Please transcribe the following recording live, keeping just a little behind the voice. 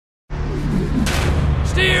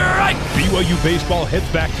strike! BYU baseball heads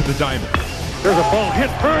back to the diamond. There's a ball hit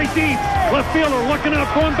very deep. Left fielder looking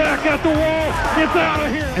up, going back at the wall. It's out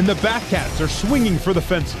of here. And the Batcats are swinging for the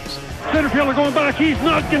fences. Center fielder going back. He's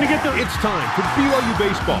not going to get there. It's time for BYU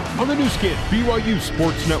baseball on the new skin, BYU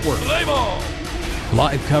Sports Network. Play ball!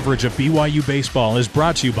 Live coverage of BYU baseball is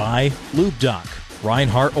brought to you by Lube Doc,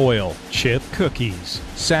 Reinhardt Oil, Chip Cookies,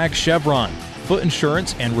 Sag Chevron, Foot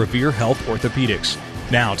Insurance, and Revere Health Orthopedics.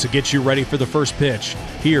 Now, to get you ready for the first pitch,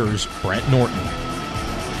 here's Brent Norton.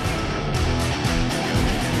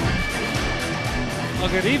 Well,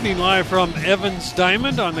 good evening, live from Evans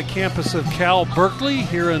Diamond on the campus of Cal Berkeley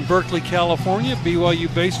here in Berkeley, California.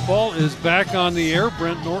 BYU baseball is back on the air.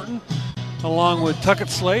 Brent Norton along with Tuckett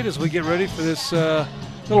Slade as we get ready for this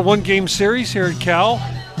little one-game series here at Cal.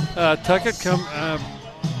 Tuckett,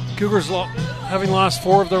 Cougars having lost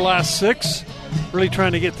 4 of their last 6. Really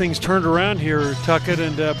trying to get things turned around here, Tuckett.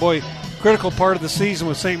 And, critical part of the season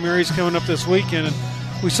with St. Mary's coming up this weekend. And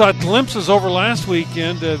we saw glimpses over last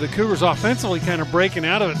weekend. The Cougars offensively kind of breaking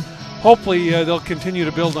out of it. Hopefully they'll continue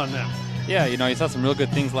to build on that. Yeah, you saw some real good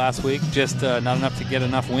things last week. Just not enough to get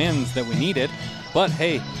enough wins that we needed. But,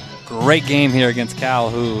 hey, great game here against Cal,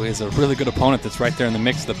 who is a really good opponent that's right there in the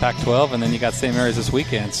mix of the Pac-12. And then you got St. Mary's this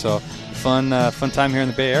weekend. So fun time here in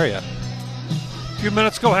the Bay Area. A few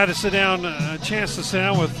minutes ago, had to sit down, a chance to sit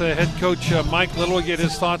down with head coach Mike Littlewood, get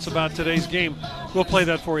his thoughts about today's game. We'll play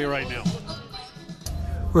that for you right now.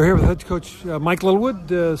 We're here with head coach Mike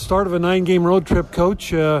Littlewood, start of a 9-game road trip, coach.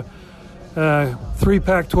 3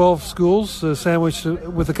 Pac-12 schools sandwiched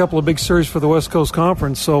with a couple of big series for the West Coast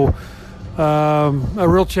Conference. So a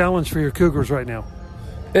real challenge for your Cougars right now.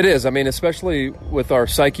 It is. I mean, especially with our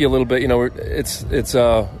psyche a little bit. It's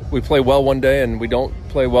we play well one day and we don't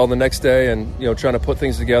play well the next day, and trying to put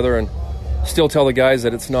things together and still tell the guys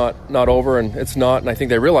that it's not over, and it's not. And I think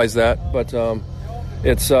they realize that. But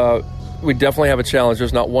we definitely have a challenge.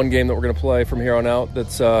 There's not one game that we're going to play from here on out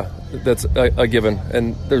that's a given,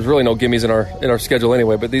 and there's really no gimmies in our schedule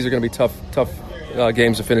anyway. But these are going to be tough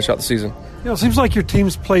games to finish out the season. It seems like your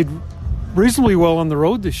team's played reasonably well on the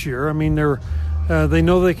road this year. I mean, they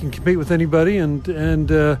know they can compete with anybody, and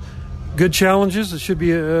good challenges. It should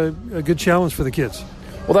be a good challenge for the kids.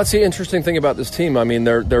 Well, that's the interesting thing about this team. I mean,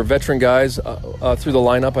 they're veteran guys through the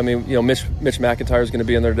lineup. I mean, Mitch McIntyre is going to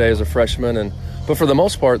be in their day as a freshman, but for the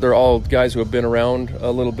most part, they're all guys who have been around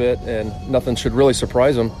a little bit, and nothing should really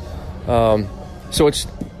surprise them. So it's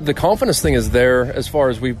the confidence thing is there as far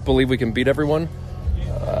as we believe we can beat everyone.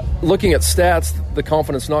 Looking at stats, the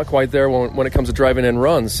confidence not quite there when it comes to driving in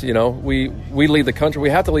runs. We lead the country.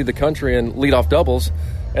 We have to lead the country and lead off doubles,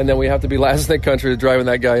 and then we have to be last in the country to driving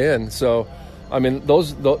that guy in. So, I mean,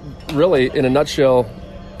 those really, in a nutshell,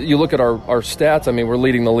 you look at our stats. I mean, we're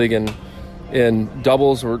leading the league in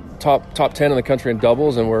doubles. We're top 10 in the country in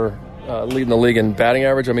doubles, and we're leading the league in batting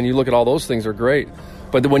average. I mean, you look at all those things are great.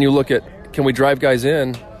 But when you look at can we drive guys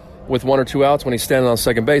in with 1 or 2 outs when he's standing on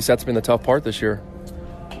second base, that's been the tough part this year.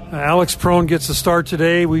 Alex Prone gets a start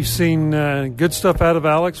today. We've seen good stuff out of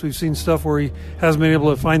Alex. We've seen stuff where he hasn't been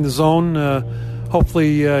able to find the zone.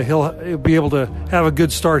 Hopefully he'll be able to have a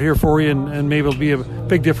good start here for you, and maybe it'll be a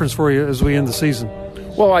big difference for you as we end the season.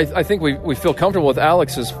 Well, I think we feel comfortable with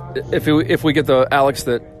Alex if we get the Alex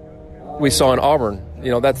that we saw in Auburn.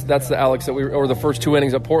 That's the Alex that or the first 2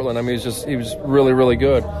 innings at Portland. I mean, he was really, really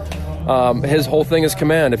good. His whole thing is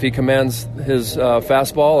command. If he commands his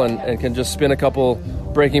fastball and can just spin a couple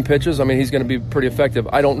breaking pitches, I mean, he's going to be pretty effective.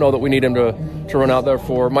 I don't know that we need him to run out there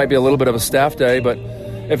for might be a little bit of a staff day, but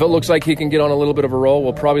if it looks like he can get on a little bit of a roll,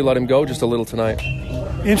 we'll probably let him go just a little tonight.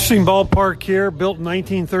 Interesting ballpark here, built in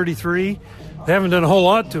 1933. They haven't done a whole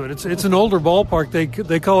lot to it. It's an older ballpark.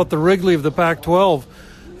 They call it the Wrigley of the Pac-12.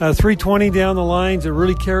 320 down the lines. It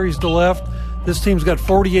really carries to left. This team's got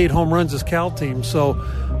 48 home runs, this Cal team, so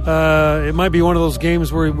it might be one of those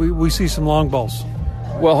games where we see some long balls.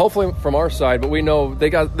 Well, hopefully from our side, but we know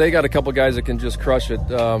they got a couple guys that can just crush it.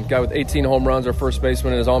 Guy with 18 home runs, our first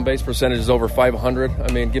baseman, and his on-base percentage is over 500.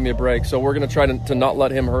 I mean, give me a break. So we're going to try to not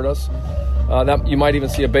let him hurt us. That you might even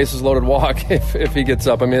see a bases-loaded walk if he gets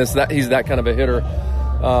up. I mean, he's that kind of a hitter.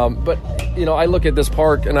 But, I look at this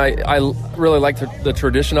park, and I really like the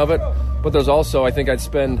tradition of it. But there's also, I think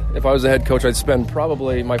if I was a head coach, I'd spend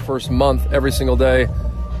probably my first month every single day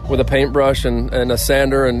with a paintbrush and a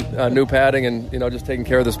sander and new padding and, just taking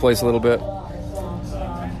care of this place a little bit.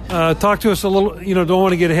 Talk to us a little, don't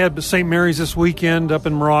want to get ahead, but St. Mary's this weekend up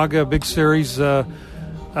in Moraga, big series.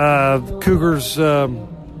 Cougars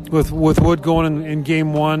with Wood going in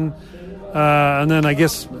game 1. And then I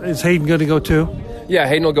guess, is Hayden going to go too? Yeah,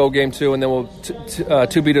 Hayden will go game 2, and then we'll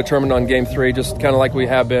to be determined on game 3, just kind of like we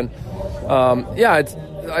have been.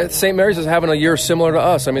 St. Mary's is having a year similar to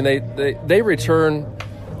us. I mean, they return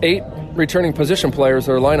 8 returning position players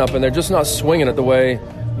to their lineup, and they're just not swinging it the way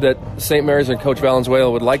that St. Mary's and Coach Valenzuela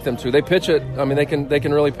would like them to. They pitch it. I mean, they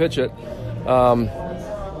can really pitch it.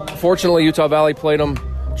 Fortunately, Utah Valley played them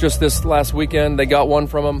just this last weekend. They got one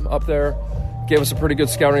from them up there. Gave us a pretty good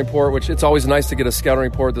scouting report, which it's always nice to get a scouting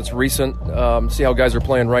report that's recent, see how guys are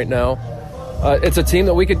playing right now. It's a team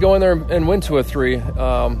that we could go in there and win 2 or 3,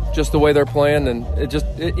 just the way they're playing, and it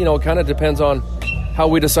kind of depends on how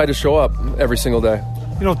we decide to show up every single day.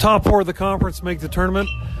 Top 4 of the conference make the tournament.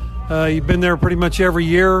 You've been there pretty much every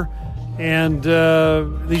year, and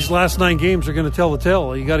these last 9 games are going to tell the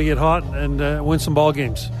tale. You got to get hot and win some ball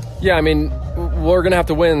games. Yeah, I mean, we're going to have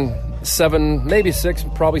to win 7, maybe 6,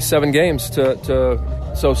 probably 7 games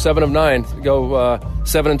so 7 of 9, go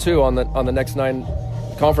 7-2 on the next 9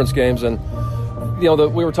 conference games. And we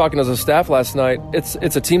were talking as a staff last night. It's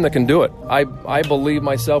a team that can do it. I believe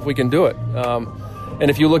myself we can do it. And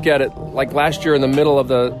if you look at it, like last year in the middle of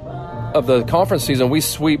the conference season,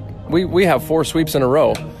 we have 4 sweeps in a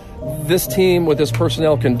row. This team with this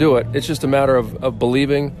personnel can do it. It's just a matter of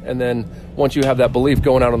believing, and then once you have that belief,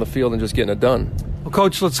 going out on the field and just getting it done. Well,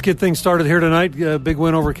 Coach, let's get things started here tonight. Big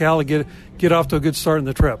win over Cal and get off to a good start in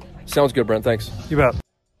the trip. Sounds good, Brent. Thanks. You bet.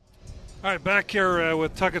 All right, back here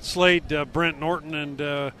with Tuckett Slade, Brent Norton,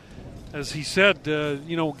 and as he said,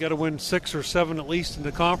 got to win 6 or 7 at least in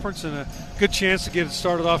the conference, and a good chance to get it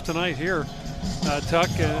started off tonight here, Tuck,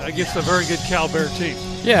 against a very good Cal Bear team.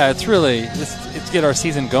 Yeah, it's get our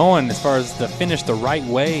season going as far as to finish the right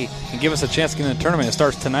way and give us a chance to get in the tournament. It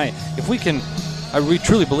starts tonight. If we can, we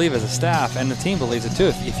truly believe as a staff, and the team believes it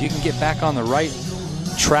too, if you can get back on the right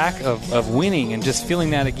track of winning and just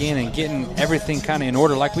feeling that again and getting everything kind of in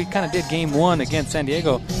order like we kind of did game 1 against San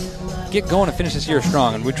Diego, get going and finish this year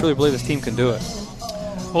strong, and we truly believe this team can do it.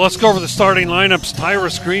 Well, let's go over the starting lineups.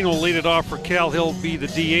 Tyrus Green will lead it off for Cal. He'll be the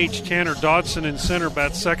DH. Tanner Dodson in center,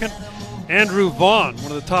 bats second. Andrew Vaughn,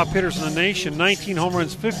 one of the top hitters in the nation, 19 home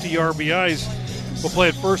runs, 50 RBIs, will play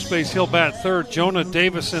at first base. He'll bat third. Jonah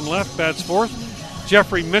Davis in left, bats fourth.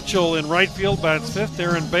 Jeffrey Mitchell in right field, bats fifth.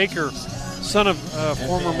 Aaron Baker, son of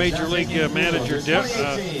former Major League manager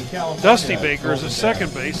Dusty Baker, is at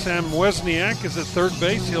second base. Sam Wesniak is at third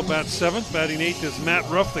base. He'll bat seventh. Batting eighth is Matt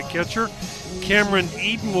Ruff, the catcher. Cameron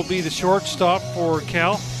Eden will be the shortstop for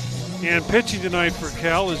Cal. And pitching tonight for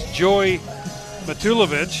Cal is Joey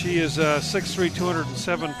Matulovic. He is a 6'3",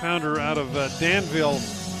 207-pounder out of Danville,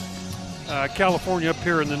 California, up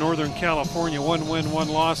here in the Northern California. 1 win, 1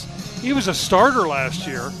 loss. He was a starter last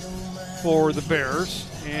year for the Bears,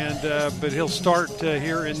 but he'll start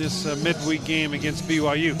here in this midweek game against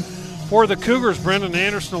BYU. For the Cougars, Brendan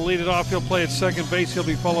Anderson will lead it off. He'll play at second base. He'll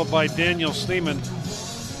be followed by Daniel Schneeman,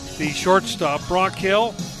 the shortstop. Brock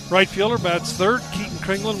Hill, right fielder, bats third. Keaton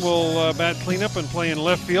Kringlin will bat cleanup and play in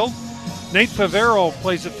left field. Nate Favero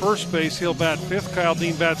plays at first base. He'll bat fifth. Kyle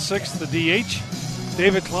Dean bats sixth, the DH.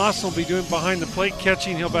 David Clausen will be doing behind the plate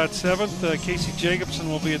catching. He'll bat seventh. Casey Jacobson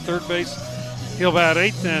will be at third base. He'll bat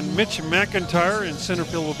eighth. And Mitch McIntyre in center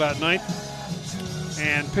field will bat ninth.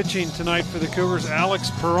 And pitching tonight for the Cougars, Alex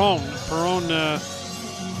Perron.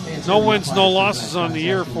 No wins, no losses on the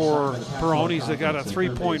year for Perron. He's got a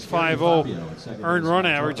 3.50 earned run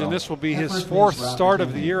average, and this will be his 4th start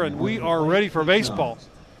of the year, and we are ready for baseball.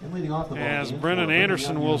 As Brendan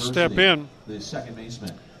Anderson will step in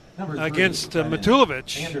against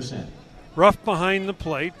Matulovic. Rough behind the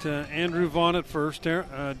plate. Andrew Vaughn at first.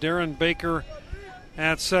 Darren Baker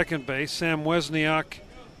at second base. Sam Wesniak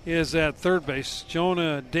is at third base.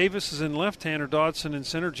 Jonah Davis is in left. Tanner Dodson in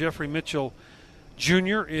center. Jeffrey Mitchell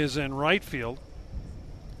Jr. is in right field.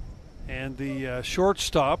 And the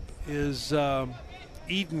shortstop is Cameron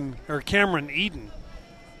Eden.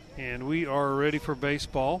 And we are ready for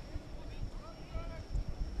baseball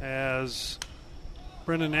as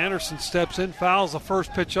Brendan Anderson steps in, fouls the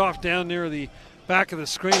first pitch off down near the back of the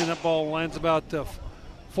screen, and that ball lands about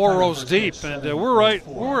 4 rows deep. And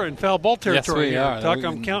we're in foul ball territory here, Tuck.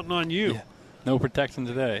 I'm counting on you. Yeah, no protection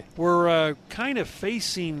today. We're kind of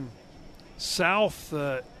facing south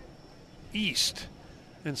east,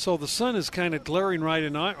 and so the sun is kind of glaring right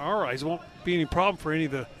in our eyes. It won't be any problem for any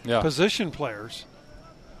of the position players.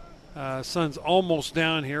 Sun's almost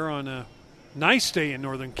down here on a nice day in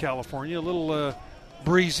Northern California. A little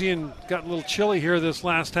breezy and got a little chilly here this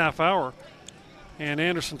last half hour. And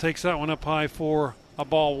Anderson takes that one up high for a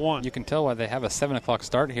ball 1. You can tell why they have a 7 o'clock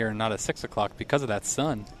start here and not a 6 o'clock because of that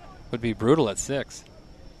sun. Would be brutal at 6.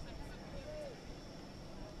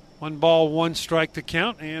 1 ball, 1 strike to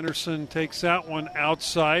count. Anderson takes that one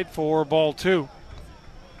outside for ball 2.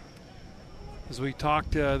 As we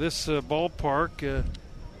talked, this ballpark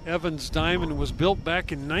Evans Diamond was built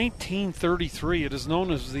back in 1933. It is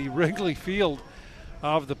known as the Wrigley Field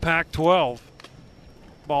of the Pac-12.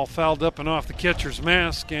 Ball fouled up and off the catcher's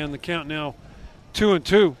mask, and the count now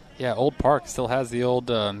 2-2. Yeah, Old Park still has the old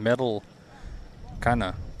metal kind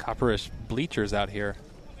of copperish bleachers out here.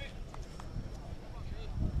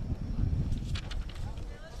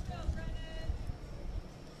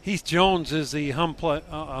 Heath Jones is the home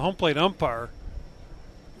plate umpire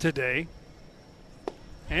today.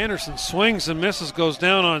 Anderson swings and misses, goes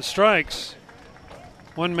down on strikes.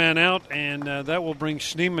 One man out, and that will bring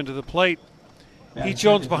Schneemann to the plate. Heath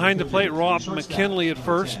Jones behind the plate, Rob McKinley at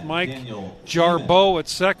first, Mike Jarbeau at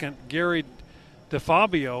second, Gary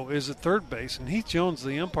DeFabio is at third base, and Heath Jones,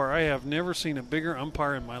 the umpire. I have never seen a bigger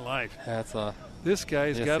umpire in my life. This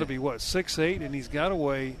guy's got to be, 6'8", and he's got to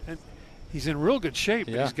weigh, and he's in real good shape,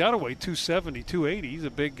 but he's got to weigh 270, 280. He's a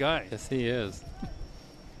big guy. Yes, he is.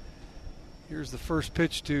 Here's the first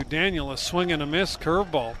pitch to Daniel, a swing and a miss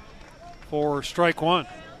curveball for strike one.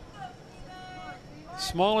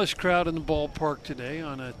 Smallish crowd in the ballpark today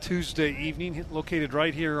on a Tuesday evening, located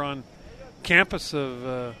right here on campus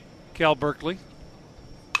of Cal Berkeley.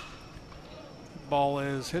 Ball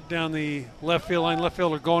is hit down the left field line. Left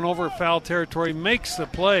fielder going over foul territory, makes the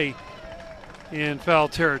play in foul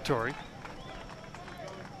territory.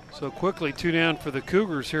 So quickly, 2 down for the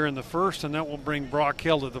Cougars here in the first, and that will bring Brock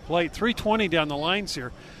Hill to the plate. 3:20 down the lines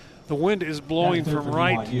here. The wind is blowing from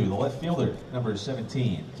right. BYU, the left fielder, number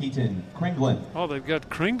 17, Keaton Kringlin. Oh, they've got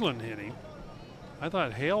Kringlin hitting. I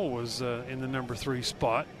thought Hale was in the number 3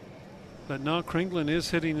 spot, but now Kringlin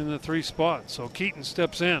is hitting in the 3 spot. So Keaton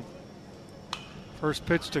steps in. First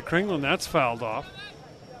pitch to Kringlin, that's fouled off.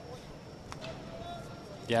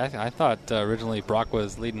 Yeah, I thought originally Brock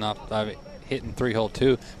was leading off, hitting 3-hole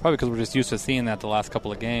too, probably because we're just used to seeing that the last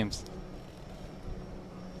couple of games.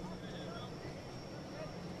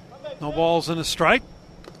 No balls and a strike.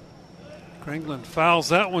 Kringlin fouls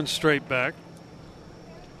that one straight back.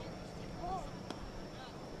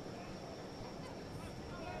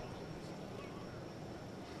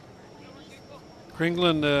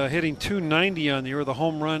 Kringlin hitting .290 on the year with a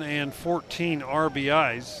home run and 14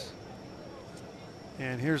 RBIs.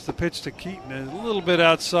 And here's the pitch to Keaton, a little bit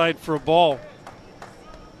outside for a ball.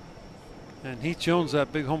 And Heath Jones,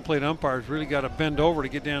 that big home plate umpire, has really got to bend over to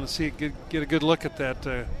get down and see it, get a good look at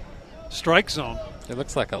that strike zone. It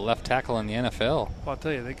looks like a left tackle in the NFL. I'll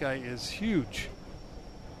tell you, that guy is huge.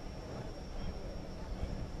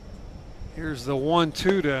 Here's the 1-2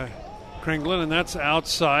 to Kringlin, and that's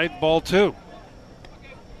outside, ball 2.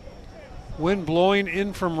 Wind blowing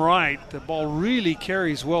in from right. The ball really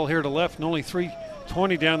carries well here to left, and only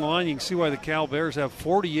 3:20 down the line. You can see why the Cal Bears have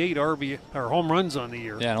 48 home runs on the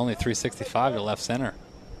year. Yeah, and only 365 to left center.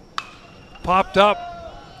 Popped up.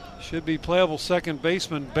 Should be playable. Second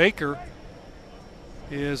baseman Baker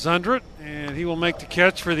is under it, and he will make the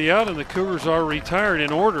catch for the out, and the Cougars are retired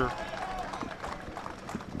in order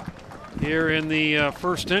here in the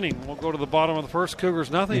first inning. We'll go to the bottom of the first.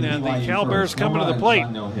 Cougars nothing, and the Cal Bears coming to the plate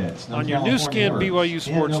on your new skin BYU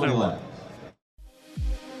Sports Network.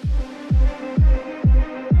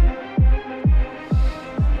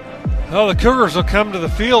 Well, the Cougars will come to the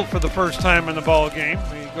field for the first time in the ball game.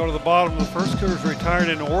 We go to the bottom of the first. Cougars retired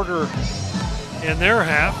in order in their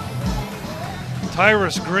half.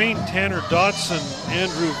 Tyrus Green, Tanner Dotson,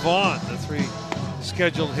 Andrew Vaughn, the 3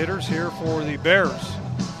 scheduled hitters here for the Bears.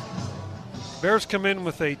 Bears come in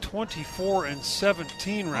with a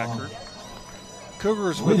 24-17 record.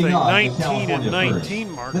 Cougars with a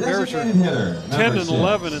 19-19 mark. Bears are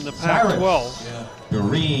 10-11 in the Pac-12.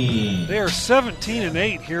 Green. They are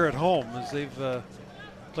 17-8 here at home as they've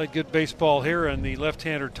played good baseball here, and the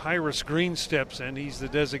left-hander Tyrus Green steps in. He's the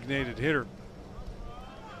designated hitter.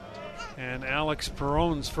 And Alex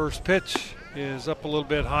Perron's first pitch is up a little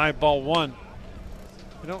bit high, ball 1.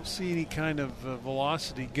 I don't see any kind of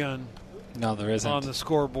velocity gun. No, there isn't on the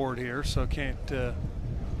scoreboard here, so can't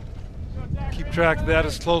keep track of that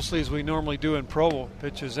as closely as we normally do in Provo.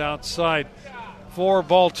 Pitch is outside for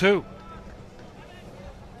ball 2.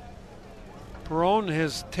 Perron,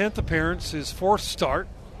 his 10th appearance, his 4th start.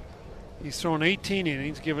 He's thrown 18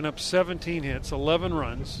 innings, given up 17 hits, 11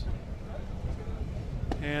 runs.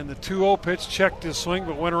 And the 2-0 pitch checked his swing,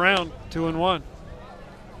 but went around 2-1.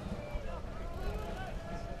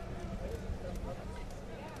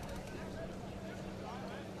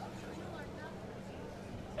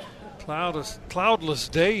 Cloudless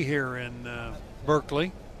day here in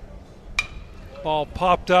Berkeley. Ball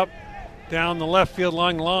popped up down the left field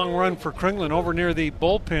line. Long run for Kringlin over near the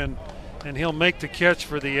bullpen and he'll make the catch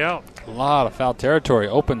for the out. A lot of foul territory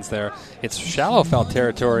opens there. It's shallow foul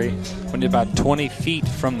territory when you're about 20 feet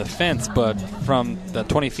from the fence, but from the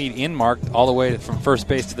 20 feet in mark all the way from first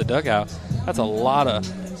base to the dugout, that's a lot of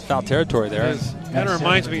foul territory there. Kind of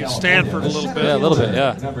reminds me of Stanford a little bit. Yeah, a little bit,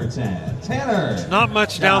 yeah. Number 10, Tanner. Not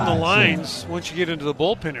much down the lines once you get into the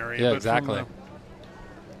bullpen area. Yeah, but exactly. From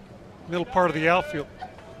the middle part of the outfield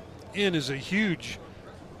in is a huge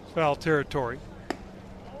foul territory.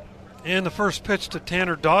 And the first pitch to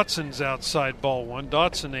Tanner Dotson's outside, ball one.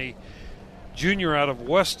 Dotson, a junior out of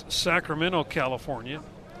West Sacramento, California.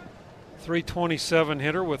 327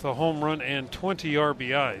 hitter with a home run and 20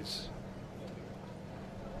 RBIs.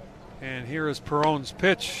 And here is Perron's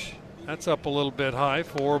pitch. That's up a little bit high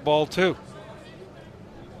for ball two.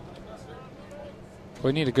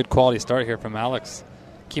 We need a good quality start here from Alex.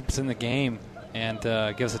 Keep us in the game and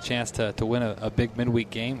give us a chance to win a big midweek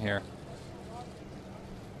game here.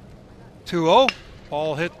 2-0.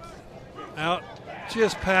 Ball hit out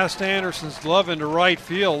just past Anderson's glove into right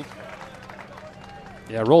field.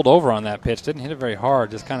 Yeah, rolled over on that pitch. Didn't hit it very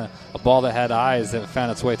hard. Just kind of a ball that had eyes that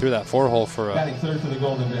found its way through that four-hole for a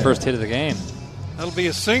first hit of the game. That'll be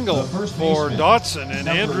a single for Dotson and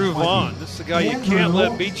Andrew Vaughn. This is the guy you can't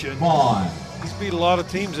let beat you. He's beat a lot of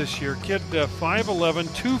teams this year. Kid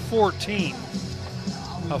 5'11", 214,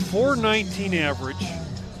 a .419 average,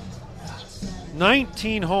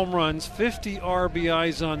 19 home runs, 50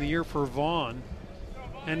 RBIs on the year for Vaughn,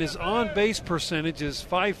 and his on-base percentage is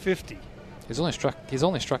 .550. He's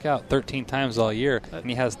only struck out 13 times all year, and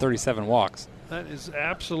he has 37 walks. That is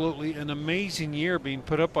absolutely an amazing year being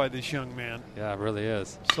put up by this young man. Yeah, it really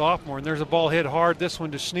is. Sophomore, and there's a ball hit hard. This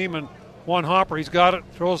one to Schneemann. One hopper, he's got it.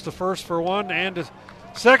 Throws to first for one and to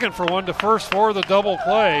second for one, to first for the double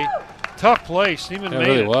play. Tough play. Schneemann made it. It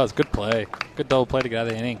really was. Good play. Good double play to get out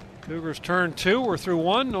of the inning. Cougars turn two. We're through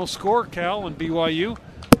one. No score, Cal and BYU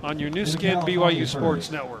on your new skin BYU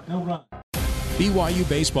Sports Network. BYU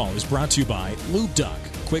Baseball is brought to you by Lube Duck.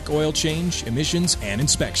 Quick oil change, emissions, and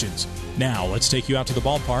inspections. Now let's take you out to the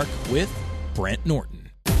ballpark with Brent Norton.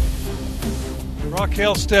 Rock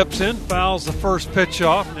Hale steps in, fouls the first pitch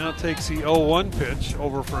off. Now takes the 0-1 pitch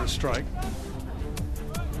over for a strike.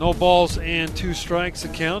 No balls and 2 strikes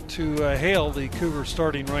account to Hale, the Cougar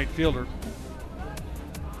starting right fielder.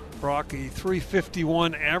 Brock, a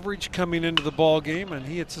 .351 average coming into the ball game, and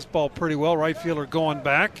he hits this ball pretty well. Right fielder going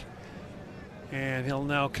back. And he'll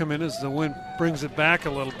now come in as the wind brings it back a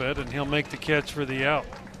little bit, and he'll make the catch for the out.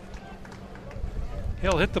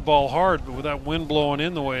 He'll hit the ball hard, but with that wind blowing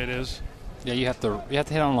in the way it is. Yeah, you have to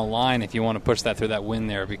hit on a line if you want to push that through that wind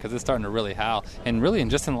there, because it's starting to really howl. And really,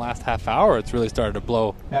 just in the last half hour, it's really started to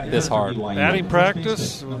blow this hard. Batting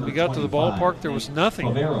practice, when we got to the ballpark, there was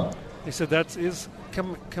nothing. They said that is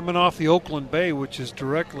coming off the Oakland Bay, which is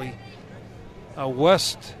directly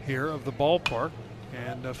west here of the ballpark.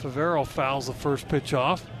 And Favero fouls the first pitch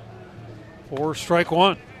off for strike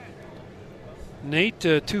one. Nate,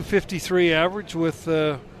 .253 average with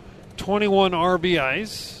 21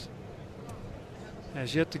 RBIs.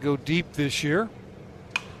 Has yet to go deep this year.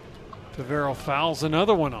 Favero fouls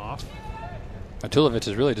another one off. Matulovic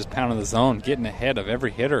is really just pounding the zone, getting ahead of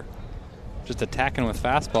every hitter. Just attacking with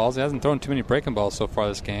fastballs. He hasn't thrown too many breaking balls so far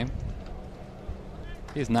this game.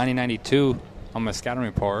 He's 90-92 on my scouting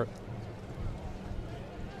report.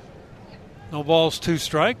 No balls, 2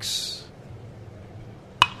 strikes.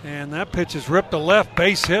 And that pitch is ripped to left,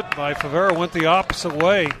 base hit by Favero. Went the opposite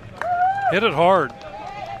way. Hit it hard.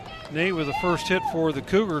 Nate with the first hit for the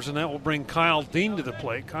Cougars, and that will bring Kyle Dean to the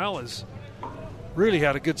plate. Kyle has really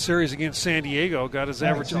had a good series against San Diego. Got his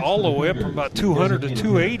average all the way up from about 200 to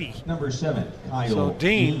 280. Number 7, Kyle So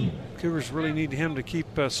Dean, Cougars really need him to keep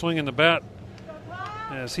swinging the bat,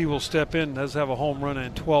 as he will step in. Does have a home run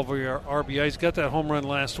and 12 RBI. He's got that home run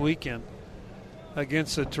last weekend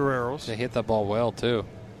against the Toreros. They hit that ball well, too.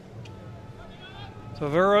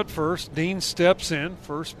 Favero at first. Dean steps in.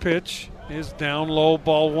 First pitch is down low,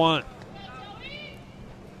 ball one.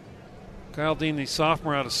 Kyle Dean, the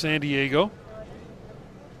sophomore out of San Diego,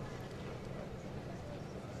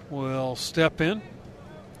 will step in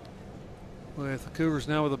with the Cougars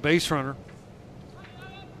now with a base runner.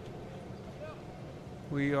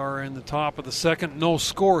 We are in the top of the second. No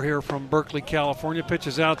score here from Berkeley, California. Pitch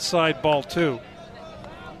is outside, ball 2.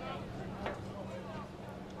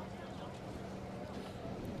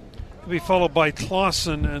 Be followed by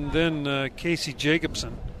Clausen and then Casey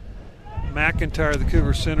Jacobson. McIntyre, the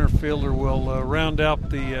Cougar center fielder, will round out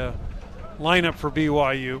the lineup for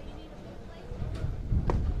BYU.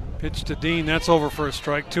 Pitch to Dean, that's over for a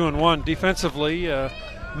strike, 2-1. Defensively,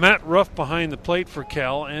 Matt Ruff behind the plate for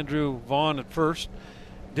Cal, Andrew Vaughn at first,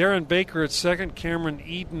 Darren Baker at second, Cameron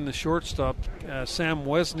Eden, the shortstop, Sam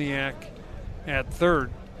Wesniak at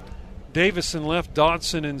third. Davis in left,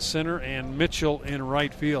 Dodson in center, and Mitchell in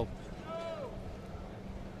right field.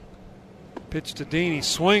 Pitch to Dean. He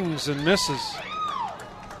swings and misses.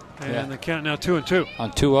 And the count now 2-2.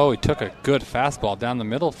 On 2-0, he took a good fastball down the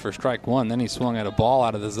middle for strike one. Then he swung at a ball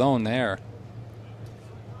out of the zone there.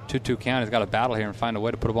 2-2 count. He's got to battle here and find a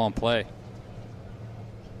way to put a ball in play.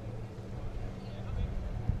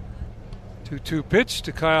 2-2 pitch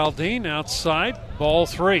to Kyle Dean outside. Ball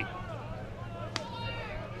 3.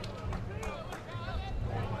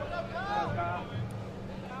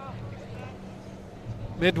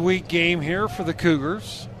 Midweek game here for the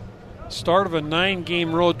Cougars. Start of a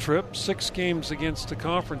 9-game road trip, 6 games against the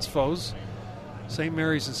conference foes, St.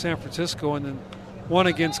 Mary's and San Francisco, and then 1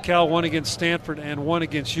 against Cal, 1 against Stanford, and 1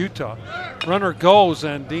 against Utah. Runner goes,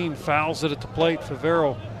 and Dean fouls it at the plate.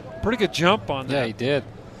 Favero, pretty good jump on that. Yeah, he did.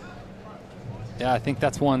 Yeah, I think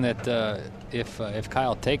that's one that if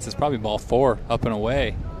Kyle takes, it's probably ball 4 up and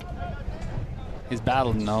away. He's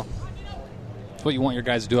battling, though. That's what you want your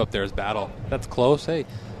guys to do up there is battle. That's close. Hey,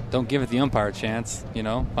 don't give it the umpire a chance,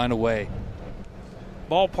 find a way.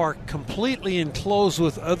 Ballpark completely enclosed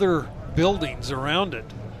with other buildings around it.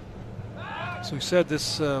 So we said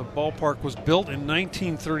this ballpark was built in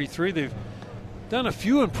 1933. They've done a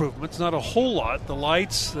few improvements, not a whole lot. The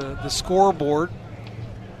lights, the scoreboard,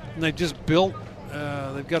 and they've just built,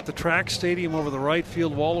 they've got the track stadium over the right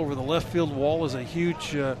field wall. Over the left field wall is a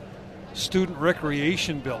huge student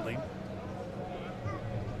recreation building.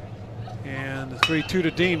 And the 3-2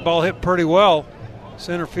 to Dean. Ball hit pretty well.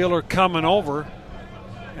 Center fielder coming over.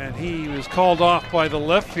 And he was called off by the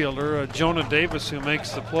left fielder, Jonah Davis, who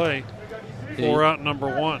makes the play for out number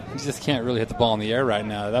 1. He just can't really hit the ball in the air right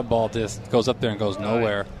now. That ball just goes up there and goes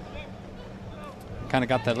nowhere. Kind of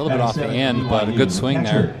got that a little bit off the end, but a good swing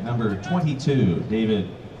there. Number 22, David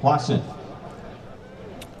Clausen.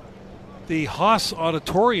 The Haas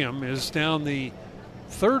Auditorium is down the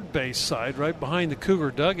third base side, right behind the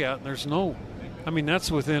Cougar dugout, and there's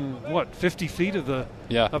that's within 50 feet of the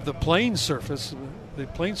playing surface. The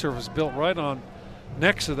playing surface built right on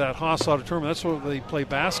next to that Haas Auditorium. That's where they play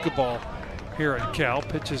basketball here at Cal.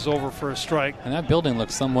 Pitches over for a strike. And that building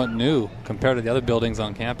looks somewhat new compared to the other buildings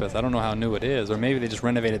on campus. I don't know how new it is, or maybe they just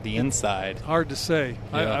renovated the inside. Hard to say.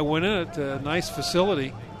 Yeah. I went in it, a nice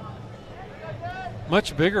facility.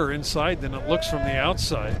 Much bigger inside than it looks from the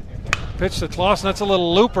outside. Pitch to Clausen. That's a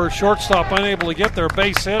little looper. Shortstop unable to get there.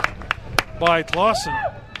 Base hit by Clausen.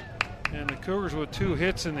 And the Cougars with 2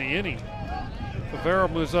 hits in the inning.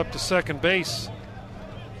 Favero moves up to second base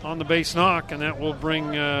on the base knock, and that will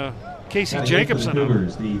bring Casey Jacobson. The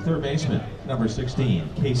Cougars, the third baseman, number 16,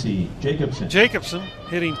 Casey Jacobson. Jacobson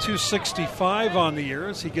hitting .265 on the year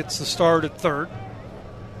as he gets the start at third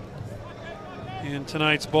in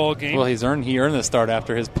tonight's ball game. Well, he earned the start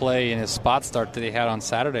after his play and his spot start that he had on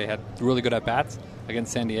Saturday. Had really good at-bats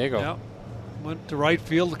against San Diego. Yeah. Went to right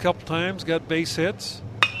field a couple times, got base hits.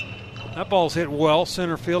 That ball's hit well.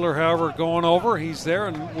 Center fielder, however, going over. He's there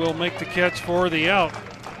and will make the catch for the out.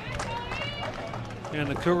 And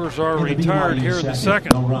the Cougars are retired here in the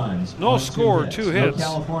second. No runs. No score, 2 hits. No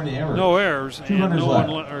California errors. No errors.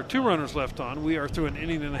 Two runners left on. We are through an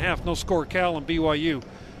inning and a half. No score, Cal and BYU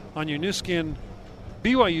on your new skin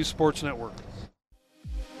BYU Sports Network.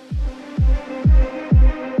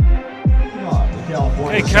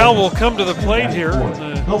 Hey, Cal will come to the plate here.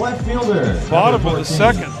 The left fielder. Bottom of the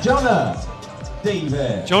second. Jonah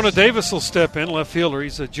Davis. Jonah Davis will step in, left fielder.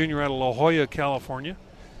 He's a junior out of La Jolla, California.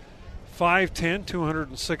 5'10",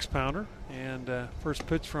 206-pounder. And first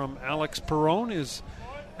pitch from Alex Perrone is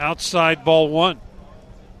outside, ball 1.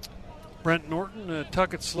 Brent Norton,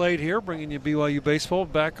 Tuckett Slade here, bringing you BYU Baseball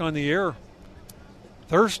back on the air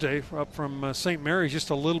Thursday up from St. Mary's, just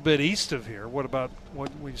a little bit east of here. What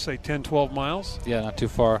would you say, 10, 12 miles? Yeah, not too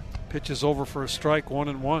far. Pitch is over for a strike,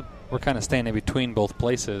 1-1. We're kind of staying in between both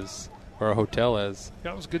places where our hotel is.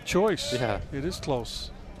 That was a good choice. Yeah. It is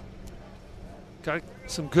close. Got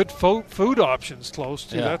some good food options close,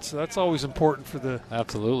 too. Yeah. That's always important for the...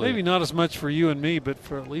 Absolutely. Maybe not as much for you and me, but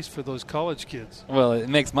at least for those college kids. Well, it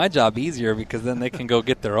makes my job easier because then they can go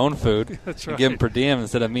get their own food. That's and right. give them per diem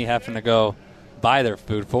instead of me having to go buy their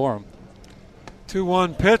food for them.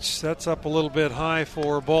 2-1 pitch. That's up a little bit high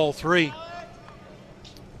for ball 3.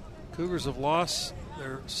 Cougars have lost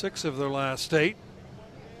 6 of their last 8,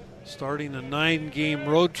 starting a 9-game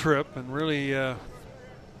road trip, and really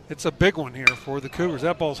it's a big one here for the Cougars.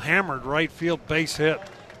 That ball's hammered right field, base hit.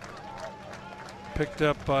 Picked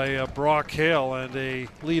up by Brock Hale, and a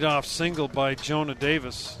leadoff single by Jonah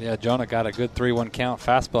Davis. Yeah, Jonah got a good 3-1 count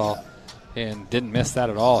fastball. and didn't miss that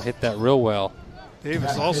at all. Hit that real well.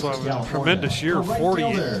 Davis also had a tremendous year,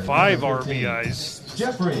 45 RBIs.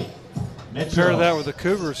 Jeffrey Mitchell. Compare that with the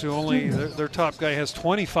Cougars, who only their top guy has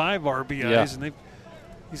 25 RBIs, and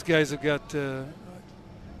these guys have got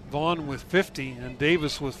Vaughn with 50 and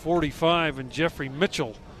Davis with 45, and Jeffrey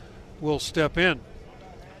Mitchell will step in.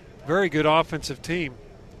 Very good offensive team.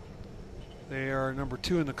 They are number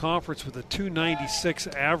 2 in the conference with a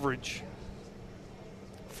 .296 average.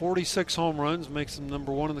 46 home runs makes them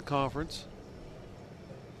number 1 in the conference.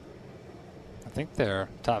 I think they're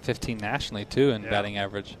top 15 nationally, too, in batting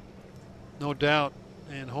average. No doubt,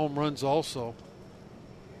 and home runs also.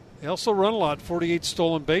 They also run a lot. 48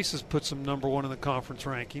 stolen bases puts them number 1 in the conference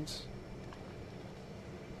rankings.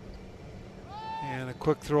 And a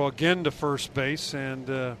quick throw again to first base,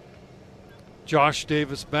 and Josh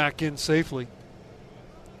Davis back in safely.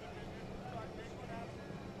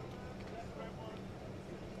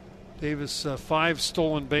 Davis 5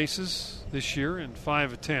 stolen bases this year in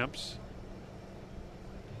 5 attempts.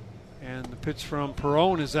 And the pitch from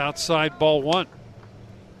Perone is outside, ball 1.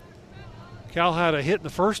 Cal had a hit in the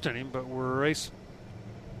first inning, but were raced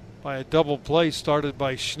by a double play started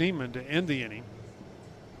by Schneemann to end the inning.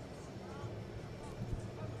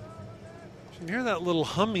 You can hear that little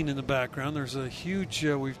humming in the background. There's a huge,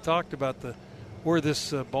 we've talked about where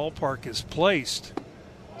this ballpark is placed.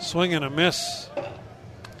 Swing and a miss.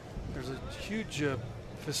 There's a huge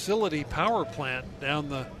facility power plant down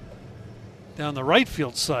the right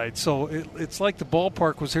field side. So it's like the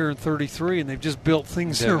ballpark was here in 33 and they've just built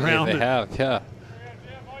things around it. They have, yeah.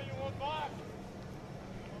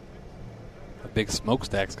 A big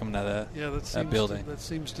smokestack's coming out of that building. That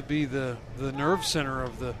seems to be the nerve center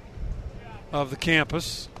of the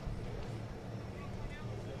campus.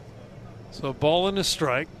 So ball and a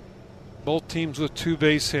strike. Both teams with 2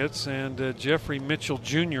 base hits, and Jeffrey Mitchell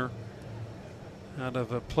Jr. out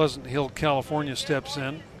of Pleasant Hill, California, steps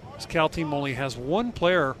in. This Cal team only has 1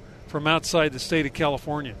 player from outside the state of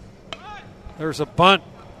California. There's a bunt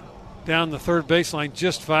down the third baseline,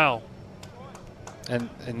 just foul. And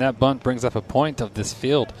that bunt brings up a point of this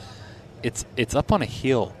field. It's up on a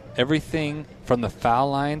hill. Everything from the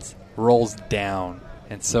foul lines rolls down.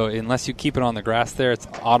 And so unless you keep it on the grass there, it's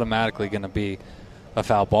automatically going to be a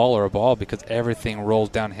foul ball or a ball because everything rolls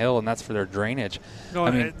downhill, and that's for their drainage. No,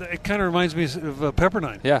 I mean, it kind of reminds me of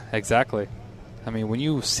Pepperdine. Yeah, exactly. I mean, when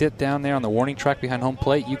you sit down there on the warning track behind home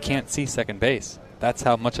plate, you can't see second base. That's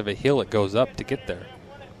how much of a hill it goes up to get there.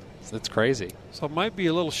 So it's crazy. So it might be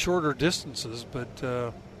a little shorter distances,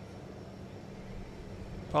 but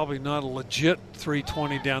probably not a legit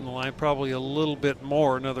 320 down the line. Probably a little bit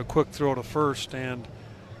more. Another quick throw to first, and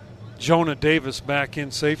Jonah Davis back in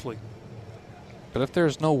safely. But if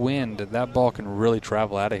there's no wind, that ball can really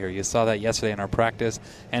travel out of here. You saw that yesterday in our practice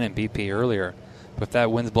and in BP earlier. But if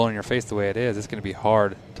that wind's blowing in your face the way it is, it's going to be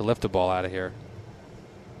hard to lift a ball out of here.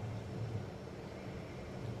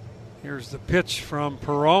 Here's the pitch from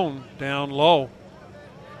Perone down low.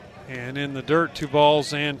 And in the dirt, 2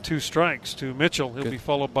 balls and 2 strikes to Mitchell. He'll be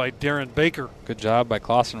followed by Darren Baker. Good job by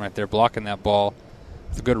Clausen right there, blocking that ball.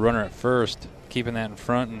 It's a good runner at first, keeping that in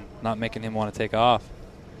front and not making him want to take off.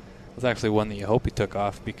 It was actually one that you hope he took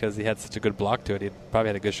off because he had such a good block to it. He probably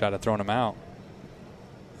had a good shot at throwing him out.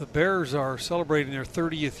 The Bears are celebrating their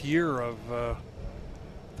 30th year of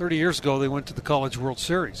 30 years ago they went to the College World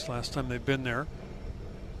Series. Last time they've been there.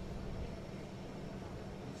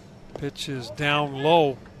 Pitch is down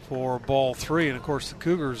low for ball 3, and of course the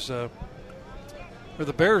Cougars or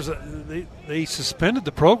the Bears they suspended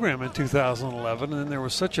the program in 2011, and then there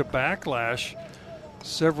was such a backlash.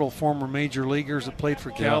 Several former major leaguers that played for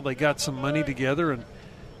Cal, they got some money together and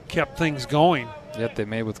kept things going. Yep, they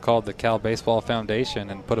made what's called the Cal Baseball Foundation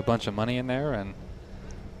and put a bunch of money in there and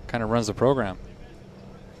kind of runs the program.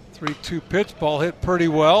 3-2 pitch, ball hit pretty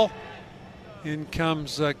well. In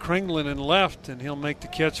comes Kringlin in left, and he'll make the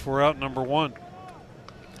catch for out number 1.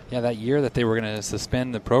 Yeah, that year that they were going to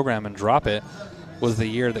suspend the program and drop it was the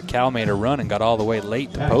year that Cal made a run and got all the way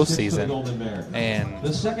late to postseason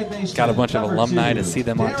and got a bunch of alumni to see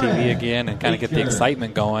them on TV again and kind of get the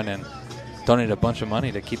excitement going and donated a bunch of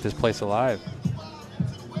money to keep this place alive.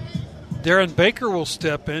 Darren Baker will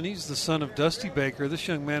step in. He's the son of Dusty Baker. This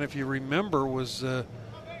young man, if you remember, was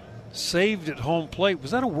saved at home plate.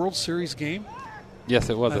 Was that a World Series game?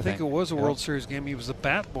 Yes, it was. I think it was a World Series game. He was a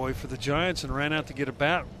bat boy for the Giants and ran out to get a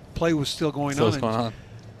bat. Play was still going on.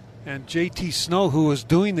 And J.T. Snow, who was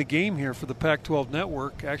doing the game here for the Pac-12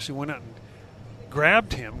 Network, actually went out and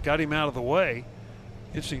grabbed him, got him out of the way.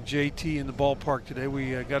 Interesting, J.T. in the ballpark today.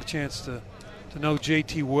 We got a chance to know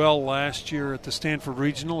J.T. well last year at the Stanford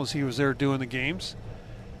Regional as he was there doing the games.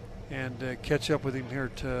 and catch up with him here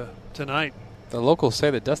tonight. The locals say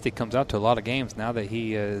that Dusty comes out to a lot of games now that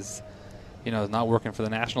he is, not working for the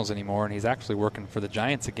Nationals anymore, and he's actually working for the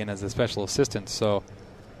Giants again as a special assistant. So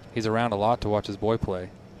he's around a lot to watch his boy play.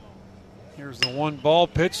 Here's the 1-ball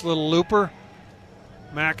pitch, little looper.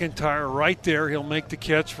 McIntyre right there. He'll make the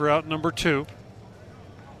catch for out number 2.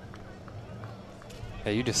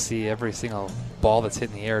 Yeah, you just see every single ball that's hit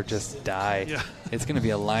in the air just die. Yeah. It's going to be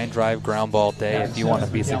a line drive ground ball day if you want to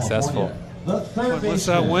be successful. Unless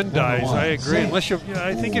that wind dies, I agree. Unless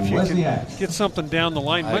I think if you can get something down the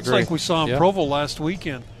line, much like we saw in Provo last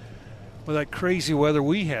weekend with that crazy weather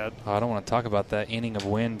we had. Oh, I don't want to talk about that inning of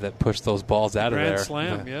wind that pushed those balls out of there. Grand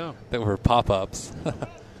slam, yeah. That were pop-ups.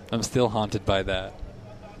 I'm still haunted by that.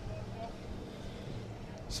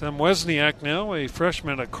 Sam Wesniak now, a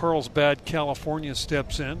freshman at Carlsbad, California,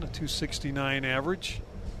 steps in, a 269 average.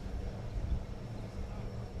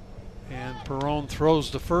 And Perron throws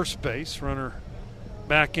to first base. Runner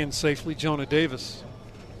back in safely, Jonah Davis.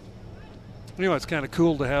 Anyway, it's kind of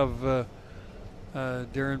cool to have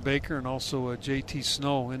Darren Baker and also J.T.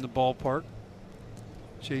 Snow in the ballpark.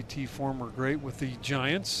 J.T. former great with the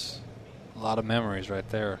Giants. A lot of memories right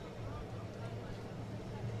there.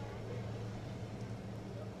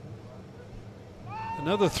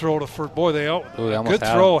 Another throw to first. Boy, they almost good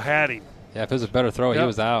throw had him. Yeah, if it was a better throw, he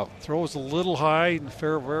was out. Throw was a little high, and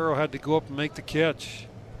Ferrero had to go up and make the catch.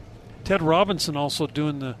 Ted Robinson also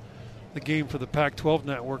doing the game for the Pac-12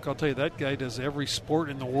 network. I'll tell you, that guy does every sport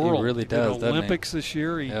in the world. He really does, did Olympics this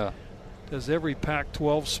year. He does every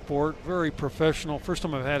Pac-12 sport. Very professional. First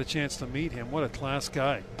time I've had a chance to meet him. What a class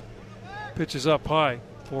guy. Pitches up high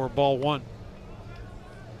for ball 1.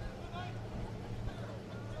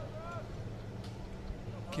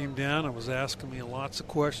 Came down and was asking me lots of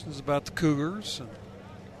questions about the Cougars and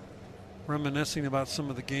reminiscing about some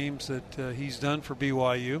of the games that he's done for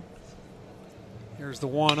BYU. Here's the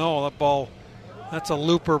 1-0. That ball, that's a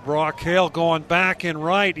looper. Brock Hale going back and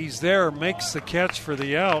right. He's there, makes the catch for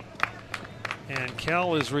the out. And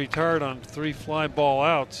Cal is retired on 3 fly ball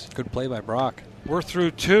outs. Good play by Brock. We're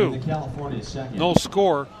through 2. No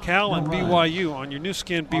score. Cal and BYU on your new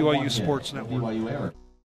skin BYU Sports Network.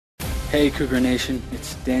 Hey Cougar Nation,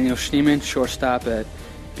 it's Daniel Schneeman, shortstop at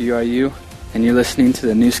BYU, and you're listening to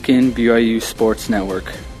the new skin BYU Sports Network.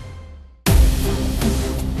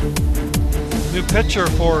 New pitcher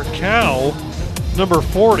for Cal, number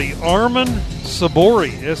 40, Armin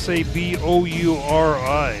Sabori, Sabouri.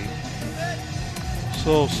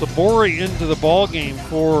 So Sabori into the ball game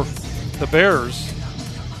for the Bears.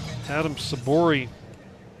 Adam Sabori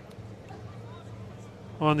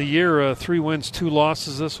on the year, 3 wins, 2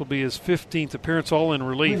 losses. This will be his 15th appearance, all in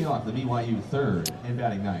relief.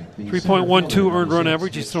 3.12 earned run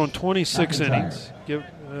average. He's thrown 26 innings,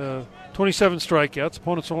 27 strikeouts.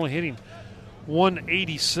 Opponents only hitting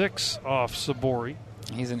 186 off Sabori.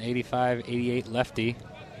 He's an 85, 88 lefty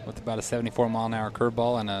with about a 74-mile-an-hour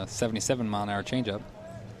curveball and a 77-mile-an-hour changeup.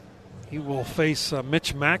 He will face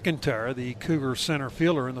Mitch McIntyre, the Cougar center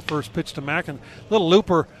fielder, in the first pitch to McIntyre. Little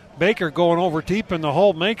looper. Baker going over deep in the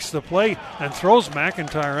hole, makes the play and throws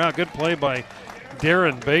McIntyre out. Good play by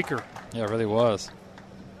Darren Baker. Yeah, it really was.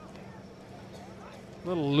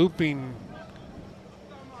 Little looping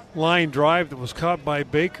line drive that was caught by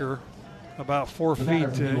Baker about 4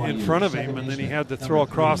 feet in front of him, and then he had to throw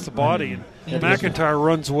across the body. And McIntyre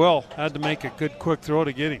runs well. Had to make a good, quick throw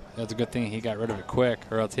to get him. That's a good thing he got rid of it quick,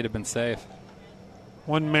 or else he'd have been safe.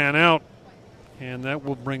 1 man out. And that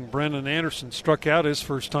will bring Brendan Anderson. Struck out his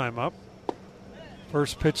first time up.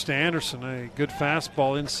 First pitch to Anderson. A good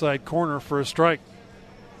fastball inside corner for a strike.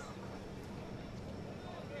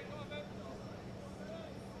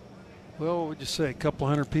 Well, what would you say? A couple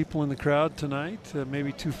hundred people in the crowd tonight?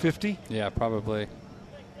 Maybe 250? Yeah, probably.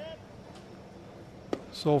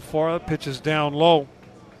 So far, that pitch is down low.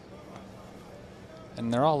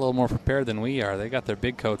 And they're all a little more prepared than we are. They got their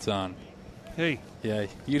big coats on. Hey. Yeah,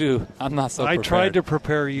 you do. I'm not so prepared. I tried to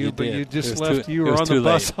prepare you but you just left. You were on the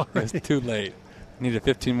bus already. It was too late. Needed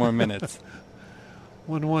 15 more minutes.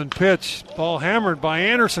 1-1 pitch. Ball hammered by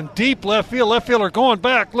Anderson. Deep left field. Left fielder going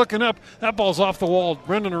back, looking up. That ball's off the wall.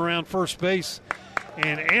 Brendan around first base.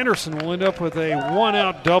 And Anderson will end up with a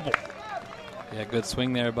 1-out double. Yeah, good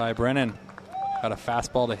swing there by Brennan. Got a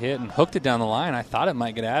fastball to hit and hooked it down the line. I thought it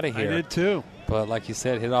might get out of here. I did too. But like you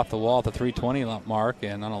said, hit off the wall at the 320 mark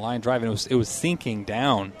and on a line drive, and it was sinking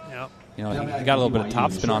down. Yep. You know, he got a little bit of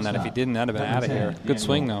topspin on that. If he didn't, that'd have been out of here. Good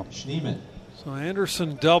swing, though. So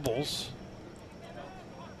Anderson doubles.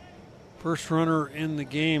 First runner in the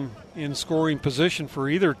game in scoring position for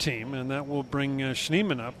either team, and that will bring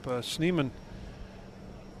Schneeman up. Schneeman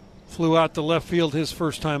Flew out to left field his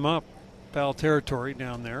first time up. Foul territory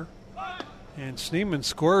down there. And Schneemann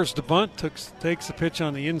squares the bunt, takes the pitch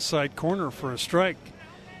on the inside corner for a strike.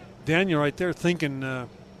 Daniel right there thinking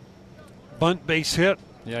bunt base hit.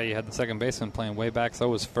 Yeah, you had the second baseman playing way back, so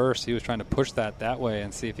was first. He was trying to push that way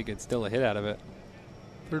and see if he could steal a hit out of it.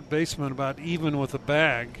 Third baseman about even with the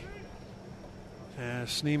bag as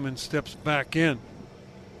Schneemann steps back in.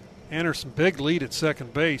 Anderson, big lead at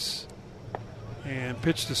second base. And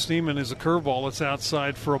pitch to Schneemann is a curveball that's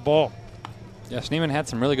outside for a ball. Yeah, Schneemann had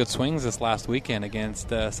some really good swings this last weekend against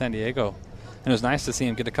San Diego. And it was nice to see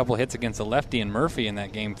him get a couple hits against a lefty and Murphy in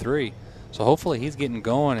that Game 3. So hopefully he's getting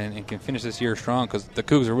going and can finish this year strong because the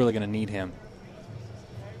Cougs are really going to need him.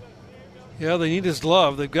 Yeah, they need his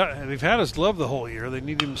glove. They've had his glove the whole year. They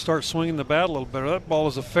need him to start swinging the bat a little better. That ball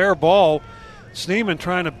is a fair ball. Schneemann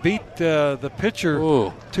trying to beat the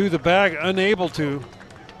pitcher to the bag, unable to.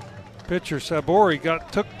 Pitcher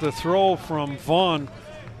Sabori took the throw from Vaughn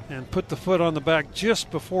and put the foot on the back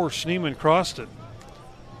just before Schneemann crossed it.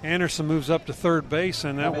 Anderson moves up to third base,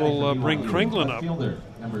 and that will bring Kringlin up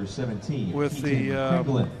number 17, with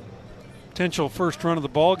the potential first run of the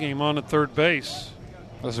ball game on at third base.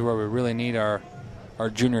 This is where we really need our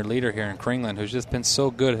junior leader here in Kringlin, who's just been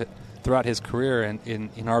so good throughout his career in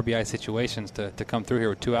RBI situations to come through here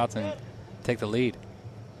with 2 outs and take the lead.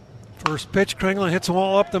 First pitch, Kringlin hits them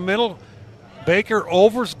all up the middle. Baker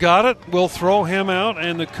overs, got it, will throw him out,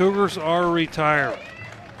 and the Cougars are retired.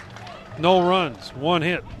 No runs, 1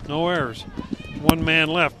 hit, no errors, 1 man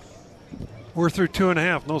left. We're through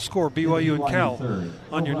 2.5, no score. BYU and Cal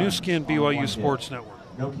on your new skin BYU Sports Network.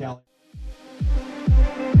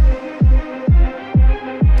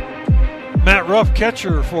 Matt Ruff,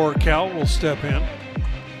 catcher for Cal, will step in.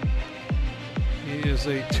 He is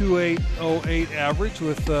a 2.808 average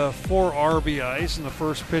with 4 RBIs, and the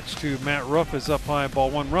first pitch to Matt Ruff is up high,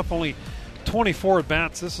 ball 1. Ruff only 24 at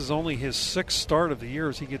bats. This is only his 6th start of the year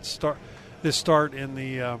as he gets this start in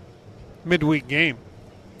the midweek game.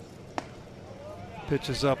 Pitch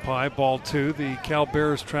is up high, ball 2. The Cal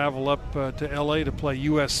Bears travel up to LA to play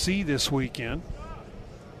USC this weekend.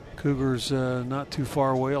 Cougars not too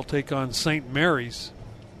far away. I'll take on St. Mary's,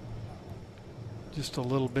 just a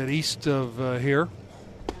little bit east of here.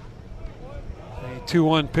 A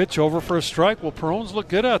 2-1 pitch over for a strike. Well, Perone's look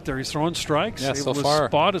good out there. He's throwing strikes. Yeah, so able far. to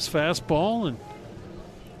spot his fastball, and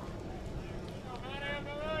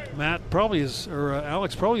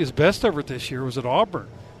Alex probably his best effort this year was at Auburn.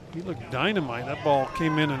 He looked dynamite. That ball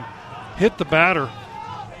came in and hit the batter.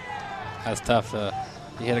 That's tough.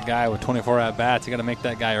 You hit a guy with 24 at-bats. You got to make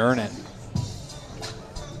that guy earn it.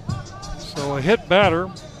 So a hit batter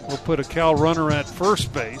will put a Cal runner at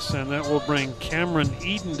first base, and that will bring Cameron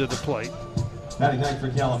Eden to the plate. Batting ninth for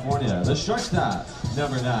California, the shortstop,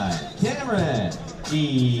 number 9, Cameron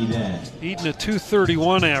Eden. Eden a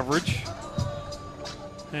 231 average.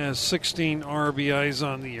 Has 16 RBIs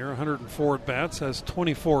on the year, 104 at-bats, has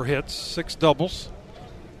 24 hits, 6 doubles.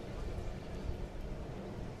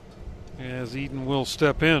 As Eden will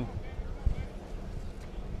step in.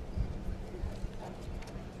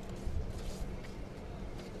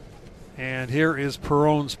 And here is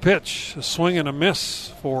Perone's pitch. A swing and a miss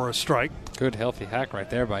for a strike. Good healthy hack right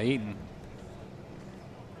there by Eden.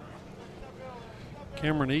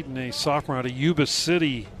 Cameron Eden, a sophomore out of Yuba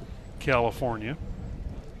City, California.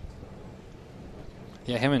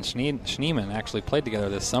 Yeah, him and Schneemann actually played together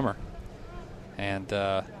this summer. And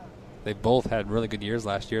they both had really good years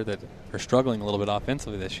last year that are struggling a little bit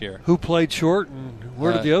offensively this year. Who played short and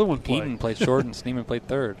where did the other one play? Eden played short and Schneemann played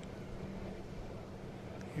third.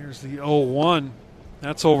 Here's the 0-1.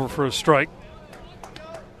 That's over for a strike.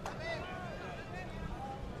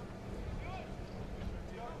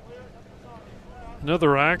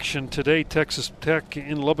 Another action today. Texas Tech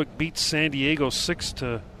in Lubbock beats San Diego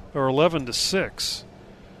 11-6.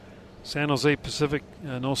 San Jose Pacific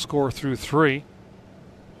no score through 3.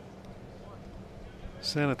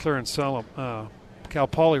 Santa Clara and Cal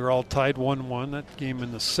Poly are all tied 1-1. That game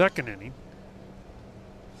in the second inning.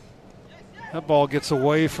 That ball gets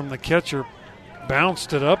away from the catcher,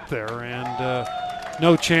 bounced it up there, and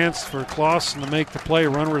no chance for Clausen to make the play.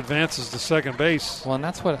 Runner advances to second base. Well, and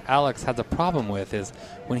that's what Alex has a problem with is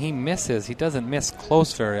when he misses, he doesn't miss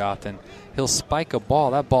close very often. He'll spike a ball.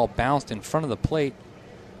 That ball bounced in front of the plate.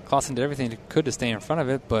 Clausen did everything he could to stay in front of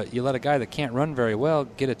it, but you let a guy that can't run very well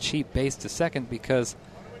get a cheap base to second because,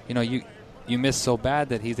 you miss so bad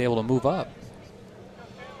that he's able to move up.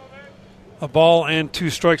 A ball and 2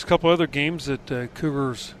 strikes. A couple other games that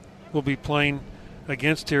Cougars will be playing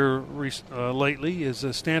against here lately is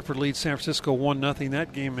Stanford leads San Francisco 1-0.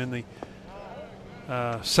 That game in the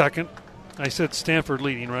second. I said Stanford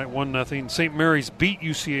leading, right? 1-0. St. Mary's beat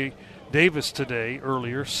UCA Davis today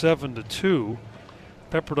earlier, 7-2.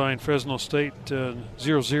 Pepperdine, Fresno State,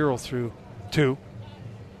 0-0 through 2.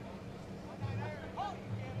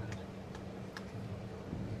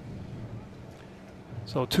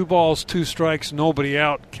 So 2 balls, 2 strikes, nobody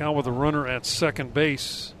out. Cal with a runner at second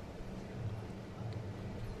base.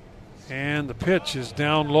 And the pitch is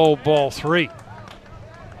down low, ball 3.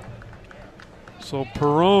 So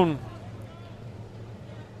Perone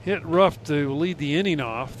hit rough to lead the inning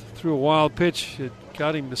off. Threw a wild pitch. It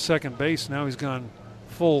got him to second base. Now he's gone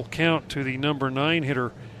full count to the number 9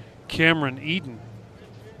 hitter, Cameron Eden.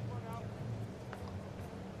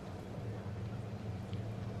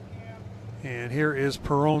 And here is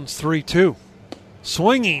Perone's 3-2.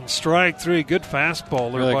 Swinging strike 3. Good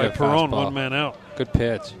fastball there by Perone. Fastball. 1 man out. Good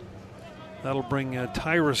pitch. That'll bring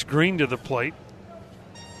Tyrus Green to the plate.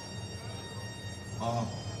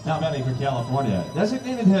 Now batting for California,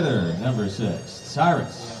 designated hitter number 6,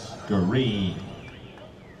 Cyrus Green.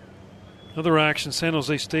 Another action, San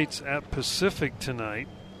Jose State's at Pacific tonight.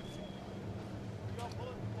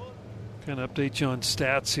 Going to update you on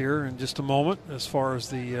stats here in just a moment as far as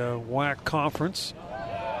the WAC conference.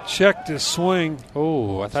 Checked his swing.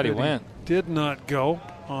 Oh, I thought he went. Did not go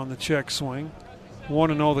on the check swing.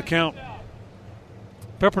 1-0 the count.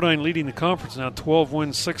 Pepperdine leading the conference now, 12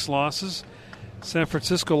 wins, 6 losses. San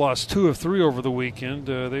Francisco lost 2 of 3 over the weekend.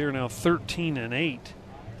 They are now 13-8.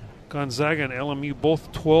 Gonzaga and LMU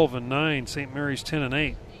both 12-9. St. Mary's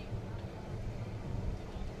 10-8.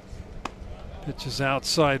 Pitch is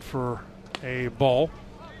outside for a ball.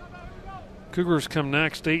 Cougars come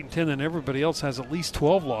next, 8-10, and everybody else has at least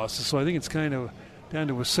 12 losses. So I think it's kind of down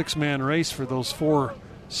to a 6-man race for those 4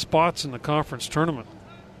 spots in the conference tournament.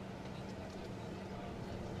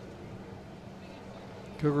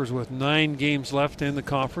 Cougars with 9 games left in the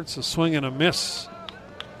conference. A swing and a miss.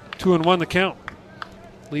 2-1 the count.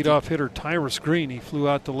 Leadoff hitter Tyrus Green. He flew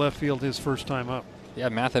out to left field his first time up. Yeah,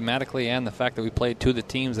 mathematically, and the fact that we played 2 of the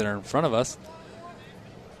teams that are in front of us.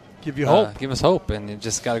 Give you hope. Give us hope, and you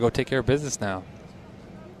just got to go take care of business now.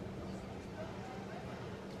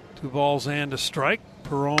 2 balls and a strike.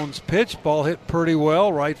 Perone's pitch. Ball hit pretty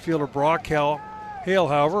well. Right fielder Brock Hale,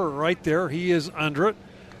 however, right there. He is under it.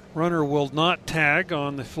 Runner will not tag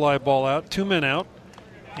on the fly ball out. 2 men out.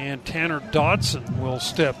 And Tanner Dodson will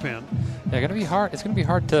step in. Yeah, gonna be hard. It's going to be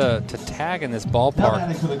hard to tag in this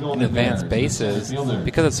ballpark in advanced bases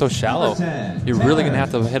because it's so shallow. You're really going to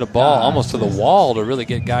have to hit a ball almost to the wall to really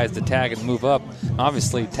get guys to tag and move up.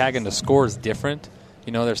 Obviously, tagging to score is different.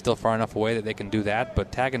 You know, they're still far enough away that they can do that,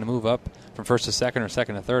 but tagging to move up from first to second or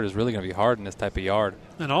second to third is really going to be hard in this type of yard.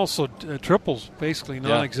 And also triples basically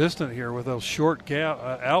non-existent here with those short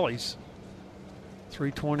alleys.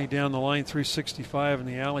 320 down the line, 365 in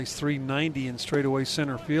the alleys, 390 in straightaway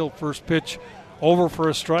center field. First pitch over for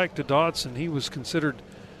a strike to Dodson. He was considered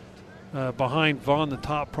behind Vaughn, the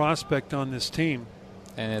top prospect on this team.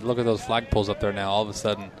 And look at those flagpoles up there now. All of a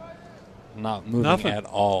sudden, not moving at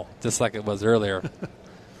all, just like it was earlier.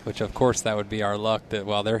 Which, of course, that would be our luck that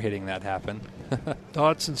while they're hitting that happen.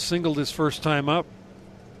 Dodson singled his first time up.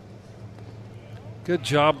 Good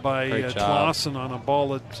job by Clausen on a ball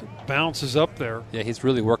that bounces up there. Yeah, he's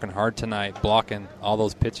really working hard tonight, blocking all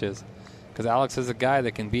those pitches. Because Alex is a guy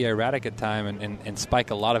that can be erratic at time and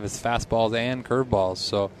spike a lot of his fastballs and curveballs.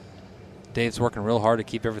 So Dave's working real hard to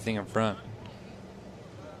keep everything in front.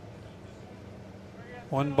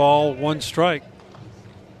 1 ball, 1 strike.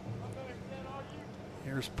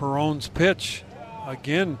 Here's Perone's pitch.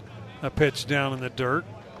 Again, a pitch down in the dirt.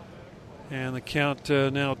 And the count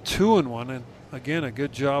now 2-1. And again, a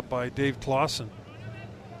good job by Dave Clausen.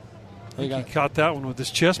 He caught that one with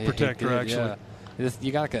his chest protector, actually. Yeah.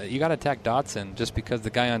 You got to attack Dodson just because the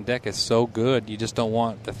guy on deck is so good. You just don't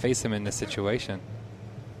want to face him in this situation.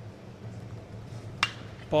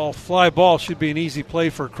 Fly ball should be an easy play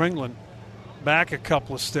for Kringlen. Back a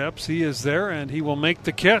couple of steps. He is there, and he will make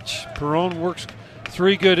the catch. Perone works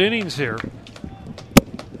 3 good innings here.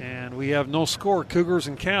 And we have no score, Cougars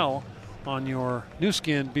and Cal, on your new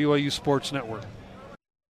skin BYU Sports Network.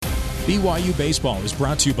 BYU Baseball is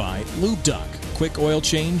brought to you by Lube Duck, quick oil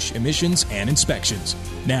change, emissions, and inspections.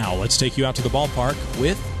 Now let's take you out to the ballpark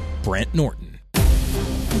with Brent Norton.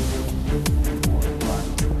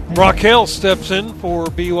 Brock Hale steps in for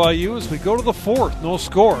BYU as we go to the 4th. No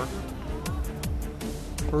score.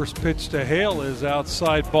 First pitch to Hale is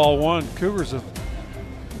outside, ball 1. Cougars have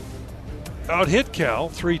out-hit Cal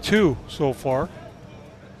 3-2 so far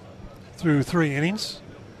through 3 innings.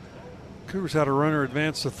 Cougars had a runner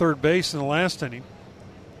advance to third base in the last inning.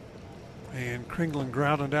 And Kringlen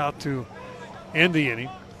grounded out to end the inning.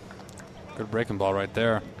 Good breaking ball right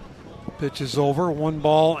there. Pitch is over. 1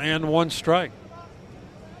 ball and 1 strike.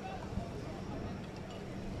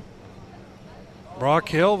 Brock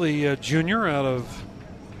Hill, the junior out of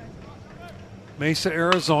Mesa,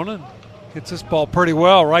 Arizona, hits this ball pretty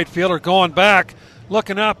well. Right fielder going back,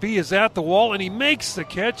 looking up. He is at the wall, and he makes the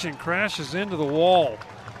catch and crashes into the wall.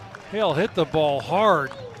 Hill hit the ball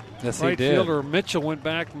hard. Yes, right he did. Fielder Mitchell went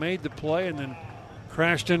back, made the play, and then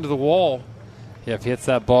crashed into the wall. Yeah, if he hits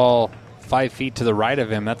that ball 5 feet to the right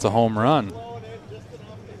of him, that's a home run.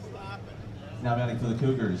 Now batting for the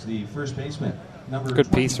Cougars, the first baseman, number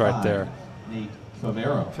Good piece right 25, there. Nate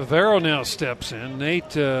Favero. Favero now steps in.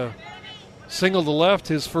 Nate singled to left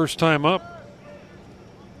his first time up.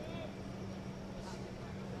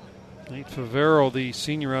 Nate Favero, the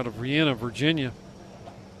senior out of Vienna, Virginia.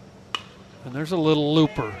 And there's a little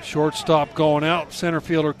looper. Shortstop going out, center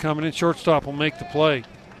fielder coming in. Shortstop will make the play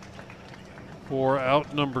for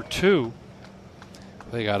out number 2.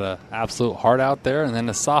 They got an absolute hard out there and then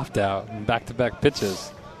a soft out and back-to-back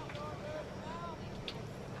pitches.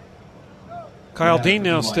 Kyle Dean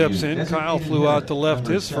now steps in. Kyle flew out to left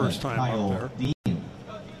his first time up there.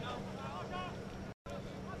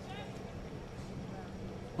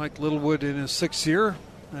 Mike Littlewood in his 6th year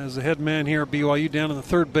as the head man here at BYU, down in the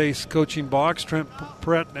third base coaching box. Trent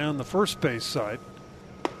Pratt down the first base side.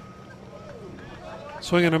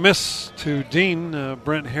 Swing and a miss to Dean.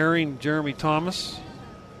 Brent Herring, Jeremy Thomas.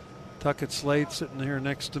 Tuckett Slade sitting here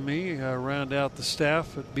next to me, round out the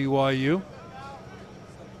staff at BYU.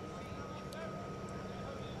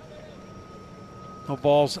 No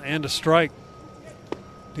balls and a strike.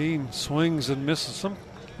 Dean swings and misses. Some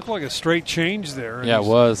looked like a straight change there. Yeah, it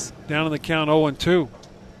was. Down in the count 0-2.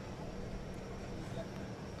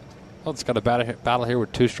 Well, it's got a battle here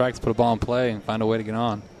with 2 strikes, put a ball in play, and find a way to get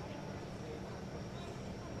on.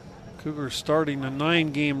 Cougars starting a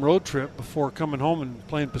 9-game road trip before coming home and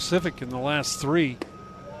playing Pacific in the last 3.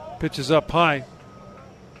 Pitches up high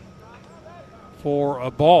for a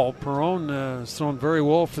ball. Perron has thrown very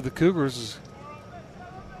well for the Cougars.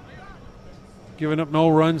 Giving up no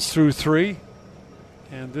runs through 3.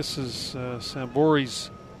 And this is Sambori's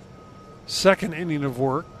second inning of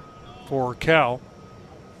work for Cal.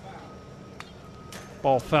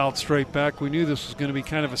 Ball fouled straight back. We knew this was going to be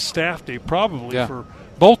kind of a staff day probably for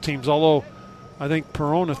both teams, although I think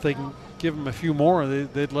Perron, if they can give him a few more,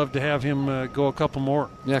 they'd love to have him go a couple more.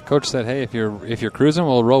 Yeah, Coach said, hey, if you're cruising,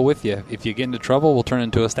 we'll roll with you. If you get into trouble, we'll turn it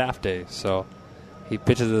into a staff day. So he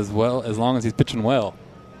pitches as well as long as he's pitching well.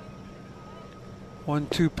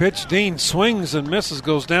 1-2 pitch. Dean swings and misses,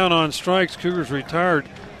 goes down on strikes. Cougars retired.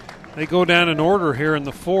 They go down in order here in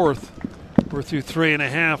the 4th. We're through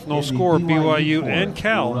 3.5. No score, BYU and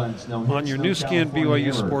Cal on your new skin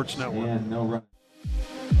BYU Sports Network.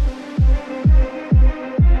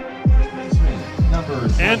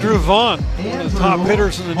 Andrew Vaughn, one of the top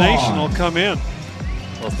hitters in the nation, will come in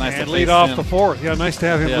and lead off the 4th. Yeah, nice to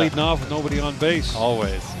have him leading off with nobody on base.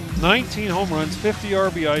 Always. 19 home runs, 50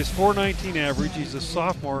 RBIs, 419 average. He's a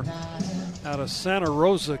sophomore out of Santa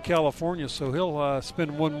Rosa, California, so he'll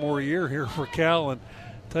spend one more year here for Cal, and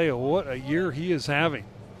tell you what a year he is having.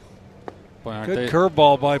 Boy, good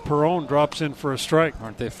curveball by Perron, drops in for a strike.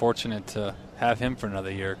 Aren't they fortunate to have him for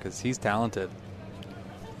another year because he's talented.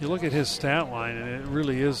 You look at his stat line, and it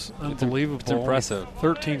really is unbelievable. It's impressive.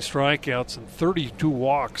 13 strikeouts and 32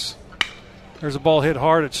 walks. There's a ball hit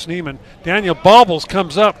hard at Schneemann. Daniel Baubles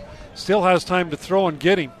comes up, still has time to throw and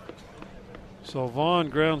get him. So Vaughn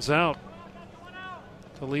grounds out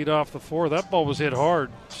to lead off the 4th. That ball was hit hard.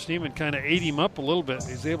 Schneemann kind of ate him up a little bit.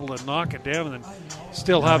 He's able to knock it down and then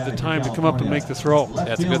still have the time to come up and make the throw.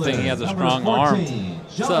 Yeah, it's a good thing he has a strong arm.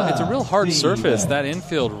 It's a real hard surface. That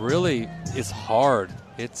infield really is hard.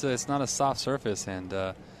 It's not a soft surface, and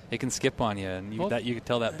it can skip on you, and you can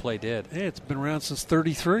tell that play did. Hey, it's been around since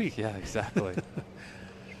 33. Yeah, exactly.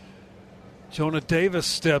 Jonah Davis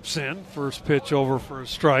steps in. First pitch over for a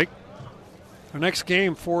strike. Our next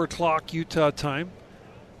game, 4 o'clock Utah time.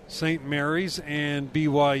 St. Mary's and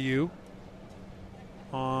BYU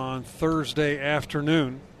on Thursday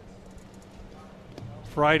afternoon.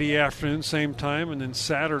 Friday afternoon, same time, and then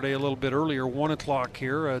Saturday a little bit earlier, 1 o'clock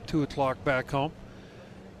here, 2 o'clock back home.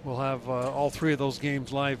 We'll have all 3 of those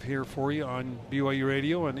games live here for you on BYU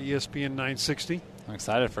Radio and ESPN 960. I'm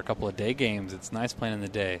excited for a couple of day games. It's nice playing in the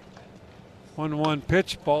day. 1-1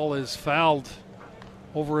 pitch. Ball is fouled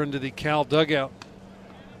over into the Cal dugout.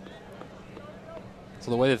 So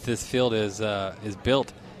the way that this field is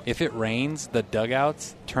built, if it rains, the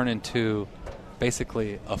dugouts turn into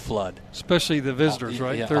basically a flood. Especially the visitors,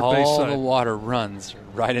 right? Yeah, Third base side. All the water runs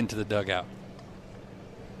right into the dugout.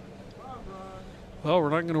 Well, we're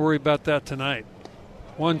not going to worry about that tonight.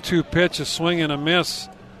 1-2 pitch, a swing and a miss.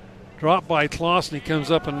 Dropped by Clausen. He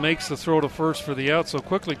comes up and makes the throw to first for the out. So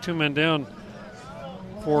quickly, 2 men down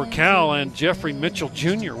for Cal, and Jeffrey Mitchell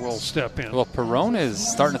Jr. will step in. Well, Perone is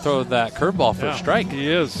starting to throw that curveball for a strike.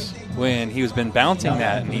 He is. When he was been bouncing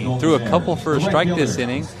that, and he threw a couple for a strike this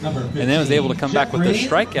inning, and then was able to come back with a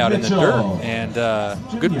strikeout in the dirt.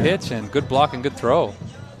 And good pitch and good block and good throw.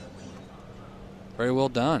 Very well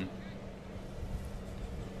done.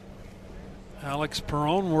 Alex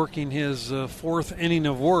Perone working his 4th inning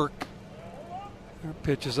of work.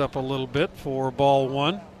 Pitches up a little bit for ball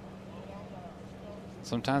 1.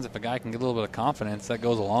 Sometimes if a guy can get a little bit of confidence, that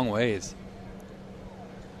goes a long ways.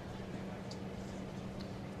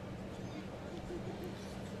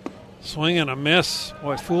 Swing and a miss.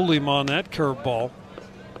 Boy, fooled him on that curveball.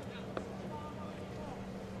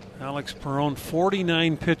 Alex Perone,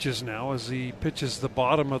 49 pitches now as he pitches the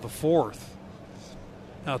bottom of the 4th.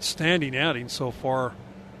 Outstanding outing so far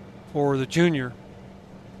for the junior.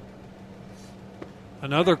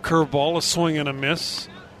 Another curveball, a swing and a miss.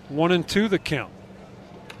 1-2 the count.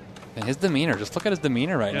 And his demeanor, just look at his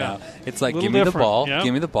demeanor right now. It's like, give me different. the ball, Yep.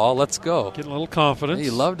 give me the ball, let's go. Getting a little confidence.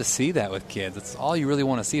 You love to see that with kids. That's all you really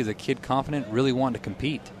want to see is a kid confident, really wanting to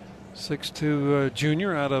compete. 6'2"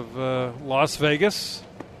 junior out of Las Vegas.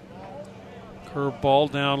 Curveball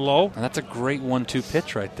down low. And that's a great 1-2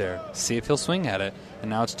 pitch right there. See if he'll swing at it. And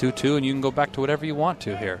now it's 2-2, and you can go back to whatever you want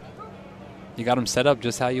to here. You got him set up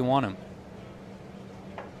just how you want him.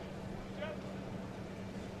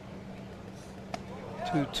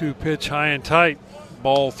 2-2 pitch, high and tight.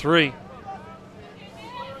 Ball 3.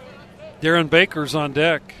 Darren Baker's on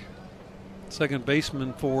deck. Second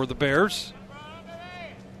baseman for the Bears.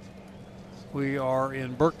 We are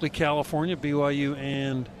in Berkeley, California. BYU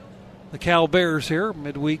and the Cal Bears here.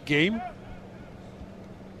 Midweek game.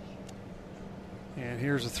 And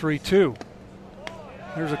here's a 3-2.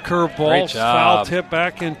 Here's a curveball. Foul tip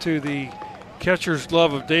back into the catcher's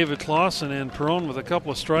glove of David Clausen, and Perone with a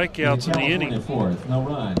couple of strikeouts in the inning. No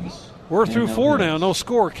runs. We're through 4 now. No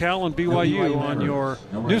score. Cal and BYU on your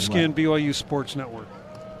new skin BYU Sports Network.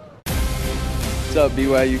 What's up,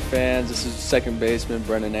 BYU fans? This is second baseman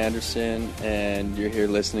Brendan Anderson, and you're here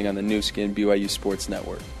listening on the new skin BYU Sports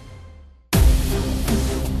Network.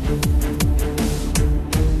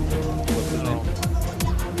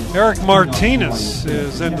 Eric Martinez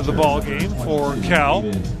is into the ball game for Cal.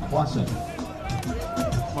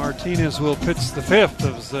 Martinez will pitch the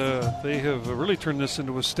 5th as they have really turned this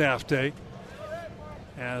into a staff day.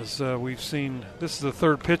 As we've seen, this is the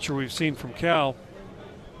 3rd pitcher we've seen from Cal.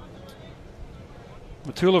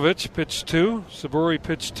 Matulovic pitched 2, Saburi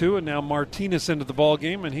pitched 2, and now Martinez into the ball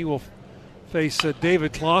game, and he will face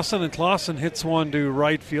David Clausen, and Clausen hits one to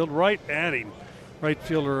right field, right at him. Right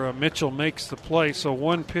fielder Mitchell makes the play, so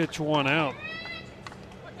 1 pitch, 1 out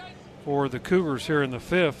for the Cougars here in the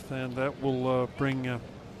 5th, and that will bring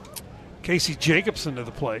Casey Jacobson to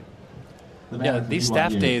the plate. Yeah, these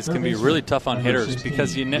staff days can be really tough on hitters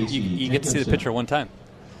because you get to see the pitcher one time,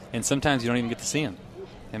 and sometimes you don't even get to see him.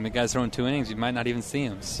 And the guy's throwing 2 innings, you might not even see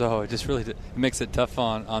him. So it just really makes it tough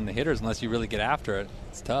on the hitters unless you really get after it.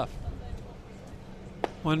 It's tough.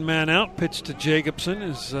 1 man out, pitch to Jacobson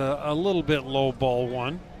is a little bit low, ball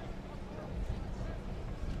 1.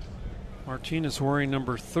 Martinez wearing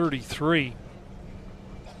number 33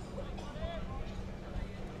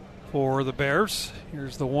 for the Bears.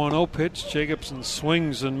 Here's the 1-0 pitch. Jacobson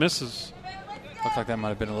swings and misses. Looks like that might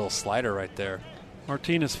have been a little slider right there.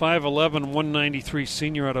 Martinez, 5'11", 193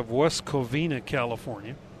 senior out of West Covina,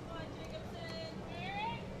 California.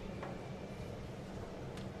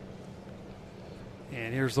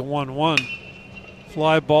 And here's the 1-1.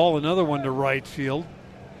 Fly ball, another one to right field.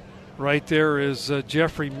 Right there is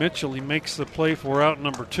Jeffrey Mitchell. He makes the play for out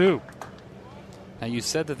number 2. Now, you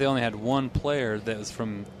said that they only had 1 player that was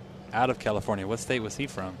from out of California. What state was he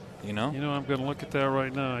from? You know? I'm going to look at that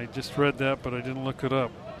right now. I just read that, but I didn't look it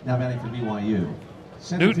up. Now batting for BYU.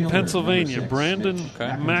 Newton, Pennsylvania. Brandon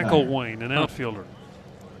McElwain, an outfielder.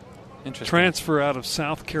 Interesting. Transfer out of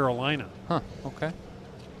South Carolina. Huh, okay.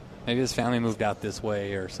 Maybe his family moved out this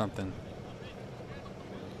way or something.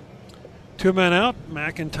 2 men out.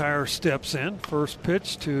 McIntyre steps in. First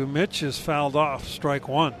pitch to Mitch is fouled off. Strike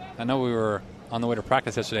 1. I know we were on the way to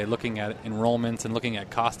practice yesterday looking at enrollments and looking at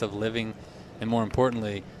cost of living and, more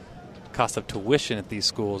importantly, cost of tuition at these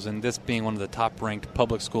schools. And this being one of the top-ranked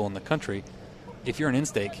public school in the country, if you're an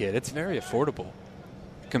in-state kid, it's very affordable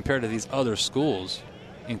compared to these other schools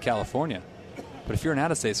in California. But if you're an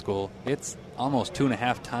out-of-state school, it's almost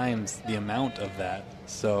 2.5 times the amount of that.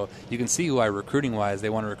 So you can see why recruiting-wise they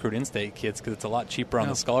want to recruit in-state kids, because it's a lot cheaper on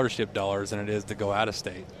the scholarship dollars than it is to go out of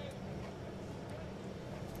state.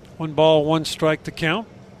 1 ball, 1 strike to count.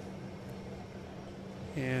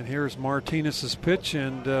 And here's Martinez's pitch,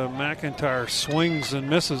 and McIntyre swings and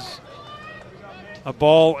misses. A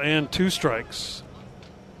ball and 2 strikes.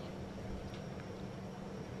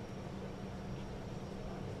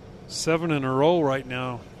 7 in a row right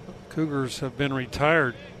now. Cougars have been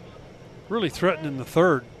retired. Really threatening the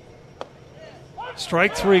 3rd.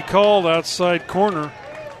 Strike 3 called outside corner.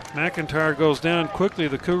 McIntyre goes down quickly.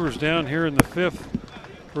 The Cougars down here in the 5th.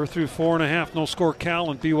 We're through 4.5. No score, Cal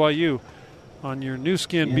and BYU on your new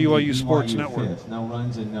skin BYU Sports Network. 5th. No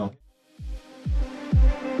runs and no.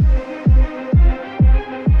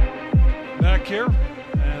 Back here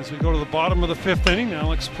as we go to the bottom of the 5th inning.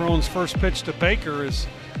 Alex Perone's first pitch to Baker is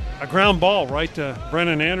a ground ball right to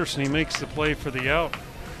Brennan Anderson. He makes the play for the out.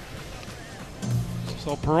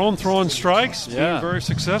 So Perone throwing strikes, being very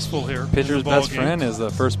successful here. Pitcher's best friend is the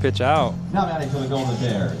first pitch out. Now batting for the Golden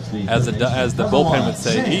Bears. As the bullpen would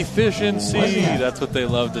say, efficiency. That's what they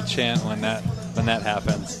love to chant when that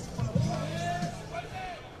happens.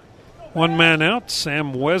 1 man out,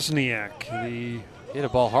 Sam Wesniak. He hit a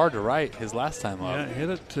ball hard to right his last time up. Yeah, hit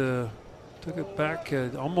it, took it back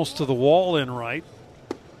almost to the wall in right.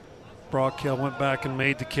 Brockhill went back and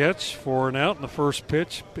made the catch for an out in the first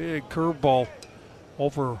pitch. Big curveball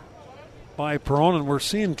over by Perone, and we're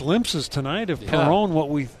seeing glimpses tonight of Perone, what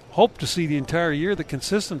we hope to see the entire year, the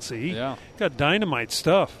consistency. He got dynamite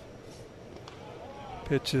stuff.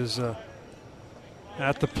 Pitch is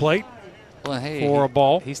at the plate for a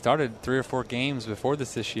ball. He started 3 or 4 games before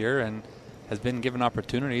this year and has been given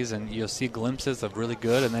opportunities, and you'll see glimpses of really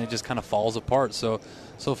good, and then it just kind of falls apart. So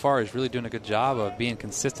far he's really doing a good job of being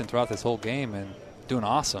consistent throughout this whole game and doing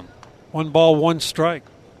awesome. 1 ball, 1 strike.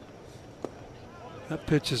 That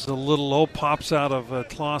pitch is a little low, pops out of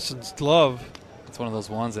Clausen's glove. It's one of those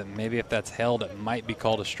ones that maybe if that's held, it might be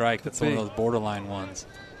called a strike. That's one of those borderline ones.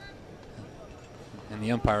 And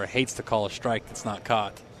the umpire hates to call a strike that's not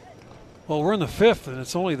caught. Well, we're in the 5th, and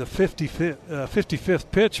it's only the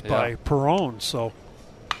 55th pitch by Perone. So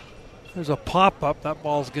there's a pop-up. That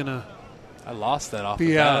ball's going to I lost that off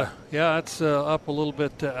the bat. Yeah, it's up a little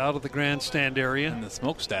bit out of the grandstand area. And the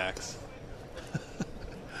smokestacks.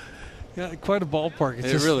 Yeah, quite a ballpark.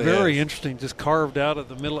 It's just really very interesting, just carved out of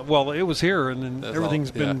the middle. Well, it was here, and then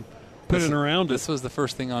everything's been put in around it. This was the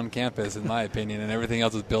first thing on campus, in my opinion, and everything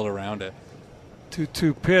else was built around it.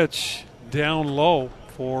 2-2 pitch down low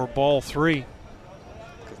for ball 3.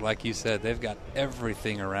 Because like you said, they've got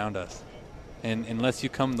everything around us. And unless you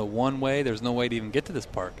come the one way, there's no way to even get to this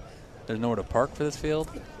park. There's nowhere to park for this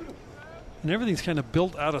field. And everything's kind of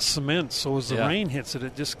built out of cement, so as the rain hits it,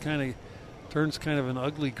 it just kind of turns kind of an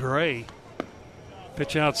ugly gray.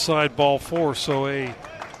 Pitch outside, ball 4, so a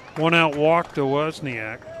 1-out walk to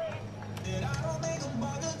Wozniak.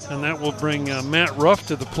 And that will bring Matt Ruff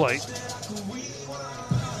to the plate.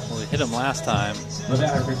 Well, he hit him last time. The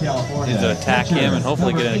batter for California. He's to attack him and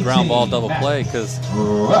hopefully get a ground ball double play, because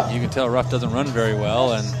you can tell Ruff doesn't run very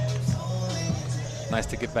well, and nice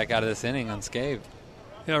to get back out of this inning unscathed.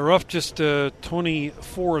 Yeah, Ruff just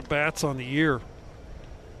 24 at-bats on the year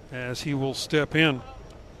as he will step in.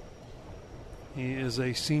 He is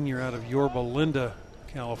a senior out of Yorba Linda,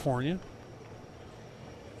 California.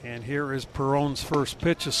 And here is Perone's first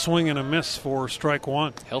pitch, a swing and a miss for strike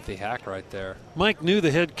 1. Healthy hack right there. Mike New,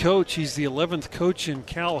 the head coach, he's the 11th coach in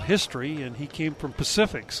Cal history, and he came from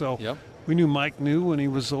Pacific. So we knew Mike New when he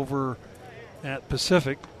was over at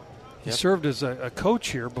Pacific. He served as a coach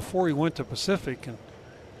here before he went to Pacific, and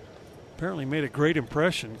apparently made a great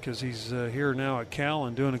impression because he's here now at Cal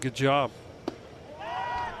and doing a good job.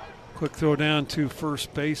 Quick throw down to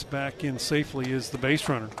first base, back in safely is the base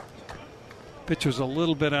runner. Pitch was a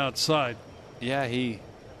little bit outside. Yeah, he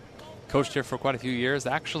coached here for quite a few years,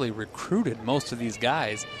 actually recruited most of these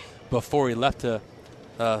guys before he left to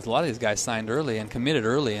a lot of these guys signed early and committed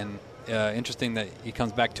early, and interesting that he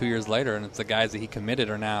comes back 2 years later and it's the guys that he committed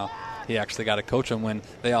are now he actually got to coach them when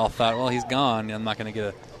they all thought, well, he's gone, I'm not going to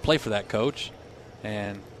get a play for that coach,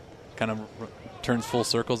 and kind of turns full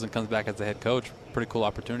circles and comes back as the head coach. Pretty cool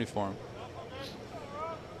opportunity for him.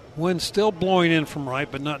 Wind still blowing in from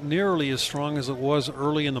right, but not nearly as strong as it was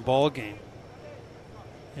early in the ball game.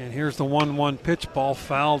 And here's the 1-1 pitch, ball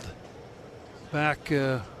fouled back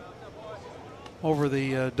over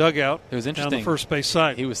the dugout. It was interesting. Down the first base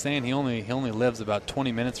side. He was saying he only lives about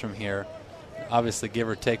 20 minutes from here. Obviously, give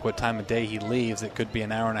or take what time of day he leaves, it could be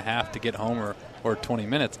an hour and a half to get home or 20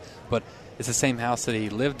 minutes. But it's the same house that he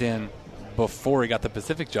lived in before he got the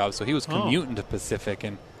Pacific job, so he was commuting to Pacific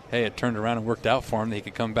and hey, it turned around and worked out for him that he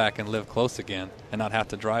could come back and live close again and not have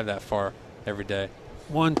to drive that far every day.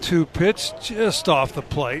 1-2 pitch just off the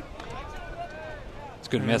plate. It's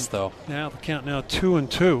a good miss, though. Now the count now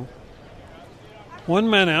 2-2. 1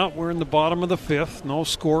 man out. We're in the bottom of the 5th. No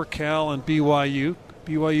score, Cal and BYU.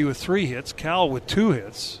 BYU with 3 hits, Cal with 2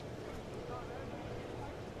 hits.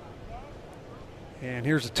 And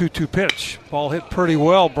here's a 2-2 pitch. Ball hit pretty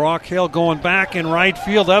well. Brock Hale going back in right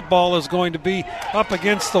field. That ball is going to be up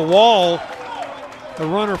against the wall. The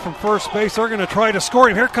runner from first base, they're going to try to score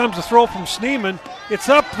him. Here comes the throw from Schneemann. It's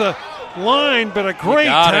up the line, but a great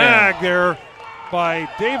tag there by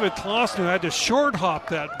David Clausen, who had to short hop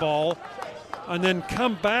that ball and then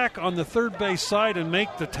come back on the third base side and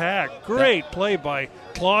make the tag. Great play by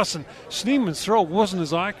Clausen. Schneemann's throw wasn't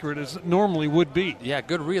as accurate as it normally would be. Yeah,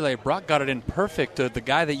 good relay. Brock got it in perfect to the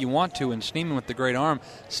guy that you want to, and Schneemann with the great arm.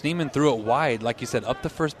 Schneemann threw it wide, like you said, up the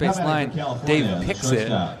first base line. Dave picks it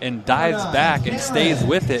and dives back and stays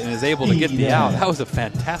with it and is able to get the out. That was a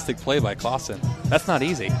fantastic play by Clausen. That's not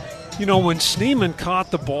easy. You know, when Schneemann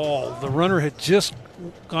caught the ball, the runner had just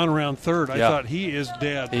gone around third. I thought he is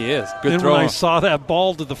dead. He is. Good then throw. When I saw that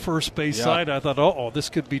ball to the first base side, I thought, this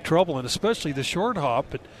could be trouble, and especially the short hop.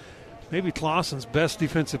 But maybe Clausen's best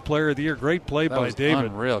defensive player of the year. Great play by David.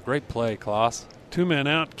 Unreal. Great play, Claus. 2 men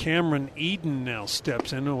out. Cameron Eden now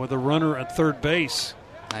steps in with a runner at third base.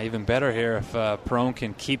 Now, even better here if Perone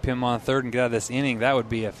can keep him on third and get out of this inning. That would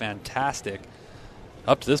be a fantastic.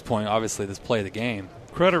 Up to this point, obviously, this play of the game.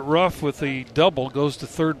 Credit Ruff with the double, goes to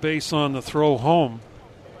third base on the throw home.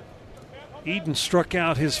 Eden struck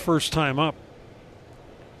out his first time up.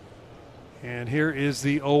 And here is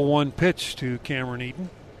the 0-1 pitch to Cameron Eden.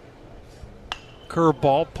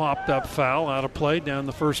 Curveball popped up foul, out of play down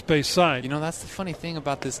the first base side. You know, that's the funny thing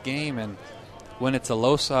about this game. And when it's a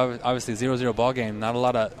low, obviously 0-0 ball game, not a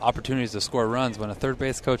lot of opportunities to score runs. When a third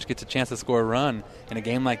base coach gets a chance to score a run in a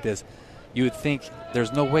game like this, you would think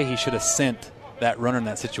there's no way he should have sent that runner in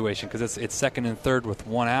that situation, because it's second and third with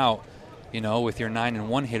 1 out, you know, with your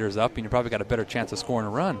 9-1 hitters up, and you probably got a better chance of scoring a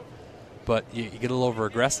run. But you get a little over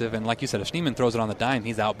aggressive, and like you said, if Schneemann throws it on the dime,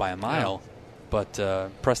 he's out by a mile. But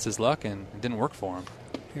pressed his luck, and it didn't work for him.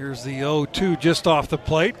 Here's the 0-2 just off the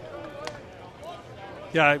plate.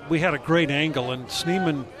 Yeah, we had a great angle, and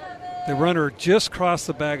Schneemann, the runner, just crossed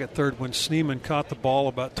the bag at third when Schneemann caught the ball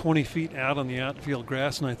about 20 feet out on the outfield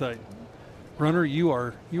grass, and I thought, runner, you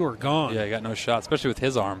are gone. Yeah, he got no shot, especially with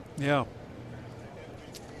his arm. Yeah.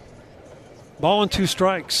 Ball and 2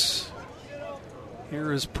 strikes.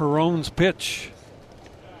 Here is Perone's pitch.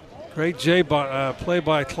 Great play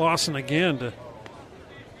by Clausen again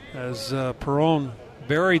as Perone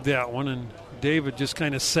buried that one, and David just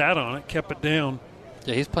kind of sat on it, kept it down.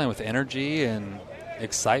 Yeah, he's playing with energy and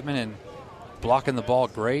excitement and blocking the ball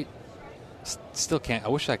great. Still can't. I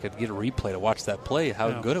wish I could get a replay to watch that play,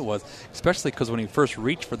 how good it was, especially because when he first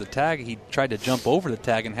reached for the tag, he tried to jump over the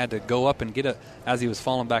tag and had to go up and get it as he was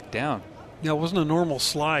falling back down. Yeah, it wasn't a normal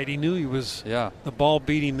slide. He knew he was the ball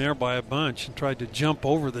beat him there by a bunch and tried to jump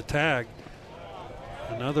over the tag.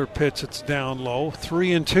 Another pitch, it's down low.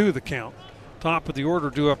 3-2 the count. Top of the order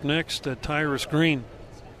due up next, Tyrus Green.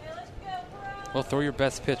 Well, throw your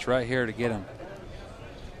best pitch right here to get him.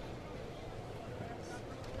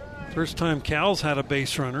 First time Cal's had a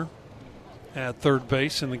base runner at third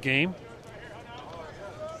base in the game.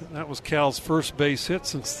 That was Cal's first base hit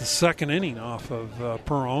since the second inning off of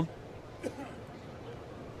Perone.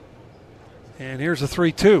 And here's a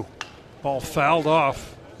 3-2. Ball fouled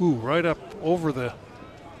off. Right up over the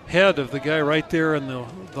head of the guy right there in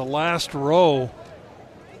the last row.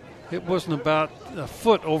 It wasn't about a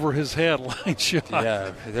foot over his head, line shot.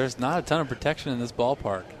 Yeah, there's not a ton of protection in this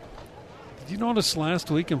ballpark. Did you notice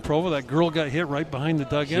last week in Provo that girl got hit right behind the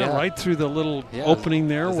dugout, right through the little opening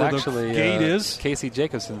there where the gate is? Casey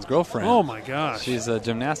Jacobson's girlfriend. Oh, my gosh. She's a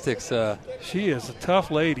gymnastics. She is a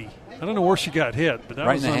tough lady. I don't know where she got hit, but that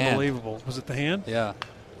was unbelievable. Hand. Was it the hand? Yeah.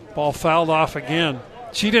 Ball fouled off again.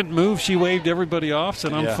 She didn't move. She waved everybody off,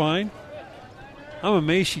 said, I'm fine. I'm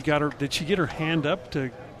amazed she got her. Did she get her hand up to?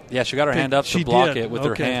 Yeah, she got her hand up to block it with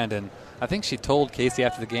her hand, and I think she told Casey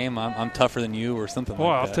after the game, I'm tougher than you or something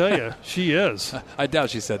like that. I'll tell you, she is. I doubt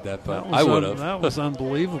she said that, but I would have. That was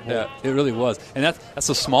unbelievable. Yeah, it really was. And that's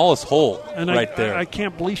the smallest hole right there. I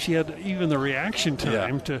can't believe she had even the reaction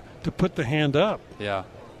time to put the hand up. Yeah.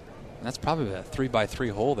 And that's probably a 3x3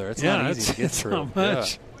 hole there. It's not easy to get through. Not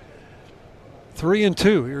much.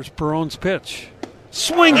 3-2. Here's Perone's pitch.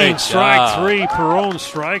 Swinging strike 3. Perone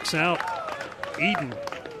strikes out Eden.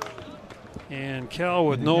 And Cal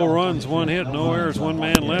with no runs, 1 hit, no errors, 1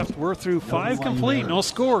 man left. We're through 5 complete. No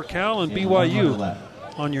score. Cal and BYU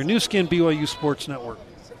on your new skin BYU Sports Network.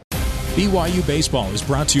 BYU Baseball is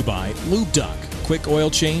brought to you by Lube Duck, quick oil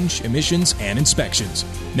change, emissions, and inspections.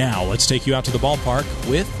 Now let's take you out to the ballpark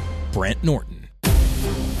with Brent Norton.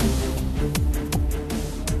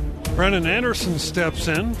 Brennan Anderson steps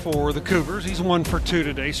in for the Cougars. He's 1 for 2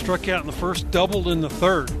 today. Struck out in the first, doubled in the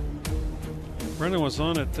third. Brennan was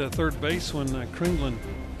on at third base when Kringlin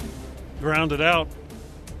grounded out.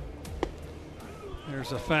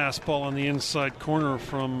 There's a fastball on the inside corner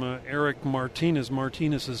from Eric Martinez.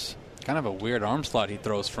 Martinez is kind of a weird arm slot he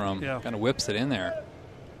throws from. Yeah. Kind of whips it in there.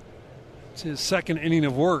 It's his second inning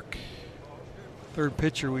of work. Third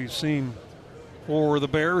pitcher we've seen for the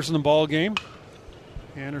Bears in the ball game.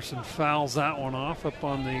 Anderson fouls that one off up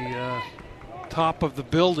on the top of the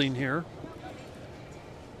building here,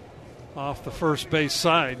 off the first base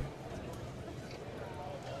side.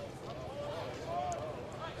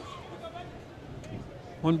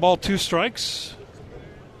 One ball, 2 strikes.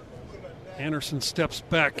 Anderson steps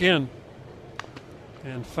back in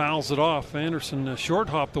and fouls it off. Anderson short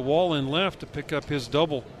hopped the wall in left to pick up his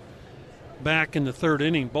double back in the third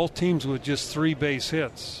inning. Both teams with just 3 base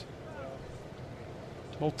hits.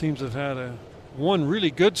 Both teams have had one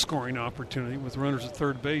really good scoring opportunity with runners at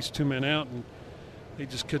third base, 2 men out, and they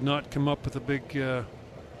just could not come up with a big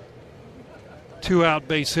 2-out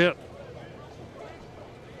base hit.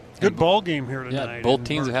 Good ball game here tonight. Yeah, both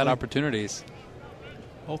teams have had opportunities.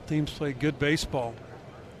 Both teams play good baseball.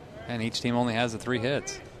 And each team only has the 3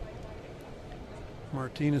 hits.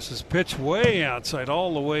 Martinez's pitch way outside,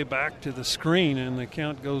 all the way back to the screen, and the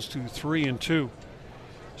count goes to 3-2.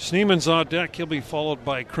 Schneeman's on deck. He'll be followed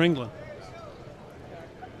by Kringlin.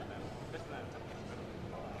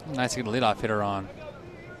 Nice to get a leadoff hitter on.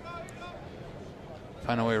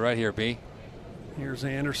 Find a way right here, B. Here's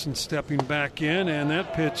Anderson stepping back in, and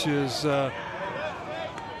that pitch is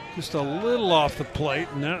just a little off the plate,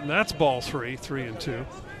 and that's ball 3-2.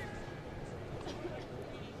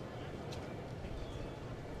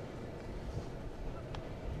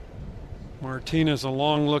 Martinez a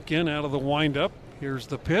long look in out of the windup. Here's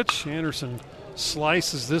the pitch. Anderson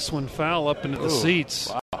slices this one foul up into the seats.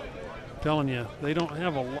 Wow. I'm telling you, they don't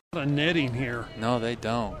have a lot of netting here. No, they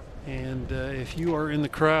don't. And if you are in the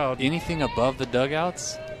crowd, anything above the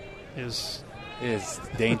dugouts is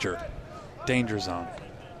danger. Danger zone.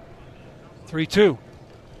 3-2.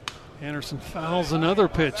 Anderson fouls another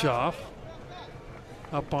pitch off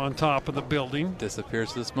up on top of the building.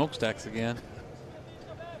 Disappears to the smokestacks again.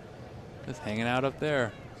 Just hanging out up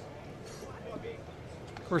there.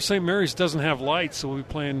 Of course, St. Mary's doesn't have lights, so we'll be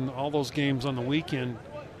playing all those games on the weekend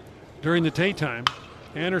during the daytime.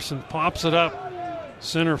 Anderson pops it up.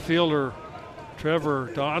 Center fielder Trevor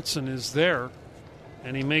Dotson is there,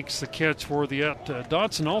 and he makes the catch for the out.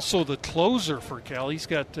 Dotson also the closer for Cal. He's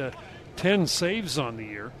got 10 saves on the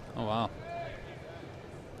year. Oh, wow.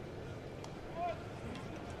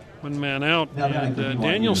 One man out, and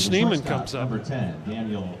Daniel Schneeman comes up. Number 10,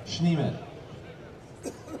 Daniel Schneeman.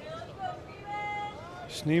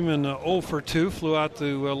 Schneeman 0 for 2, flew out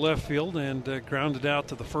to left field and grounded out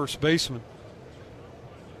to the first baseman.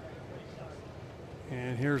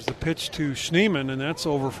 And here's the pitch to Schneeman, and that's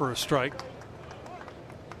over for a strike.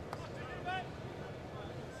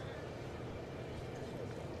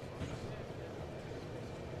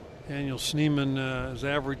 Daniel Schneeman has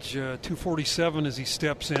averaged 247 as he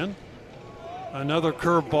steps in. Another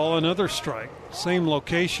curveball, another strike. Same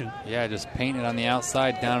location. Yeah, just painting it on the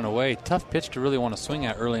outside, down and away. Tough pitch to really want to swing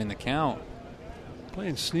at early in the count.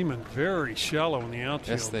 Playing Schneeman very shallow in the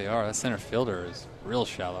outfield. Yes, they are. That center fielder is real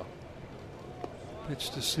shallow.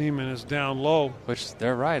 Pitch to Schneeman is down low. Which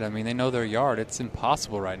they're right. I mean, they know their yard. It's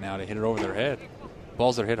impossible right now to hit it over their head.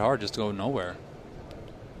 Balls that are hit hard just go nowhere.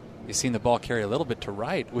 You've seen the ball carry a little bit to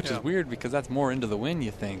right, which is weird because that's more into the wind,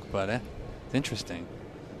 you think, but it's interesting.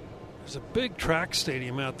 There's a big track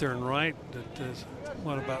stadium out there in Wright that is,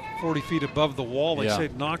 about 40 feet above the wall. They say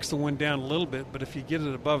it knocks the wind down a little bit, but if you get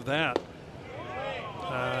it above that,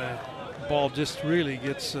 the ball just really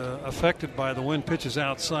gets affected by the wind. Pitches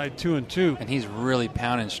outside 2-2. And he's really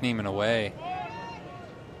pounding Schneeman away.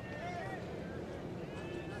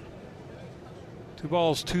 2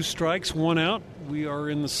 balls, 2 strikes, 1 out. We are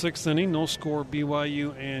in the 6th inning. No score,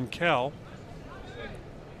 BYU and Cal.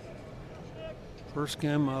 First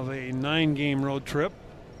game of a 9-game road trip.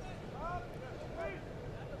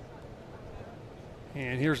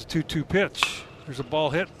 And here's a 2-2 pitch. There's a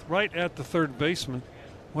ball hit right at the third baseman,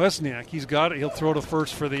 Wesniak. He's got it. He'll throw to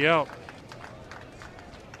first for the out.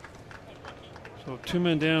 So 2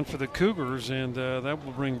 men down for the Cougars, and that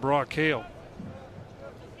will bring Brock Hale.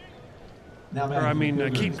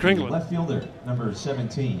 Keaton Kringlin. Left fielder, number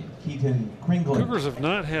 17, Keaton Kringlin. Cougars have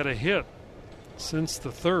not had a hit since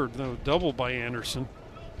the third, though, double by Anderson.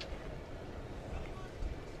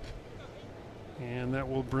 And that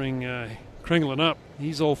will bring Kringlen up.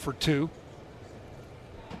 He's 0 for 2.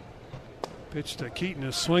 Pitch to Keaton,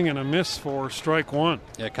 a swing and a miss for strike one.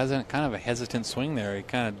 Yeah, kind of a hesitant swing there. He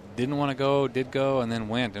kind of didn't want to go, did go, and then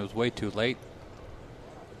went. It was way too late.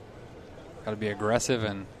 Got to be aggressive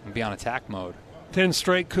and be on attack mode. 10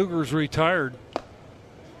 straight Cougars retired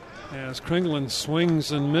as Kringlen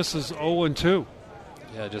swings and misses 0 and 2.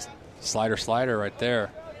 Yeah, just slider right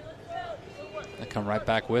there. They come right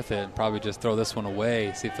back with it and probably just throw this one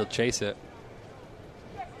away, see if he'll chase it.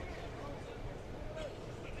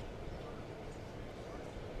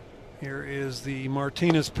 Here is the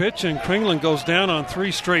Martinez pitch, and Kringlen goes down on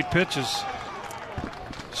 3 straight pitches.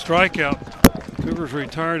 Strikeout. Cougars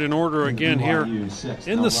retired in order again here in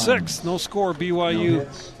the 6th. No score, BYU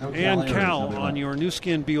and Cal on your new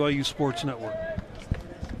skin BYU Sports Network.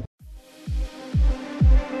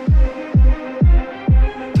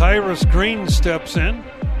 Tyrus Green steps in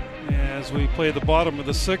as we play the bottom of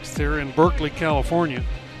the 6th here in Berkeley, California.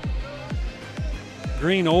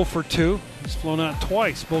 Green 0 for 2. He's flown out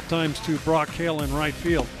twice, both times to Brock Hale in right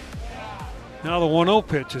field. Now the 1-0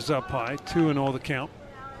 pitch is up high, 2-0 the count.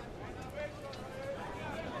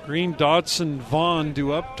 Green, Dodson, Vaughn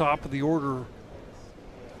due up, top of the order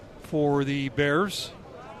for the Bears.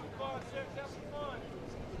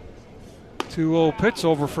 2-0 pitch,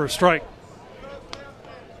 over for a strike.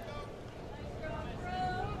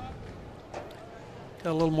 Got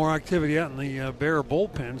a little more activity out in the Bear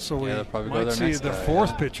bullpen, so we might see the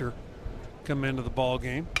fourth pitcher come into the ball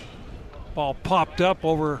game. Ball popped up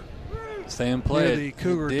over near the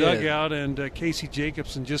Cougar dugout, and Casey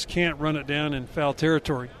Jacobson just can't run it down in foul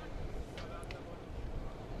territory.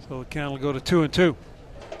 So the count will go to 2-2.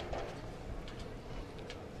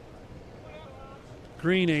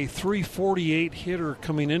 Green, a .348 hitter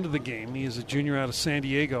coming into the game. He is a junior out of San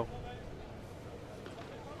Diego.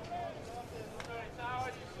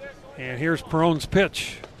 And here's Perron's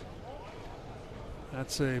pitch.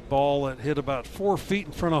 That's a ball that hit about 4 feet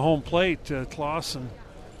in front of home plate. Clausen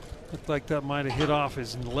looked like that might have hit off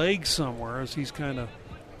his leg somewhere as he's kind of...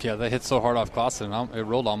 Yeah, that hit so hard off Clausen, it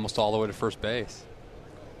rolled almost all the way to first base.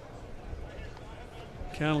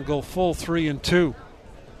 Count will go full 3-2.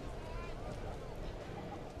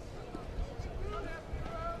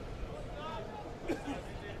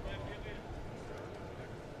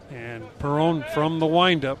 And Perron from the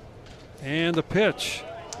windup. And the pitch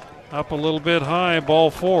up a little bit high,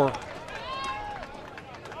 ball 4.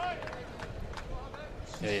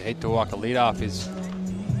 Yeah, you hate to walk a leadoff. He's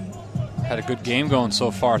had a good game going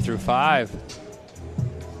so far through 5.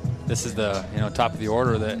 This is the top of the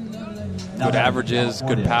order that good averages,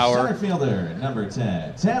 good power. Center fielder number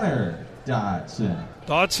 10, Tanner Dodson.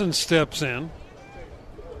 Dodson steps in.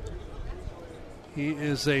 He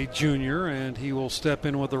is a junior, and he will step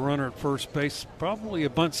in with a runner at first base. Probably a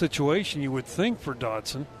bunt situation, you would think, for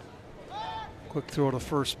Dodson. Quick throw to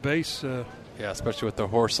first base. Yeah, especially with the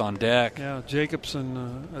horse on deck. Yeah,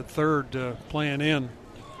 Jacobson at third playing in.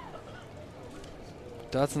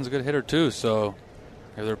 Dodson's a good hitter, too, so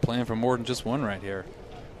they're playing for more than just one right here.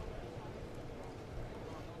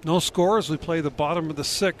 No score as we play the bottom of the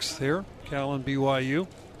 6th here, Cal and BYU.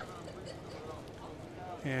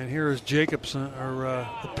 And here is Jacobson, or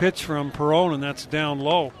the pitch from Perron, and that's down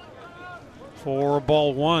low for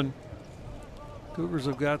ball 1. Cougars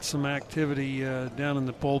have got some activity down in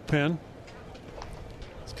the bullpen.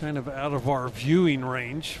 It's kind of out of our viewing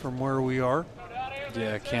range from where we are.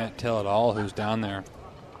 Yeah, I can't tell at all who's down there.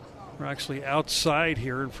 We're actually outside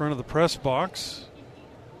here in front of the press box.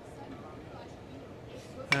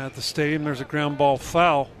 At the stadium, there's a ground ball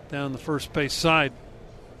foul down the first base side.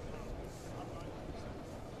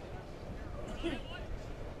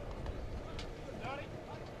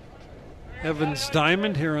 Evans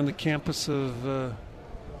Diamond here on the campus of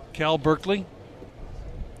Cal Berkeley.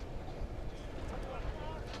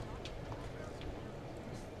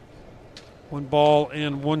 One ball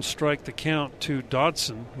and one strike to count to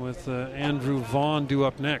Dodson, with Andrew Vaughn due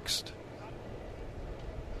up next.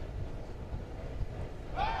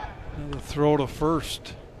 Another throw to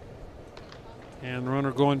first. And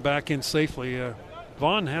runner going back in safely.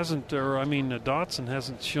 Dodson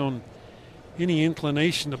hasn't shown any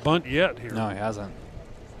inclination to bunt yet here. No, he hasn't.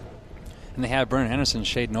 And they had Brennan Henderson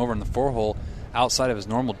shading over in the 4-hole outside of his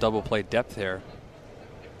normal double play depth here.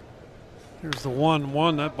 Here's the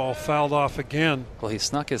 1-1. That ball fouled off again. Well, he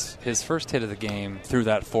snuck his first hit of the game through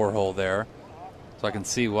that 4-hole there. So I can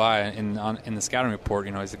see why in the scouting report,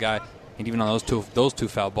 he's a guy, and even on those two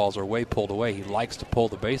foul balls are way pulled away. He likes to pull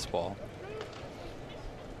the baseball.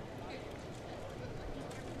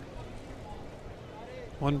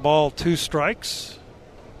 1 ball, 2 strikes.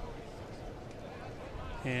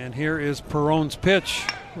 And here is Perron's pitch.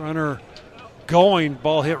 Runner going.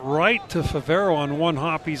 Ball hit right to Favero on 1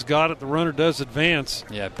 hop. He's got it. The runner does advance.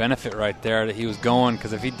 Yeah, benefit right there that he was going,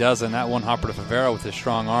 because if he doesn't, that 1 hopper to Favero with his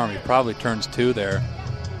strong arm, he probably turns 2 there.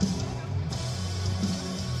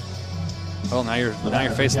 Well, now you're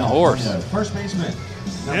facing the horse. First baseman.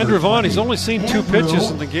 Andrew Vaughn, he's only seen 2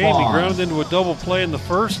 pitches in the game. He grounded into a double play in the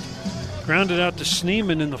first, grounded out to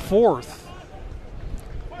Schneemann in the 4th.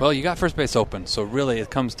 Well, you got first base open, so really it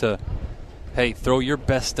comes to, hey, throw your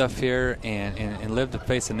best stuff here and live to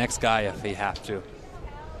face the next guy if you have to.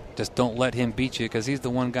 Just don't let him beat you, because he's the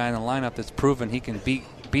one guy in the lineup that's proven he can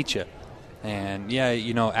beat you. And, yeah,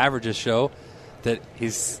 averages show that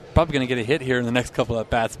he's probably going to get a hit here in the next couple of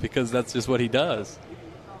at-bats, because that's just what he does.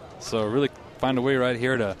 So really find a way right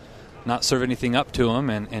here to not serve anything up to him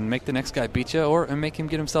and make the next guy beat you, and make him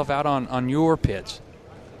get himself out on your pitch.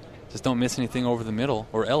 Just don't miss anything over the middle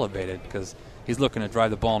or elevated, because he's looking to drive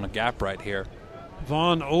the ball in a gap right here.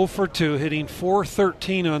 Vaughn 0 for 2, hitting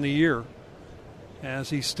 .413 on the year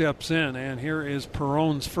as he steps in. And here is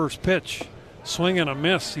Perron's first pitch. Swing and a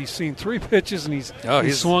miss. He's seen 3 pitches, and he's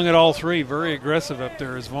swung at all 3. Very aggressive up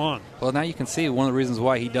there is Vaughn. Well, now you can see one of the reasons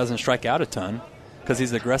why he doesn't strike out a ton, because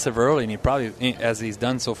he's aggressive early, and he probably, as he's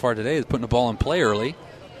done so far today, is putting the ball in play early.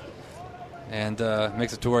 And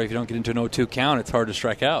makes it to where if you don't get into an 0-2 count, it's hard to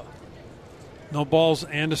strike out. No balls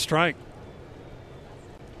and a strike.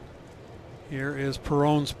 Here is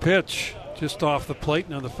Perron's pitch, just off the plate.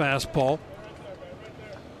 Now the fastball.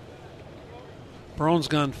 Perron's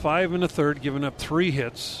gone 5 1/3, giving up 3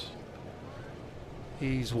 hits.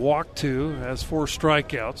 He's walked 2, has 4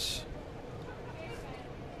 strikeouts.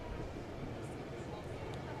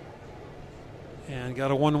 And got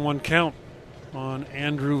a 1-1 count on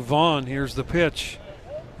Andrew Vaughn. Here's the pitch.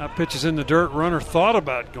 That pitch is in the dirt. Runner thought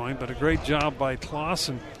about going, but a great job by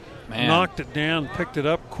Clausen. Knocked it down, picked it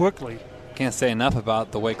up quickly. Can't say enough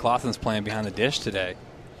about the way Clausen's playing behind the dish today.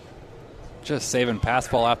 Just saving pass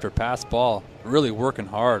ball after pass ball. Really working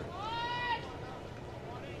hard.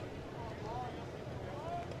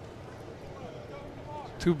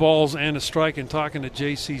 Two balls and a strike. And talking to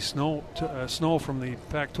J.C. Snow from the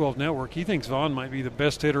Pac-12 Network, he thinks Vaughn might be the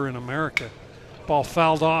best hitter in America. Ball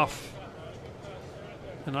fouled off.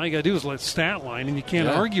 And all you got to do is let stat line, and you can't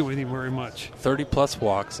argue with him very much. 30-plus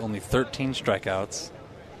walks, only 13 strikeouts.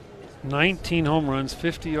 19 home runs,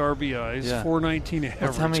 50 RBIs, 419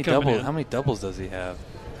 average. How many doubles does he have?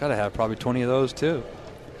 Got to have probably 20 of those, too.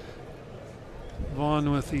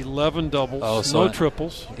 Vaughn with 11 doubles, no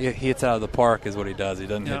triples. He hits out of the park is what he does. He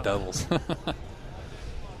doesn't hit doubles.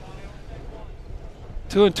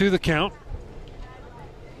 2-2 the count.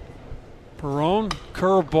 Perron,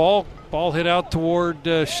 curveball. Ball hit out toward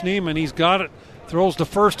Schneemann. He's got it. Throws to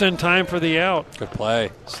first in time for the out. Good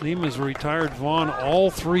play. Schneemann's retired Vaughn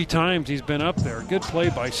all 3 times he's been up there. Good play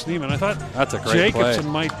by Schneemann. I thought that's a great Jacobson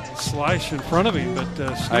play. Might slash in front of him, but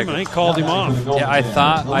Schneemann ain't called him off. Yeah, I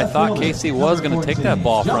thought Casey was going to take that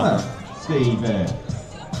ball from him.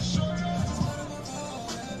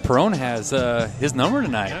 Perron has his number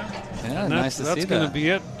tonight. Yeah, nice to see that. That's going to be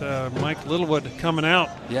it. Mike Littlewood coming out.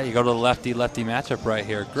 Yeah, you go to the lefty-lefty matchup right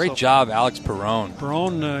here. Great job, Alex Perron.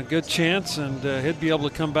 Perron, good chance, and he'd be able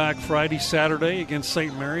to come back Friday, Saturday against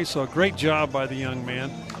St. Mary's. So a great job by the young man.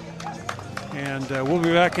 And we'll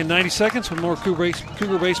be back in 90 seconds with more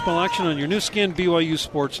Cougar baseball action on your new skin, BYU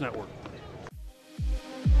Sports Network.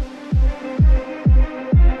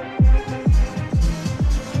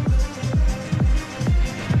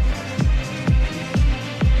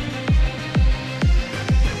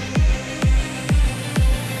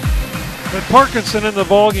 But Parkinson in the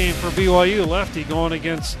ballgame for BYU, lefty going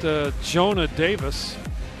against Jonah Davis.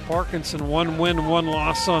 Parkinson 1 win, 1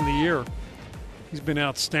 loss on the year. He's been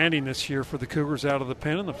outstanding this year for the Cougars out of the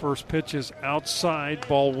pen, and the first pitch is outside,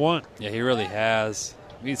 ball 1. Yeah, he really has.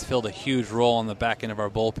 He's filled a huge role on the back end of our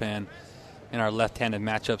bullpen in our left-handed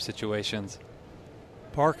matchup situations.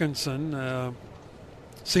 Parkinson,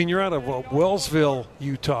 senior out of Wellsville,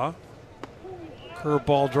 Utah.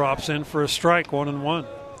 Curveball drops in for a strike, 1-1.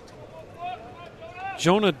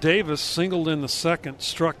 Jonah Davis singled in the second,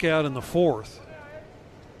 struck out in the fourth.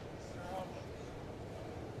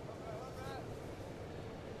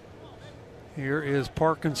 Here is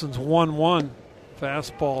Parkinson's 1-1.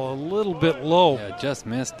 Fastball a little bit low. Yeah, just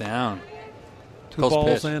missed down. Two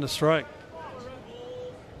balls and a strike.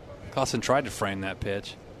 Clausen tried to frame that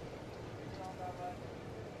pitch.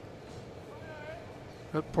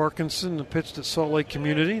 But Parkinson pitched at Salt Lake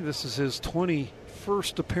Community. This is his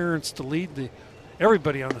 21st appearance to lead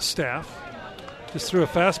everybody on the staff. Just threw a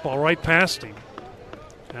fastball right past him.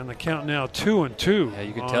 And the count now 2-2. Yeah,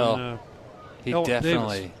 you could tell. He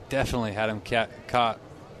definitely had him caught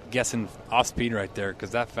guessing off speed right there,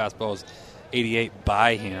 because that fastball was 88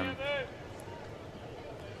 by him.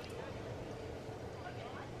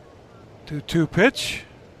 2-2 pitch.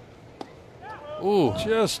 Ooh.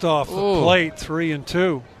 Just off the plate,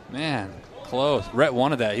 3-2. Man, close. Rhett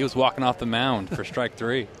wanted that. He was walking off the mound for strike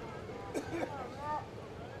 3.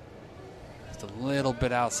 Just a little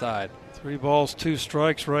bit outside. 3 balls, 2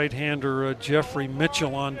 strikes. Right-hander Jeffrey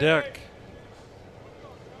Mitchell on deck.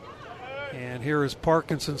 And here is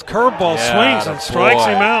Parkinson's curveball, swings and strikes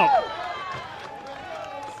him out.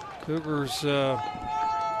 Cougars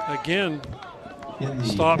again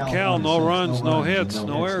stop Cal. No runs, no hits,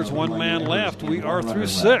 no errors. 1 man left. We are through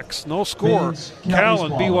 6. No score. Cal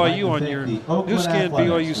and BYU on your new skin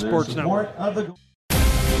BYU Sports Network.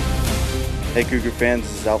 Hey Cougar fans,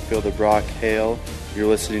 this is outfielder Brock Hale. You're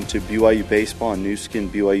listening to BYU Baseball on New Skin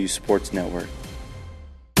BYU Sports Network.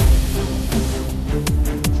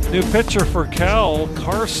 New pitcher for Cal,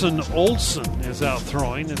 Carson Olson, is out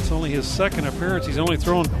throwing. It's only his second appearance. He's only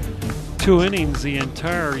thrown 2 innings the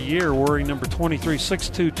entire year, wearing number 23,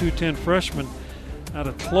 6'2", 210 freshman out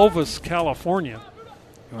of Clovis, California.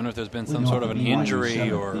 I wonder if there's been some sort of an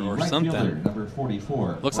injury or something. Number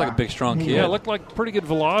 44. Looks like a big, strong kid. Yeah, looked like pretty good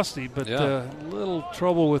velocity, but a little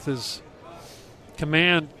trouble with his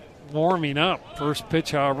command warming up. First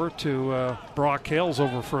pitch, however, to Brock Hales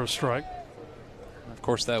over for a strike. Of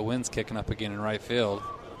course, that wind's kicking up again in right field.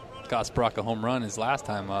 Cost Brock a home run his last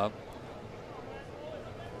time up.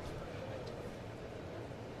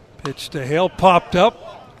 Pitch to Hale, popped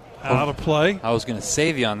up, out of play. I was going to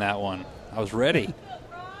save you on that one. I was ready.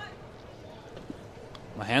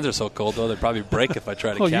 My hands are so cold, though, they'd probably break if I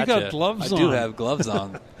try to catch it. You got gloves on. I do have gloves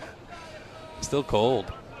on. Still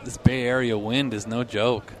cold. This Bay Area wind is no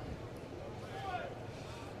joke.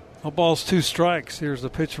 No balls, 2 strikes. Here's the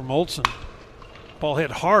pitch from Olson. Ball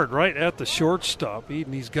hit hard right at the shortstop.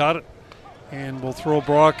 He's got it. And we'll throw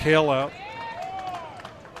Brock Hale out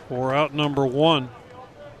for out number 1.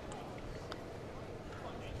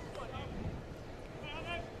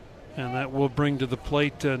 And that will bring to the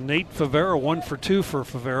plate Nate Favero, 1 for 2 for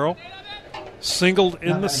Favero. Singled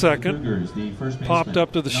in the second, popped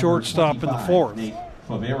up to the shortstop in the 4th. Nate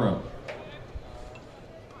Favero.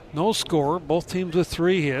 No score, both teams with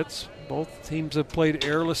 3 hits. Both teams have played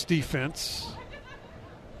airless defense.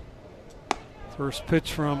 First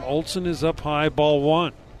pitch from Olson is up high, ball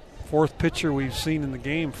 1. 4th pitcher we've seen in the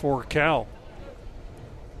game for Cal.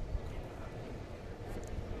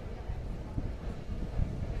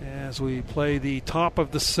 As we play the top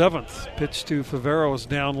of the 7th, pitch to Favero is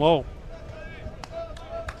down low.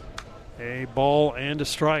 A ball and a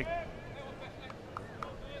strike.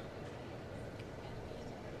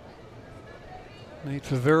 Nate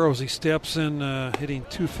Favero, as he steps in, hitting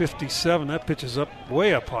 257. That pitch is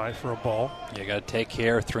way up high for a ball. You got to take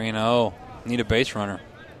care, 3-0. Need a base runner.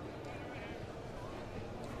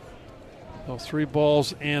 So 3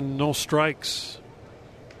 balls and no strikes.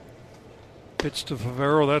 Pitch to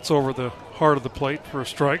Favero, that's over the heart of the plate for a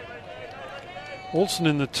strike. Olson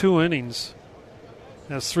in the 2 innings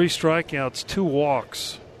has 3 strikeouts, 2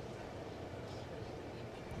 walks.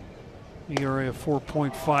 ERA of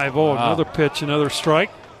 4.50. Wow. Another pitch, another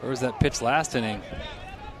strike. Where was that pitch last inning?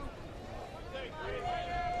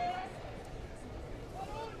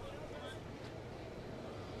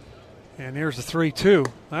 And here's the 3-2.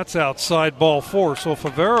 That's outside, ball 4. So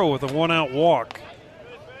Favero with a 1-out walk.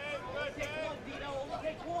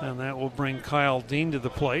 And that will bring Kyle Dean to the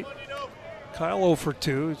plate. Kyle 0 for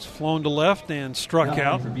 2. It's flown to left and struck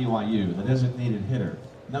out. For BYU, the designated hitter,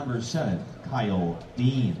 number 7, Kyle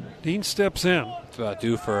Dean. Dean steps in. That's about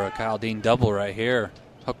due for a Kyle Dean double right here.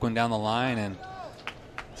 Hook one down the line and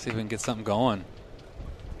see if we can get something going.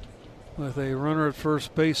 With a runner at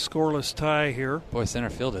first base, scoreless tie here. Boy, center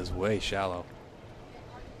field is way shallow.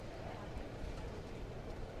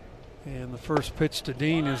 And the first pitch to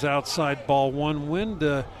Dean is outside, ball 1. Wind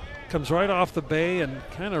comes right off the bay and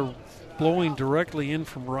kind of blowing directly in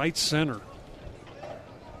from right center.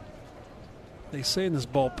 They say in this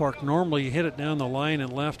ballpark, normally you hit it down the line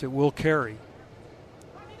and left, it will carry.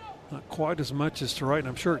 Not quite as much as to right, and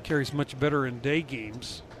I'm sure it carries much better in day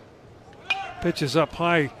games. Pitch is up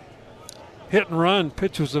high. Hit and run.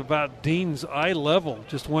 Pitch was about Dean's eye level.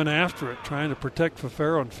 Just went after it, trying to protect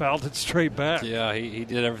Favero, and fouled it straight back. Yeah, he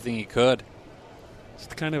did everything he could. It's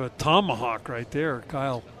kind of a tomahawk right there.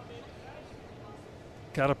 Kyle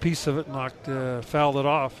got a piece of it, fouled it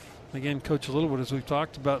off. Again, Coach Littlewood, as we've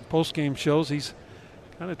talked about in post-game shows, he's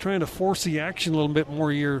kind of trying to force the action a little bit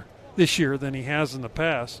more this year than he has in the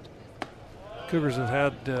past. Cougars have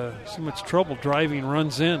had so much trouble driving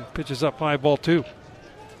runs in. Pitches up high, ball 2.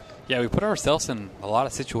 Yeah, we put ourselves in a lot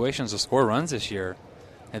of situations to score runs this year.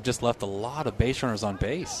 Have just left a lot of base runners on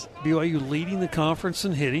base. BYU leading the conference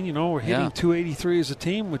in hitting. You know, we're hitting 283 as a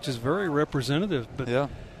team, which is very representative. But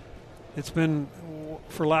it's been,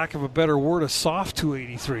 for lack of a better word, a soft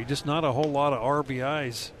 283. Just not a whole lot of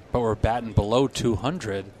RBIs. But we're batting below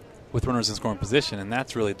 200 with runners in scoring position, and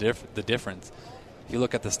that's really the difference. If you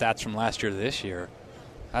look at the stats from last year to this year,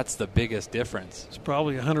 that's the biggest difference. It's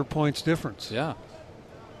probably 100 points difference. Yeah.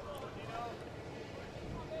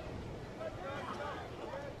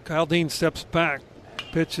 Kyle Dean steps back.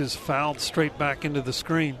 Pitch is fouled straight back into the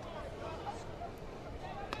screen.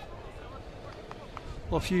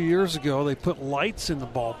 Well, a few years ago, they put lights in the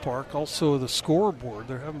ballpark, also the scoreboard.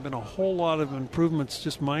 There haven't been a whole lot of improvements,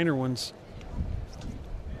 just minor ones.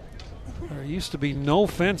 There used to be no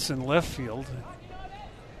fence in left field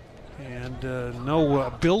and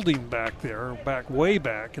no building back there, way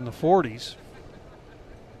back in the 40s.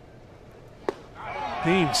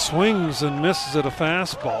 Dean swings and misses at a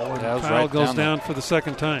fastball, and Kyle goes down for the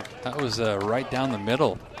second time. That was right down the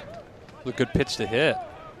middle. A good pitch to hit.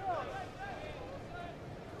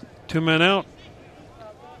 2 men out.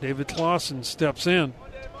 David Clausen steps in.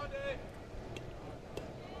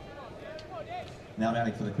 Now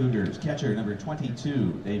batting for the Cougars, catcher number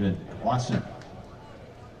 22, David Clausen.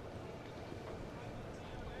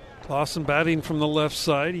 Clausen batting from the left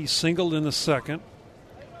side. He singled in the second.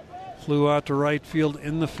 Flew out to right field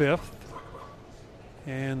in the 5th.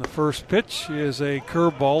 And the first pitch is a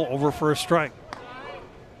curveball over for a strike.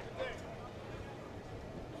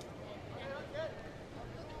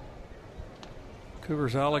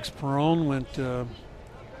 Cougars' Alex Perron went 5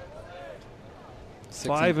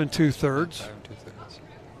 2/3.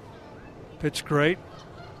 Pitch great.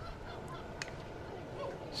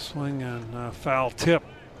 Swing and foul tip.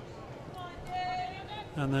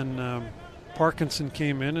 And then Parkinson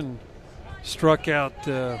came in and struck out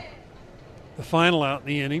the final out in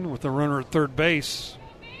the inning with the runner at third base.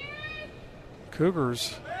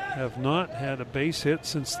 Cougars have not had a base hit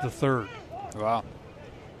since the 3rd. Wow.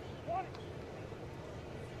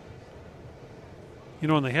 You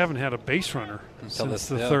know, and they haven't had a base runner since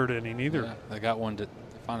the 3rd inning either. Yeah, they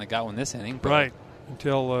finally got one this inning. Right,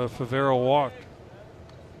 until Favero walked.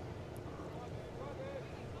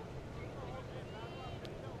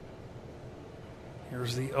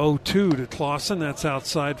 Here's the 0-2 to Clausen. That's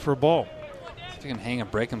outside for a ball. If you can hang a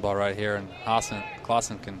breaking ball right here, and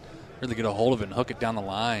Clausen can really get a hold of it and hook it down the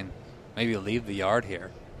line, maybe leave the yard here.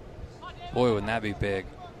 Boy, wouldn't that be big.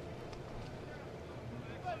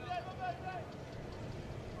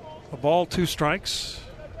 A ball, 2 strikes.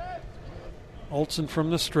 Olsen from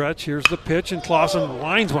the stretch. Here's the pitch, and Clausen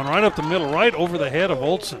lines one right up the middle, right over the head of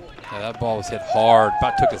Olsen. Yeah, that ball was hit hard.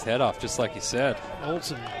 About took his head off, just like you said.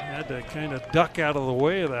 Olsen had to kind of duck out of the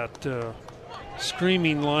way of that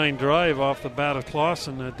screaming line drive off the bat of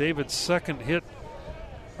Clausen. David's second hit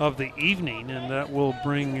of the evening, and that will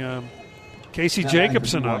bring Casey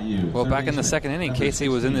Jacobson up. Well, back in the second inning, Casey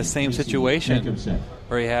was in the same situation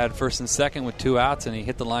where he had first and second with 2 outs, and he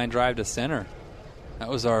hit the line drive to center. That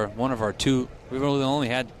was one of our 2. We really only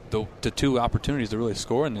had the 2 opportunities to really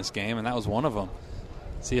score in this game, and that was one of them.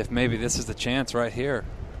 See if maybe this is the chance right here.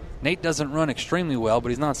 Nate doesn't run extremely well, but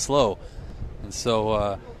he's not slow, and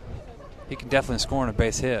so he can definitely score on a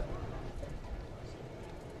base hit.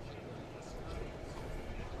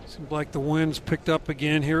 Seems like the wind's picked up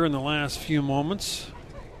again here in the last few moments.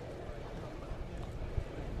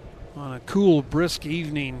 On a cool, brisk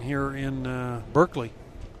evening here in Berkeley.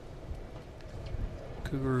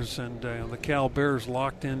 Cougars and the Cal Bears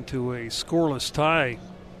locked into a scoreless tie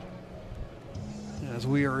as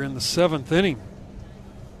we are in the 7th inning.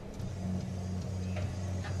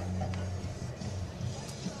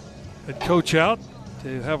 Head coach out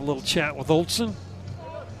to have a little chat with Olsen.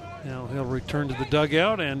 Now he'll return to the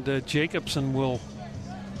dugout, and Jacobson will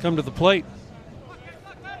come to the plate.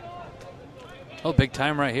 Oh, big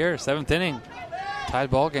time right here. 7th inning.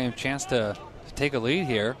 Tied ball game. Chance to take a lead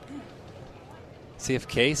here. See if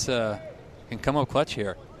Case can come up clutch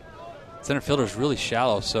here. Center fielder is really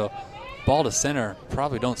shallow, so ball to center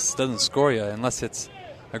probably doesn't score you unless it's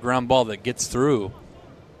a ground ball that gets through.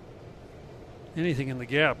 Anything in the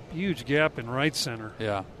gap. Huge gap in right center.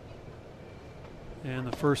 Yeah. And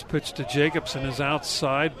the first pitch to Jacobson is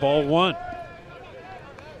outside, ball 1.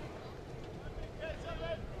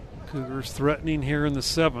 Cougars threatening here in the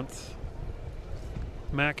 7th.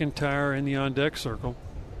 McIntyre in the on-deck circle.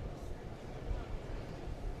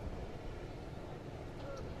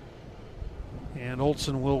 And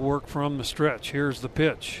Olsen will work from the stretch. Here's the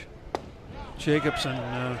pitch.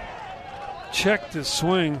 Jacobson checked his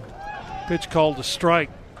swing. Pitch called a strike.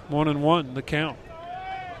 1-1 the count.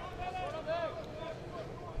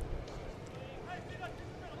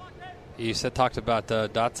 You talked about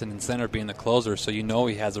Dotson in center being the closer, so you know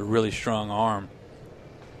he has a really strong arm.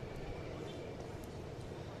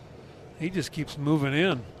 He just keeps moving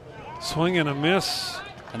in. Swing and a miss.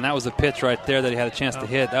 And that was a pitch right there that he had a chance to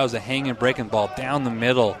hit. That was a hanging breaking ball down the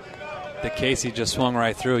middle that Casey just swung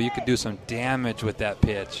right through. You could do some damage with that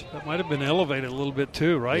pitch. That might have been elevated a little bit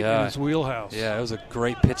too, right? Yeah. In his wheelhouse. Yeah, it was a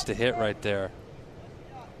great pitch to hit right there.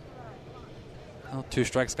 Well, 2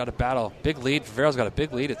 strikes, got a battle. Big lead. Favero's got a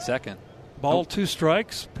big lead at second. Ball, 2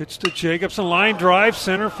 strikes. Pitch to Jacobson. Line drive,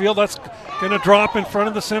 center field. That's going to drop in front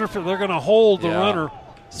of the center field. They're going to hold the runner.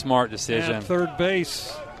 Smart decision. At third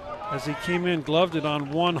base as he came in, gloved it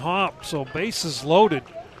on 1 hop. So bases loaded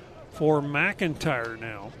for McIntyre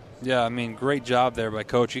now. Yeah, I mean, great job there by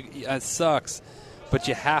Coach. It sucks, but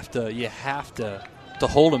you have to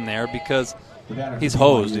hold him there because he's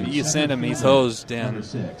hosed. If you send him, he's hosed, and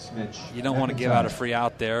you don't want to give out a free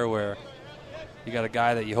out there where you got a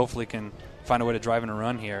guy that you hopefully can find a way to drive in a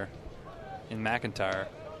run here in McIntyre.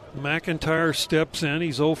 McIntyre steps in.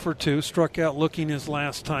 He's 0 for 2. Struck out looking his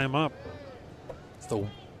last time up.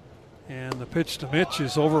 And the pitch to Mitch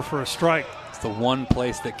is over for a strike. It's the one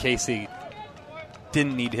place that Casey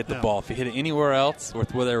didn't need to hit the ball. If he hit it anywhere else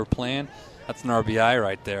with where they were playing, that's an RBI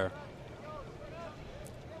right there.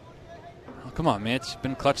 Oh, come on, Mitch.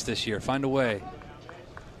 Been clutch this year. Find a way.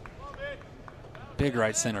 Big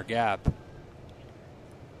right center gap.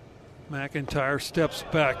 McIntyre steps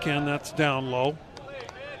back in. That's down low.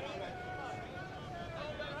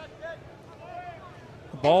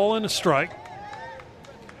 Ball and a strike.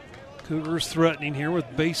 Cougars threatening here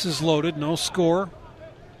with bases loaded. No score.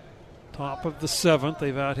 Top of the 7th.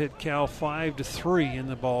 They've out-hit Cal 5-3 in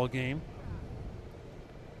the ball game.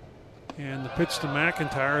 And the pitch to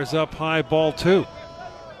McIntyre is up high, ball 2.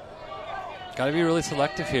 Got to be really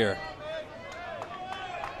selective here.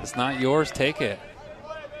 If it's not yours, take it.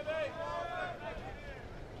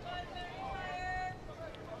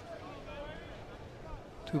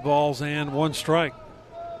 Two balls and 1 strike.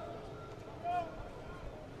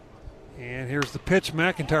 And here's the pitch.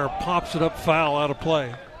 McIntyre pops it up foul, out of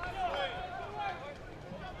play.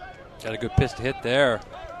 Got a good pitch to hit there.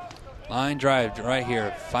 Line drive right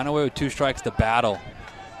here. Find a way with 2 strikes to battle.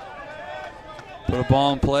 Put a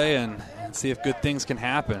ball in play and see if good things can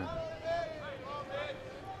happen.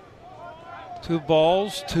 2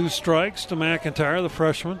 balls, 2 strikes to McIntyre, the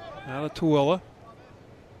freshman, out of Tooele.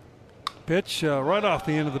 Pitch right off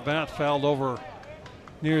the end of the bat, fouled over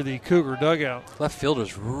near the Cougar dugout. Left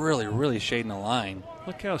fielder's really, really shading the line.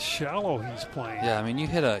 Look how shallow he's playing. Yeah, I mean, you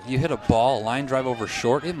hit a ball, line drive over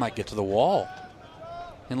short, it might get to the wall.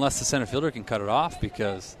 Unless the center fielder can cut it off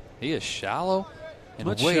because he is shallow and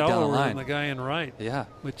much way down the shallower line. than the guy in right. Yeah.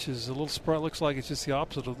 Which is a little surprised. Looks like it's just the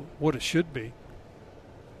opposite of what it should be.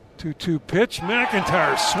 2-2 pitch.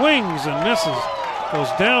 McIntyre swings and misses. Goes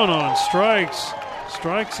down on strikes.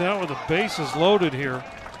 Strikes out with the bases loaded here.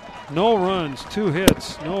 No runs, 2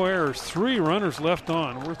 hits, no errors, 3 runners left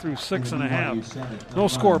on. We're through 6.5. No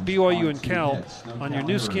score, BYU and Cal on your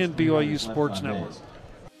new skin BYU Sports Network.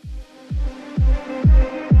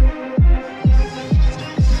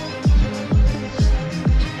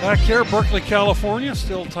 Back here, Berkeley, California,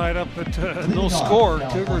 still tied up at no score.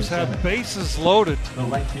 Cougars have bases loaded.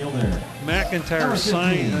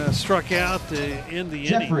 McIntyre struck out to end the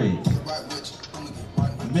inning.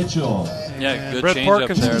 Mitchell. Yeah, good Brett changeup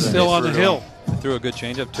Parkinson there. still on the hill. They threw a good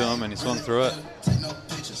changeup to him, and he swung through it.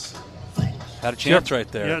 Had a chance right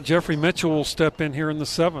there. Yeah, Jeffrey Mitchell will step in here in the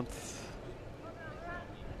 7th.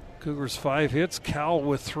 Cougars 5 hits, Cal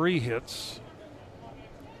with 3 hits.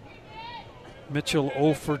 Mitchell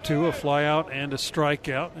 0 for 2, a flyout and a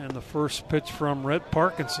strikeout. And the first pitch from Brett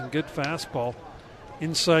Parkinson, good fastball.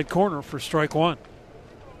 Inside corner for strike 1.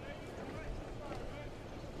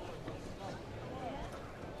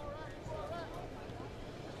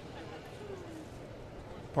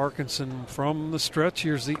 Parkinson from the stretch.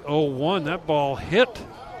 Here's the 0-1. That ball hit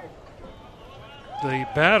the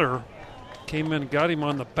batter. Came in and got him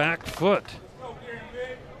on the back foot.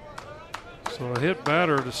 So a hit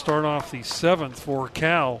batter to start off the 7th for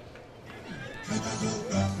Cal.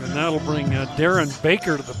 And that'll bring Darren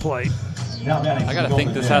Baker to the plate. I got to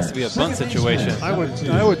think this has to be a bunt situation. I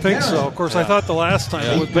would think so. Of course, I thought the last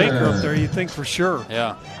time with Baker up there, you'd think for sure.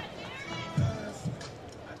 Yeah.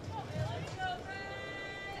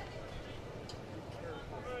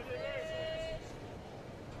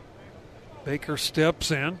 Baker steps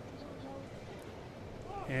in.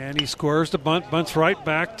 And he squares the bunt, bunts right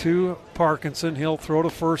back to Parkinson. He'll throw to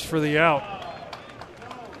first for the out.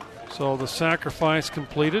 So the sacrifice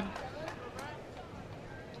completed.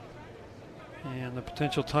 And the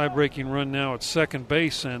potential tie-breaking run now at second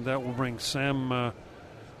base, and that will bring Sam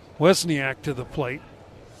Wozniak to the plate.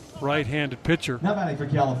 Right-handed pitcher. Now batting for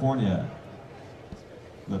California,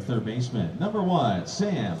 the third baseman, number 1,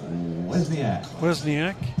 Sam Wozniak.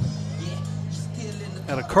 Wozniak.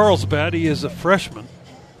 At a Carlsbad, he is a freshman.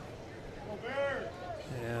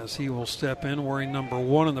 As he will step in wearing number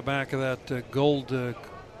 1 in the back of that gold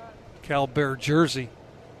Cal Bear jersey.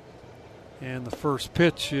 And the first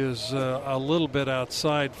pitch is a little bit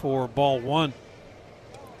outside for ball 1.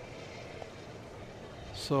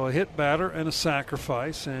 So a hit batter and a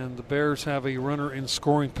sacrifice, and the Bears have a runner in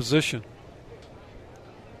scoring position.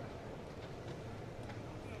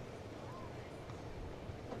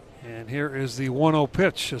 And here is the 1-0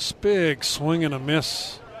 pitch. A big swing and a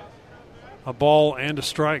miss. A ball and a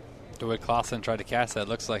strike. The way Clausen tried to catch that,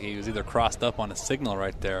 looks like he was either crossed up on a signal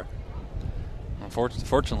right there.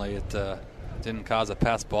 Unfortunately, it didn't cause a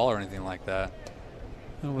pass ball or anything like that.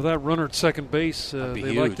 And with that runner at second base, they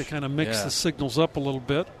huge. like to kind of mix the signals up a little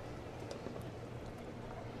bit.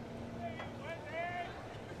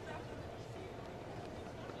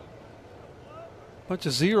 Bunch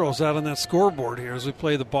of zeros out on that scoreboard here as we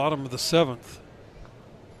play the bottom of the 7th.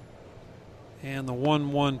 And the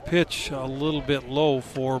 1-1 pitch a little bit low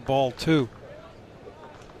for ball 2.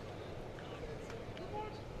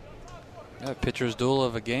 Yeah, pitcher's duel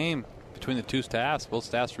of a game between the two staffs. Both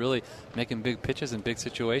staffs really making big pitches in big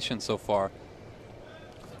situations so far.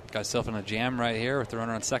 Got himself in a jam right here with the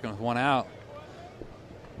runner on second with 1 out.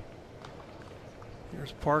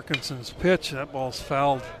 Here's Parkinson's pitch. That ball's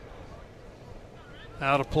fouled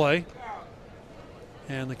out of play.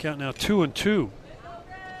 And the count now 2-2.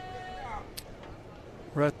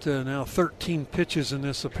 We're at now 13 pitches in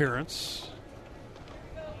this appearance.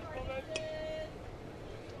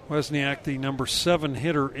 Wozniak, the number 7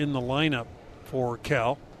 hitter in the lineup for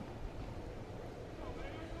Cal.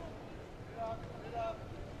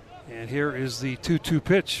 And here is the 2-2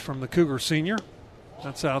 pitch from the Cougar senior.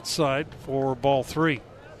 That's outside for ball 3.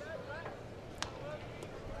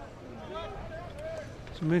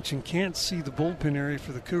 As I mentioned, can't see the bullpen area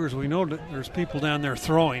for the Cougars. We know that there's people down there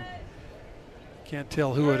throwing. Can't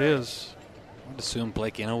tell who it is. I'd assume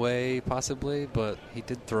Blake Inouye possibly, but he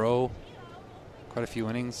did throw quite a few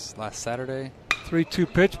innings last Saturday.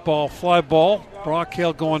 3-2 pitch, ball, fly ball. Brock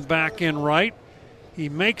Hale going back in right. He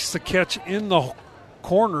makes the catch in the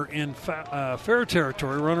corner in fair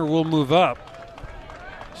territory. Runner will move up.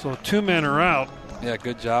 So 2 men are out. Yeah,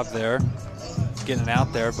 good job there. Getting it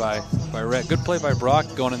out there by Rhett. Good play by Brock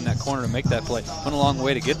going in that corner to make that play. Went a long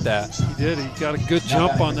way to get that. He did. He got a good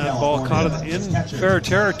jump on that ball. Caught it in fair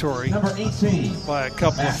territory by a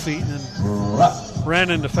couple of feet and ran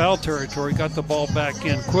into foul territory. Got the ball back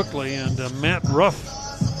in quickly. And Matt Ruff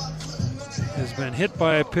has been hit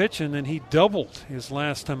by a pitch, and then he doubled his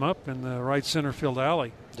last time up in the right center field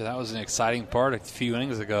alley. Yeah, that was an exciting part a few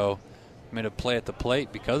innings ago. Made a play at the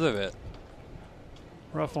plate because of it.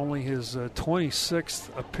 Ruff only his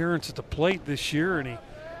 26th appearance at the plate this year, and he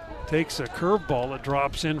takes a curveball that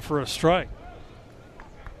drops in for a strike.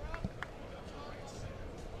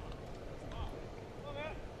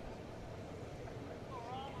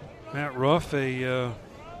 Matt Ruff, a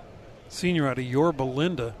senior out of Yorba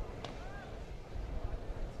Linda.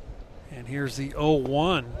 And here's the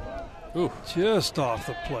 0-1. Ooh. Just off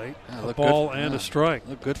the plate. Yeah, a ball and a strike.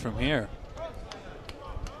 Look good from here.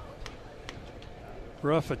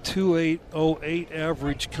 Ruff, a 2.808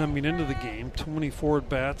 average coming into the game, 24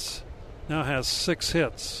 at-bats, now has 6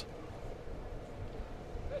 hits.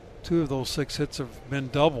 2 of those 6 hits have been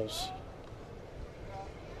doubles.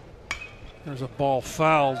 There's a ball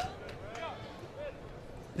fouled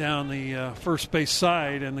down the first base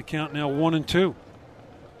side, and the count now 1-2.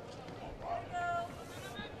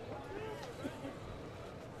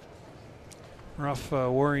 Ruff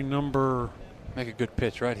wearing number... Make a good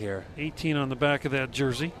pitch right here. 18 on the back of that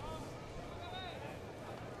jersey.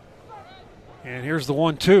 And here's the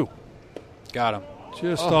 1-2. Got him.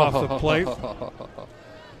 Just off the plate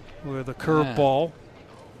with a curveball.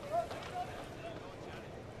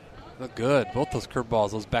 Look good. Both those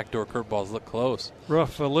curveballs, those backdoor curveballs look close.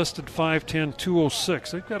 Ruff listed 5'10",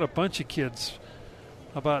 206. They've got a bunch of kids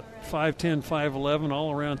about 5'10", 5'11",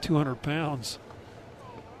 all around 200 pounds.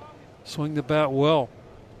 Swing the bat well.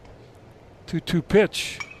 2-2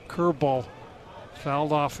 pitch. Curveball.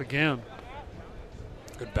 Fouled off again.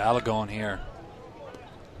 Good battle going here.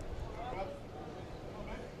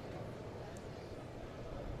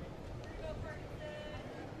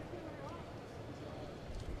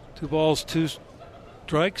 2 balls, 2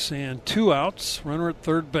 strikes, and 2 outs. Runner at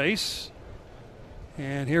third base.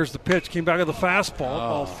 And here's the pitch. Came back with a fastball.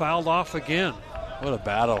 Ball fouled off again. What a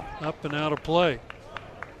battle. Up and out of play.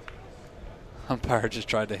 Umpire just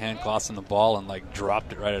tried to hand Clausen the ball and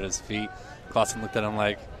dropped it right at his feet. Clausen looked at him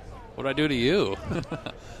like, what did I do to you?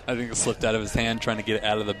 I think it slipped out of his hand trying to get it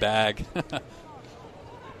out of the bag.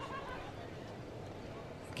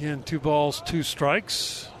 Again, 2 balls, 2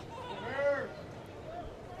 strikes.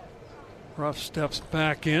 Ruff steps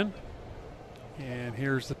back in. And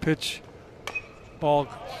here's the pitch. Ball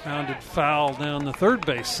grounded foul down the third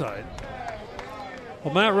base side.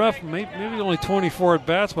 Well, Matt Ruff, maybe only 24 at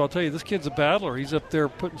bats, but I'll tell you, this kid's a battler. He's up there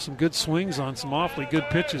putting some good swings on some awfully good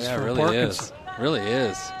pitches for really Parkinson. Really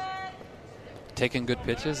is. Taking good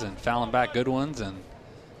pitches and fouling back good ones, and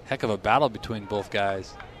heck of a battle between both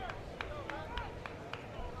guys.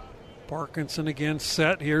 Parkinson again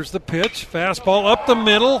set. Here's the pitch. Fastball up the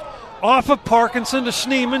middle. Off of Parkinson to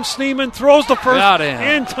Schneemann. Schneemann throws the first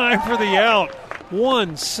in time for the out.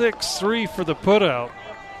 1-6-3 for the putout.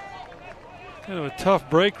 Kind of a tough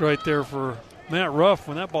break right there for Matt Ruff.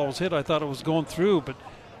 When that ball was hit, I thought it was going through, but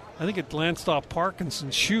I think it glanced off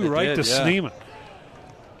Parkinson's shoe to Schneemann.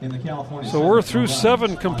 So we're through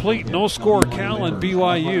 7 complete. No score, Cal and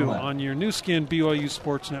BYU on your new skin BYU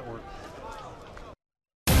Sports Network.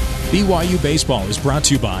 BYU Baseball is brought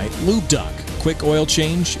to you by Lube Duck. Quick oil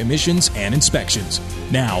change, emissions, and inspections.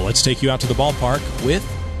 Now let's take you out to the ballpark with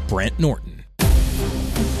Brent Norton.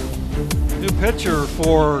 New pitcher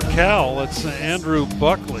for Cal, it's Andrew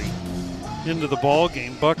Buckley into the ball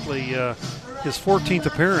game. Buckley, his 14th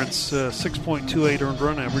appearance, 6.28 earned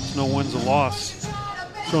run average, no wins or loss.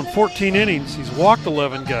 So in 14 innings, he's walked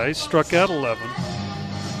 11 guys, struck out 11.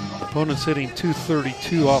 Opponent's hitting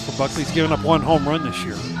 .232 off of Buckley. He's given up 1 home run this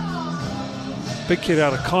year. Big kid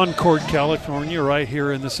out of Concord, California, right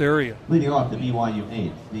here in this area. Leading off the BYU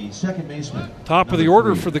 8th, the second baseman. Top of the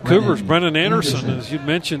order for the Cougars, Brennan Anderson, as you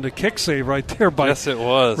mentioned, a kick save right there by it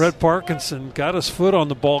was. Red Parkinson. Got his foot on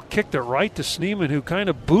the ball, kicked it right to Schneemann, who kind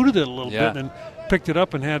of booted it a little bit and picked it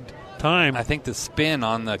up and had time. I think the spin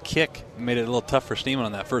on the kick made it a little tough for Schneemann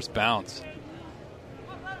on that first bounce.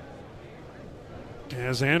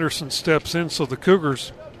 As Anderson steps in, so the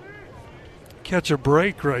Cougars catch a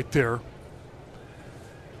break right there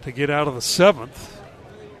to get out of the 7th.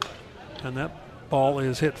 And that ball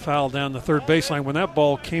is hit foul down the third baseline. When that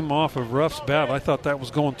ball came off of Ruff's bat, I thought that was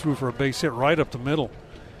going through for a base hit right up the middle.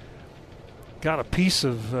 Got a piece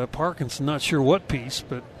of Parkinson, not sure what piece,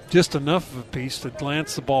 but just enough of a piece to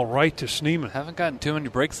glance the ball right to Schneemann. Haven't gotten too many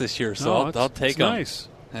breaks this year, so I'll take them. Nice.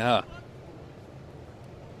 Yeah.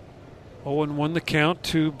 0-1 the count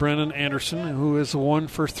to Brennan Anderson, who is 1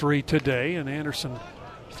 for 3 today, and Anderson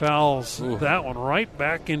fouls that one right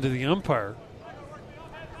back into the umpire.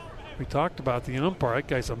 We talked about the umpire. That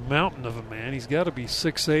guy's a mountain of a man. He's got to be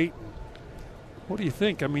 6'8". What do you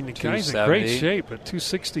think? I mean, the guy's in great shape at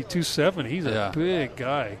 260, 270. He's a big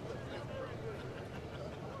guy.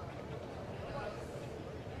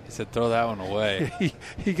 He said, throw that one away.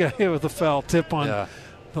 he got hit with a foul tip on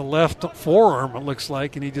the left forearm, it looks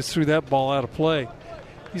like, and he just threw that ball out of play.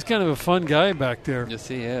 He's kind of a fun guy back there. Yes,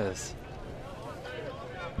 he is.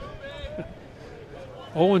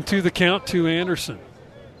 0-2 the count to Anderson.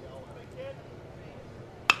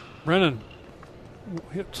 Brennan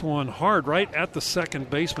hits one hard right at the second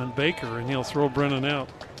baseman, Baker, and he'll throw Brennan out.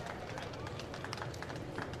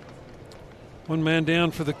 1 man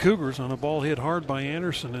down for the Cougars on a ball hit hard by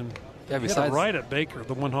Anderson, and hit it right at Baker,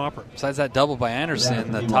 the one hopper. Besides that double by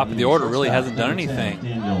Anderson, the top of the order really hasn't done anything.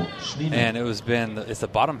 And it's the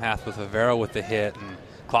bottom half with Rivera with the hit, and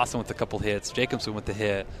Clausen with a couple hits, Jacobson with the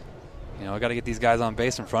hit. You know, I got to get these guys on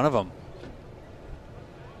base in front of them.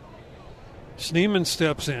 Schneemann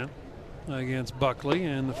steps in against Buckley,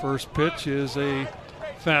 and the first pitch is a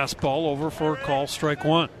fastball over for a call, strike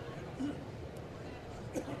 1.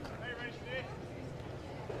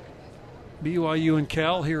 BYU and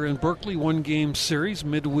Cal here in Berkeley, 1-game series.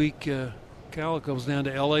 Midweek, Cal goes down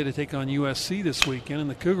to L.A. to take on USC this weekend, and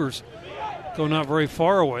the Cougars go not very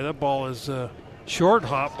far away. That ball is short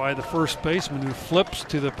hop by the first baseman, who flips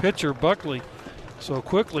to the pitcher, Buckley. So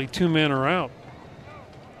quickly, 2 men are out.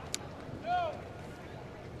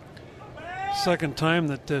 Second time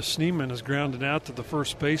that Schneemann has grounded out to the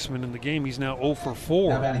first baseman in the game. He's now 0 for 4.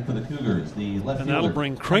 Now batting for the Cougars, the left and that'll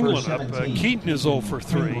bring Kringlen up. 17, Keaton is 0 for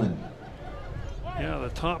 3. Kringlen. Yeah, the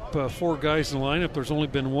top 4 guys in the lineup, there's only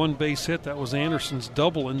been 1 base hit. That was Anderson's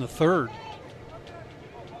double in the 3rd.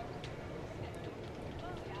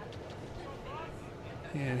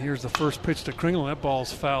 And here's the first pitch to Kringlen. That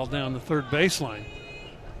ball's fouled down the third baseline.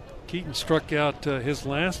 Keaton struck out his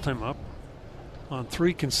last time up on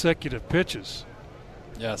 3 consecutive pitches.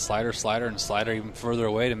 Yeah, slider, and slider even further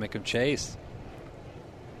away to make him chase.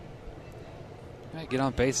 All right, get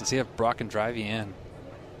on base and see if Brock can drive you in.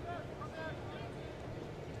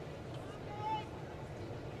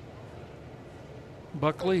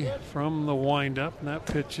 Buckley from the windup, and that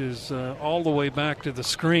pitch is all the way back to the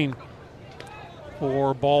screen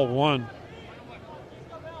for ball 1.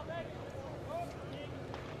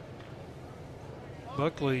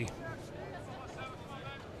 Buckley,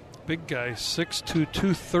 big guy, 6'2",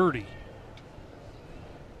 230.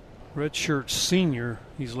 Redshirt senior,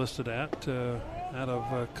 he's listed at out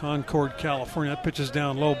of Concord, California. That pitch is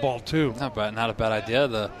down low, ball 2. Not a bad idea.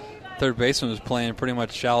 The third baseman was playing pretty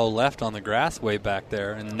much shallow left on the grass way back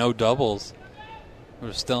there, and no doubles. It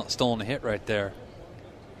was stolen a hit right there.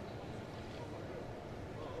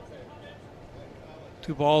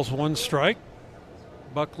 2 balls, 1 strike.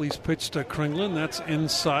 Buckley's pitch to Kringlin. That's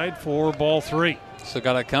inside for ball 3. So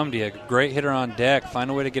got to come to you. Great hitter on deck.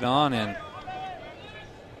 Find a way to get on and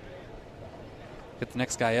get the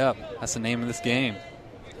next guy up. That's the name of this game.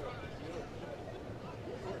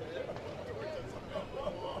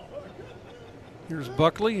 Here's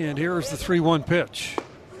Buckley, and here's the 3-1 pitch.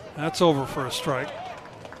 That's over for a strike.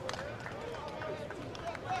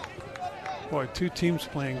 Boy, 2 teams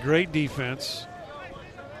playing great defense.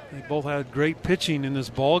 They both had great pitching in this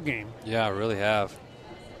ball game. Yeah, really have.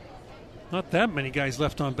 Not that many guys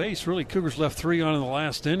left on base. Really, Cougars left 3 on in the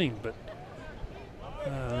last inning, but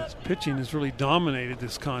pitching has really dominated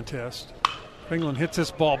this contest. Kringlin hits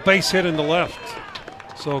this ball, base hit into left.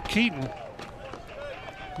 So Keaton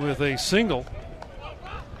with a single.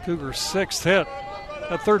 Cougars' 6th hit.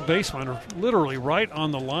 That third baseman literally right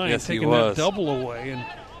on the line, yes, taking that double away, and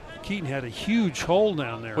Keaton had a huge hole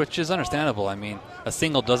down there. Which is understandable. I mean, a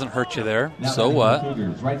single doesn't hurt you there, so what?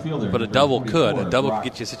 But a double could. A double could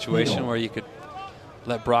get you a situation where you could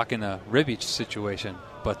let Brock in a ribbage situation.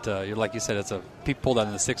 But like you said, he pulled out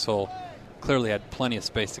in the 6th hole. Clearly had plenty of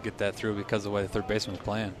space to get that through because of the way the third baseman was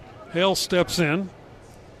playing. Hale steps in.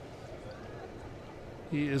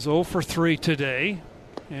 He is 0 for 3 today.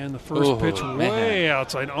 And the first pitch way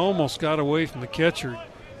outside. Almost got away from the catcher.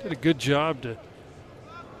 Did a good job to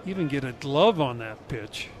even get a glove on that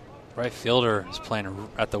pitch. Right fielder is playing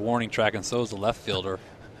at the warning track, and so is the left fielder.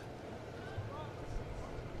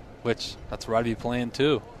 Which, that's where I'd be playing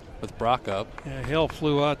too, with Brock up. Yeah, Hale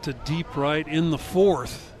flew out to deep right in the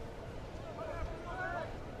 4th.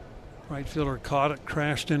 Right fielder caught it,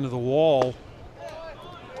 crashed into the wall.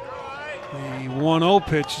 The 1-0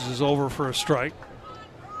 pitch is over for a strike.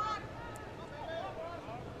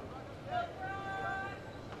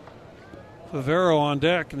 Favero on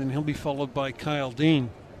deck, and then he'll be followed by Kyle Dean.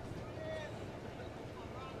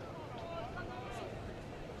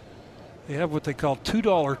 They have what they call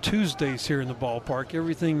 $2 Tuesdays here in the ballpark.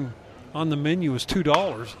 Everything on the menu is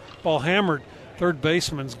 $2. Ball hammered. Third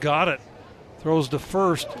baseman's got it. Throws to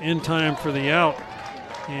first in time for the out.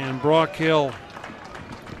 And Brock Hale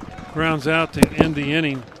grounds out to end the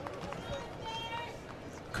inning.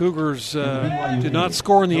 Cougars did not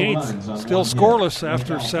score in the 8th. Still scoreless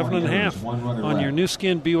after 7.5 on your new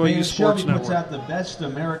skin BYU Sports Network. Out the best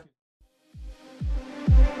American.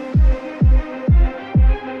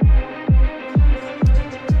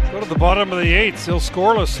 Go to the bottom of the 8th. Still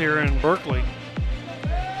scoreless here in Berkeley.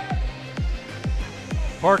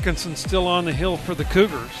 Parkinson still on the hill for the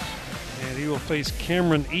Cougars. And he will face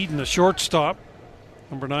Cameron Eden, the shortstop.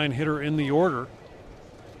 Number 9 hitter in the order.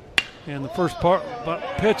 And the first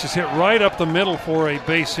pitch is hit right up the middle for a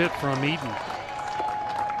base hit from Eden.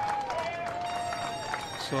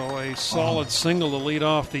 So a solid single to lead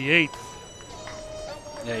off the 8th.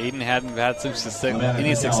 Yeah, Eden hadn't had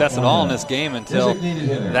any success at all in this game until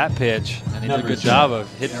that pitch, and he did a good job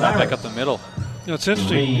of hitting right back up the middle. You know, it's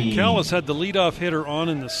interesting. Callis had the leadoff hitter on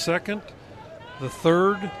in the 2nd, the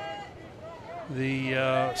 3rd, the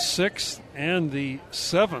 6th, and the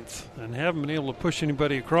 7th, and haven't been able to push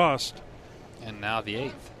anybody across. And now the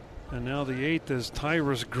 8th. And now the 8th as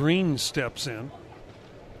Tyrus Green steps in.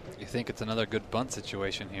 You think it's another good bunt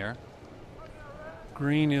situation here.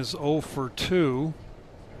 Green is 0 for 2.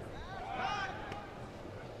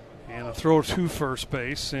 And a throw to first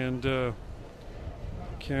base, and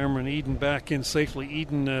Cameron Eden back in safely.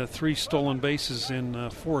 Eden 3 stolen bases in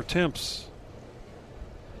 4 attempts.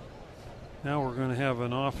 Now we're going to have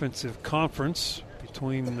an offensive conference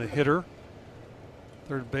between the hitter,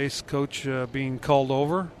 third base coach being called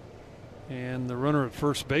over, and the runner at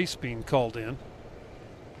first base being called in.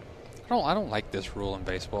 I don't like this rule in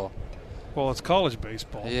baseball. Well, it's college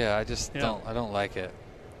baseball. Yeah, I don't like it.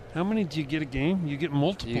 How many do you get a game? You get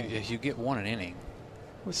multiple. You get one an inning.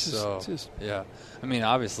 Which is just yeah. I mean,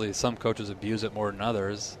 obviously, some coaches abuse it more than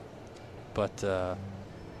others, but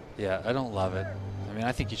yeah, I don't love it. I mean,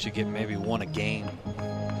 I think you should get maybe one a game.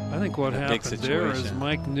 I think what happened there is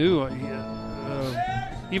Mike knew,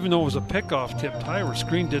 even though it was a pickoff tip, Tyra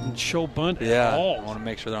Screen didn't show bunt at all. I want to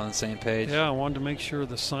make sure they're on the same page. Yeah, I wanted to make sure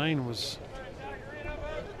the sign was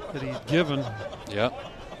that he'd given. Yep.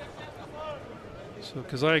 So,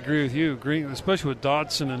 because I agree with you, especially with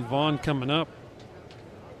Dodson and Vaughn coming up.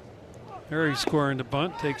 There he's squaring the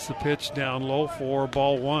bunt, takes the pitch down low for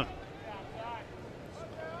ball 1.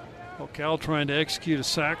 Well, Cal trying to execute a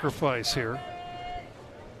sacrifice here.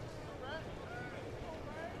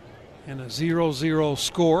 And a 0-0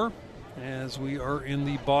 score as we are in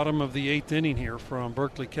the bottom of the 8th inning here from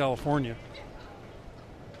Berkeley, California.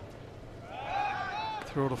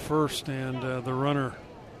 Throw to first and the runner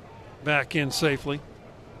back in safely.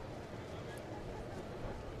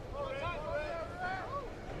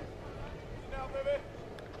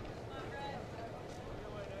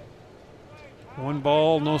 One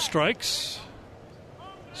ball, no strikes.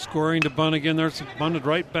 Scoring to bunt again. There's bunted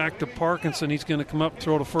right back to Parkinson. He's going to come up,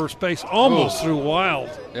 throw to first base. Almost threw wild.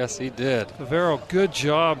 Yes, he did. Favero, good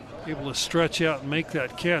job, able to stretch out and make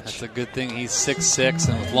that catch. That's a good thing. He's 6'6"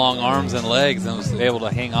 and with long arms and legs, and was able to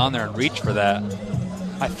hang on there and reach for that.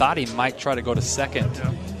 I thought he might try to go to second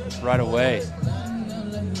right away.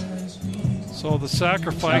 So the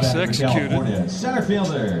sacrifice executed. Center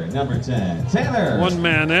fielder, number 10, Tanner. One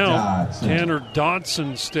man out. Dodson. Tanner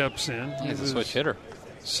Dodson steps in. He's a switch hitter.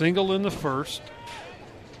 Single in the first.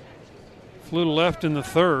 Flew to left in the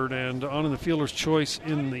third and on in the fielder's choice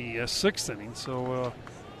in the 6th inning. So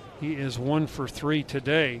he is 1 for 3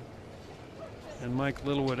 today. And Mike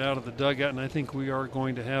Littlewood out of the dugout. And I think we are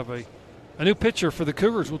going to have a new pitcher for the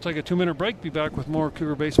Cougars. We'll take a 2-minute break. Be back with more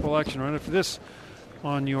Cougar baseball action right after this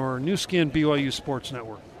on your new skin BYU Sports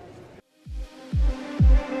Network.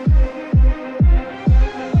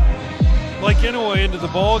 Blake Inouye into the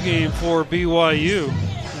ball game for BYU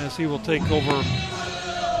as he will take over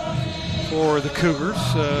for the Cougars.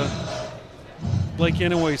 Blake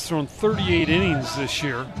Inouye's thrown 38 innings this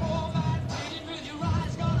year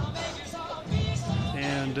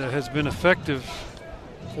and has been effective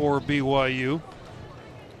for BYU.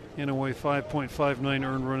 Inouye 5.59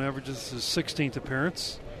 earned run average. This is his 16th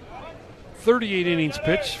appearance. 38 innings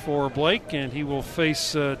pitched for Blake, and he will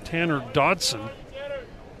face Tanner Dodson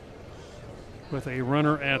with a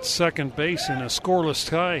runner at second base in a scoreless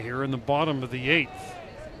tie here in the bottom of the 8th.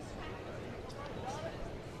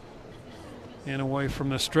 Inouye from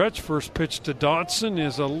the stretch. First pitch to Dodson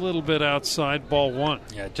is a little bit outside, ball 1.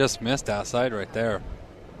 Yeah, just missed outside right there.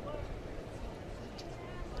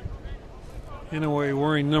 Inouye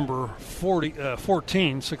wearing number 14,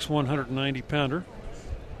 6'1", 190-pounder.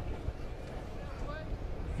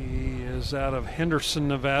 He is out of Henderson,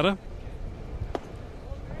 Nevada.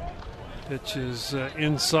 Pitch is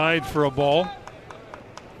inside for a ball.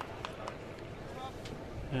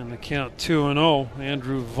 And the count 2-0.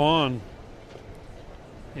 Andrew Vaughn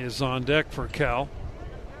is on deck for Cal.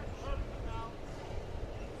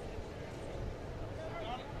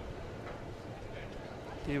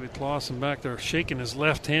 David Clausen back there shaking his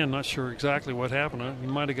left hand. Not sure exactly what happened. He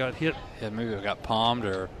might have got hit. Yeah, maybe it got palmed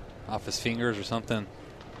or off his fingers or something.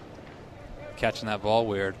 Catching that ball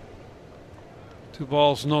weird. 2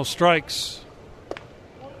 balls, no strikes.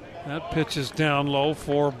 That pitch is down low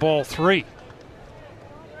for ball 3.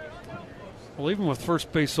 Well, even with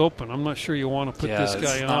first base open, I'm not sure you want to put this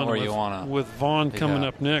guy on with Vaughn coming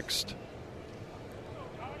up next.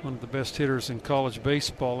 One of the best hitters in college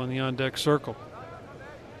baseball in the on-deck circle.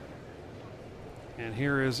 And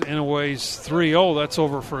here is Inouye's 3-0. That's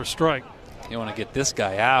over for a strike. You want to get this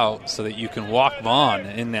guy out so that you can walk Vaughn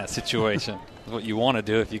in that situation. That's what you want to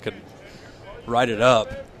do if you could ride it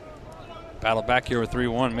up. Battle back here with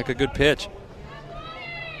 3-1. Make a good pitch.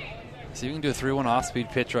 See if you can do a 3-1 off-speed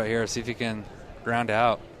pitch right here. See if you can ground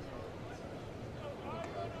out.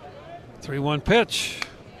 3-1 pitch.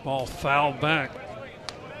 Ball fouled back.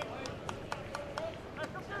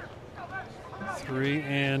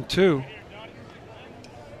 3-2.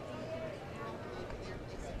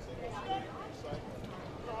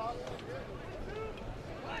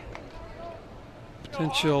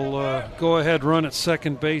 Potential go-ahead run at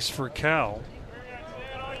second base for Cal.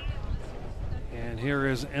 And here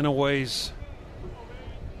is Inouye's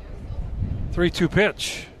 3-2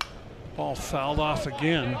 pitch. Ball fouled off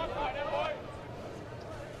again.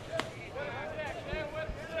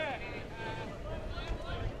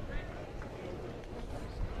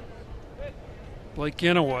 Blake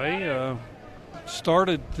Inouye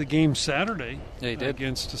started the game Saturday did.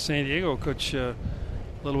 against San Diego. Coach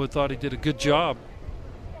Littlewood thought he did a good job.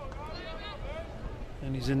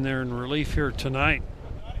 And he's in there in relief here tonight.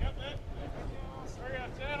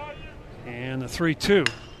 And the 3-2.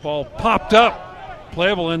 Ball popped up.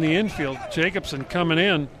 Playable in the infield. Jacobson coming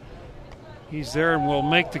in. He's there and will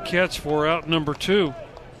make the catch for out number 2.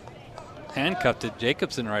 Handcuffed it.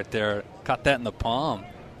 Jacobson right there. Caught that in the palm.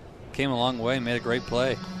 Came a long way. Made a great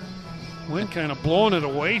play. Wind kind of blowing it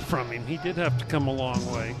away from him. He did have to come a long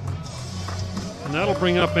way. And that'll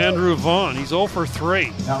bring up Andrew Vaughn. He's 0 for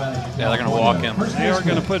 3. Yeah, they're going to walk him. They are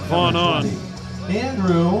going to put Vaughn on.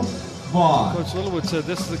 Andrew Vaughn. Coach Littlewood said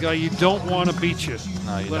this is the guy you don't want to beat you.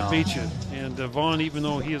 No, you Let don't. beat you. And Vaughn, even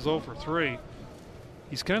though he is 0 for 3,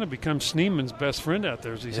 he's kind of become Schneeman's best friend out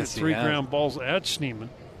there. He's hit 3 ground balls at Schneeman.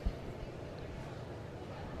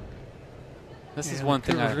 This is one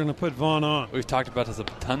thing we're going to put Vaughn on. We've talked about this a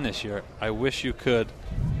ton this year. I wish you could.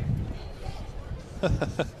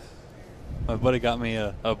 My buddy got me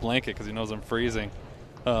a blanket because he knows I'm freezing.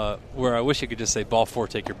 Where I wish you could just say ball 4,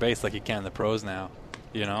 take your base like you can in the pros now.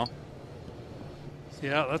 You know?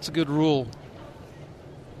 Yeah, that's a good rule.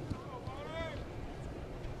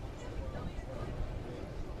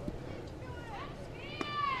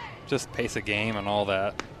 Just pace a game and all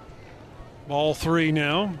that. Ball 3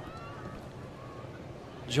 now.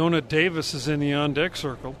 Jonah Davis is in the on-deck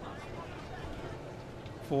circle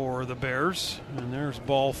for the Bears. And there's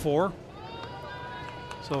ball 4.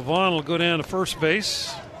 So Vaughn will go down to first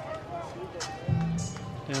base.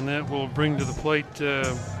 And that will bring to the plate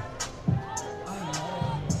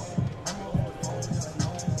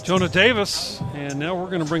Jonah Davis. And now we're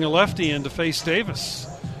going to bring a lefty in to face Davis.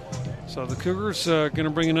 So the Cougars going to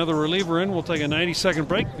bring another reliever in. We'll take a 90-second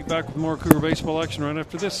break. Be back with more Cougar baseball action right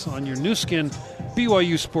after this on your new skin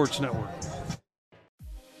BYU Sports Network.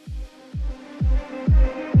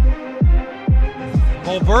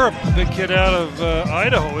 Paul Burrup, the big kid out of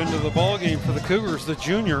Idaho, into the ball game for the Cougars, the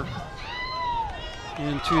junior.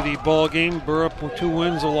 Into the ball game, Burrup with 2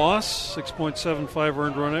 wins, a loss, 6.75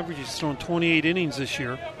 earned run average. He's thrown 28 innings this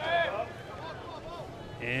year.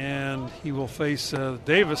 And he will face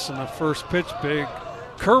Davis in the first pitch. Big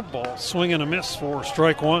curveball, swing and a miss for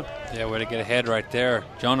strike 1. Yeah, way to get ahead right there.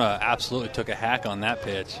 Jonah absolutely took a hack on that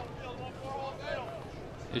pitch.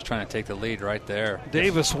 He's trying to take the lead right there.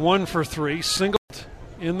 Davis 1 for 3, singled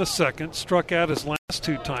in the second, struck out his last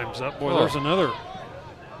 2 times up. Boy, there's another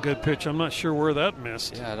good pitch. I'm not sure where that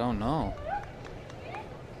missed. Yeah, I don't know.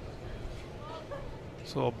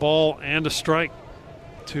 So a ball and a strike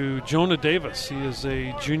to Jonah Davis. He is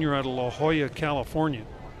a junior out of La Jolla, California.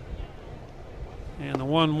 And the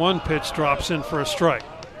 1-1 pitch drops in for a strike.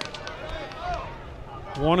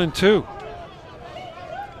 1-2.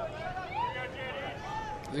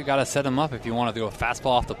 You got to set him up if you want to do a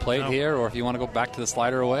fastball off the plate here, or if you want to go back to the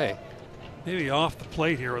slider away. Maybe off the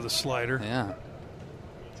plate here with a slider. Yeah.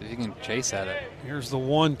 See if you can chase at it. Here's the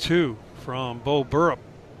 1-2 from Bo Burrup.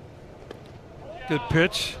 Good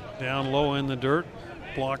pitch, down low in the dirt,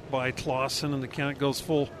 blocked by Clausen, and the count goes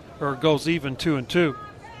goes even 2-2.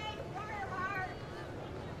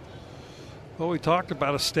 Well, we talked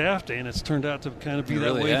about a staff day, and it's turned out to kind of be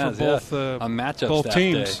that way for both a matchup both staff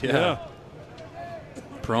teams. Day. Yeah.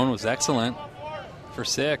 Perone was excellent for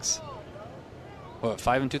 6. What,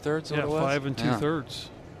 5 2/3? Yeah, 5 2/3.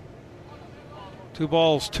 2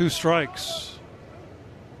 balls, 2 strikes.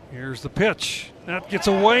 Here's the pitch. That gets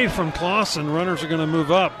away from Clausen. Runners are going to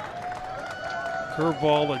move up.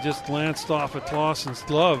 Curveball that just glanced off at Clausen's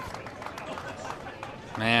glove.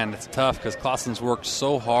 Man, it's tough because Clausen's worked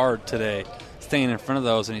so hard today staying in front of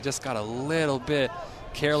those, and he just got a little bit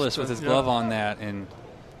careless with his glove on that and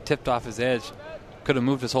tipped off his edge. Could have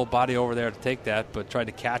moved his whole body over there to take that, but tried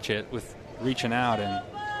to catch it with reaching out and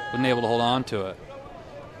wasn't able to hold on to it.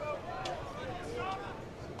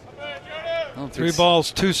 3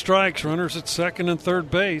 balls, 2 strikes. Runners at second and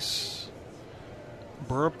third base.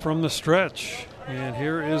 Burrup from the stretch. And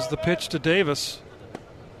here is the pitch to Davis.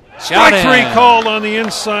 Strike 3 called on the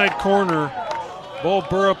inside corner. Bo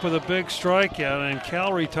Burrup with a big strikeout, and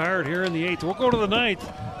Cal retired here in the 8th. We'll go to the 9th.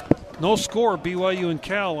 No score, BYU and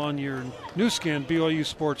Cal on your new skin, BYU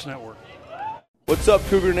Sports Network. What's up,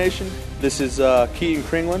 Cougar Nation? This is Keaton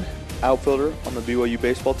Kringland, outfielder on the BYU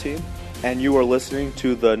baseball team, and you are listening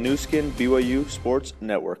to the new skin BYU Sports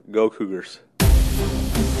Network. Go Cougars. Go up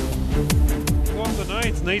the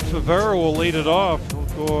 9th. Nate Favero will lead it off.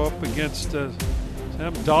 He'll go up against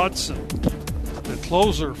Sam Dodson, the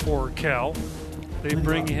closer for Cal. They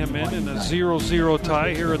bring him in a 0-0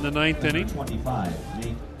 tie here in the 9th inning. 25,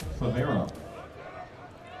 Nate Favero.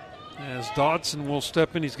 as Dodson will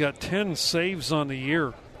step in. He's got 10 saves on the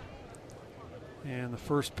year. And the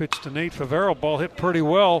first pitch to Nate Favero. Ball hit pretty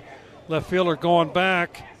well. Left fielder going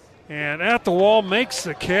back. And at the wall, makes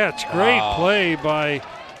the catch. Great play by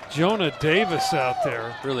Jonah Davis out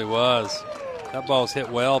there. Really was. That ball was hit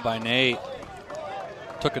well by Nate.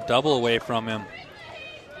 Took a double away from him.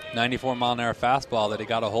 94-mile-an-hour fastball that he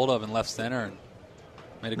got a hold of in left center and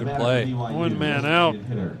made a good play. One man out,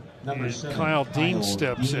 and Kyle Dean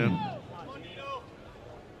steps in.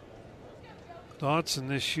 Dodson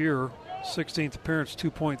this year, 16th appearance,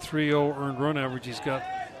 2.30 earned run average. He's got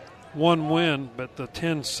 1 win, but the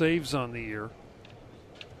 10 saves on the year.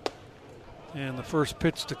 And the first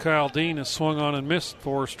pitch to Kyle Dean is swung on and missed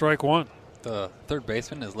for strike 1. The third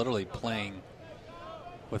baseman is literally playing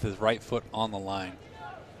with his right foot on the line.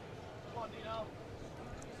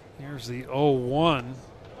 Here's the 0-1.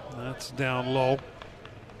 That's down low.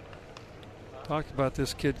 Talked about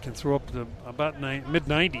this kid can throw up to about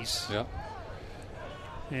mid-90s. Yep.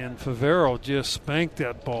 And Favero just spanked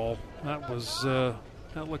that ball. That was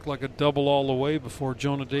that looked like a double all the way before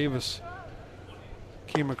Jonah Davis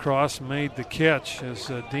came across and made the catch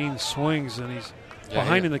as Dean swings, and he's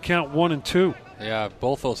behind in the count 1-2. Yeah,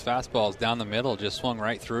 both those fastballs down the middle just swung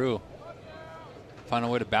right through. Find a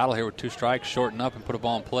way to battle here with 2 strikes, shorten up, and put a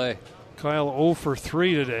ball in play. Kyle 0 for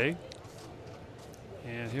 3 today.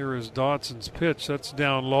 And here is Dodson's pitch. That's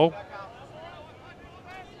down low.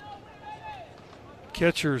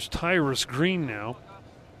 Catcher's Tyrus Green now.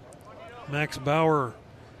 Max Bauer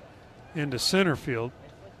into center field.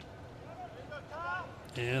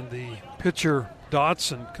 And the pitcher,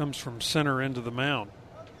 Dodson, comes from center into the mound.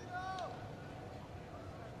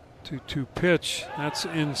 2-2 pitch. That's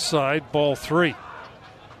inside, ball 3.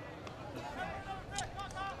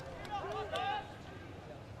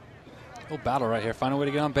 Little battle right here. Find a way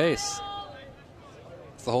to get on base.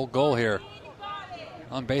 That's the whole goal here.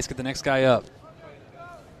 On base, get the next guy up.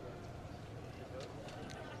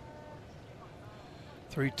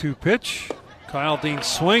 3-2 pitch. Kyle Dean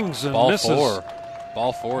swings and Ball misses. 4.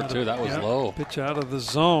 Ball 4, too. That was low. Pitch out of the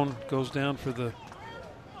zone. Goes down for the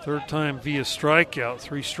third time via strikeout,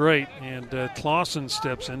 3 straight. And Clausen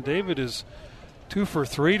steps in. David is 2 for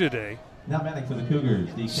 3 today. Now batting for the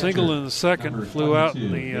Cougars. The single in the second, flew out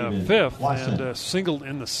in the David 5th, Watson. and singled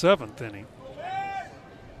in the 7th inning.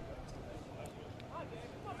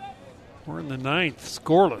 We're in the 9th,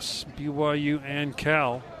 scoreless, BYU and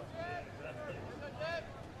Cal.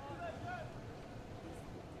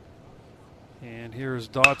 And here's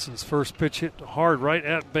Dodson's first pitch, hit hard right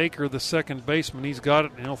at Baker, the second baseman. He's got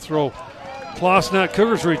it, and he'll throw Clausen out.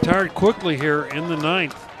 Cougars retired quickly here in the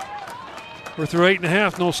 9th. We're through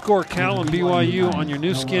 8.5, no score. Cal and BYU on your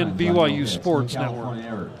new skin BYU Sports Network.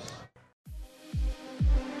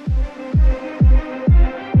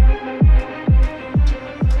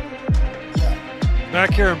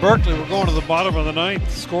 Back here in Berkeley, we're going to the bottom of the 9th,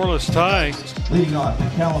 scoreless tie. Leading off the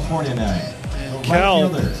California night. And Cal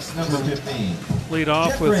number 15. lead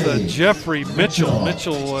off with Jeffrey Mitchell.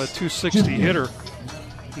 Mitchell, 260 hitter.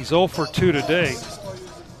 He's 0 for 2 today.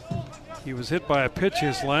 He was hit by a pitch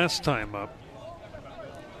his last time up.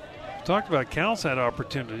 Talked about Cal's had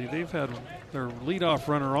opportunity. They've had their leadoff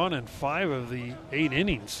runner on in 5 of the 8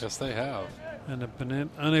 innings. Yes, they have. And have been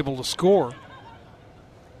unable to score.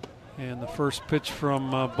 And the first pitch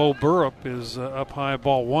from Bo Burrup is up high,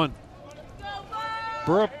 ball 1.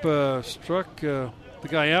 Burrup struck the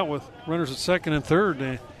guy out with runners at second and third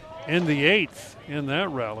and the 8th in that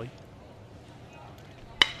rally.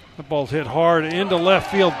 The ball's hit hard into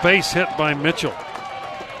left field, base hit by Mitchell.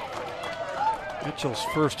 Mitchell's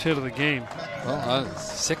first hit of the game. Well,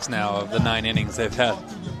 6 now of the 9 innings they've had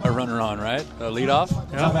a runner on, right? A leadoff?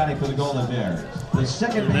 Now batting for the Golden Bears. The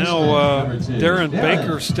second baseman, now number 2, Darren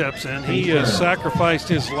Baker steps in. He sacrificed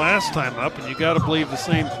his last time up, and you got to believe the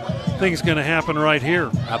same thing's going to happen right here.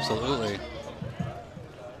 Absolutely.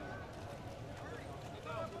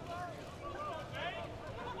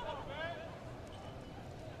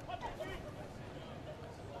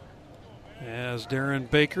 As Darren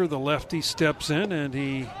Baker, the lefty, steps in and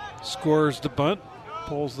he scores the bunt,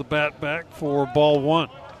 pulls the bat back for ball 1.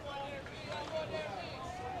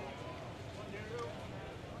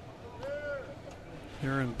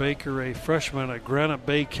 Darren Baker, a freshman at Granite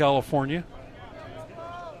Bay, California.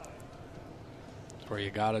 That's where you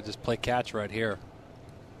got to just play catch right here.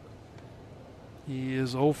 He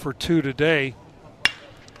is 0 for 2 today.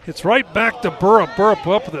 Hits right back to Burrup. Burrup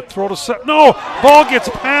up with it. Throw to set. No! Ball gets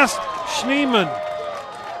past Schneemann.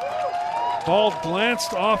 Ball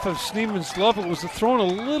glanced off of Schneeman's glove. It was thrown a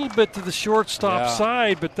little bit to the shortstop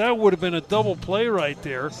side, but that would have been a double play right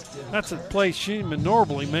there. That's a play Schneeman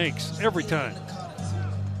normally makes every time.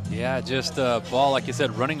 Yeah, just a ball, like you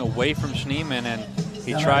said, running away from Schneeman, and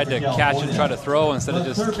he tried to catch and try to throw instead of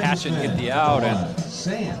just catch it and get the out.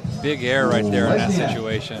 And big error right there in that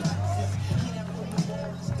situation.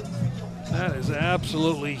 That is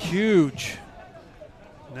absolutely huge.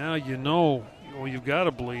 Now you know, well, you've got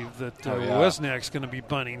to believe that Wesniak's going to be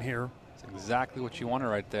bunting here. That's exactly what you wanted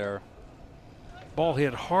right there. Ball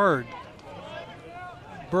hit hard.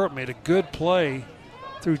 Burt made a good play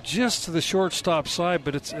through just to the shortstop side,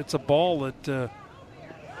 but it's a ball that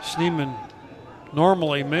Schneeman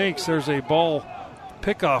normally makes. There's a ball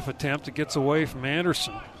pickoff attempt that gets away from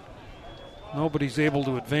Anderson. Nobody's able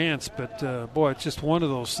to advance, but boy, it's just one of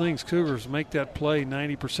those things. Cougars make that play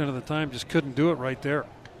 90% of the time, just couldn't do it right there.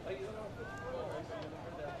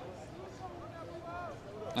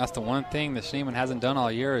 That's the one thing that Schneeman hasn't done all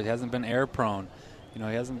year. He hasn't been error prone. You know,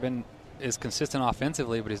 he hasn't been as consistent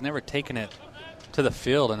offensively, but he's never taken it to the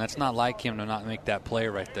field, and that's not like him to not make that play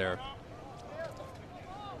right there.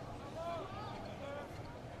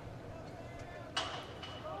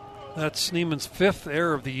 That's Schneeman's 5th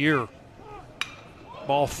error of the year.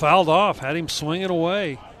 Ball fouled off, had him swing it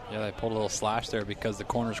away. Yeah, they pulled a little slash there because the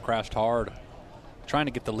corners crashed hard. Trying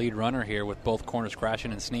to get the lead runner here with both corners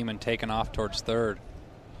crashing and Schneeman taking off towards third.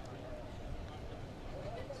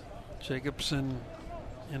 Jacobson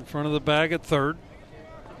in front of the bag at third.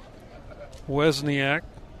 Wesniak,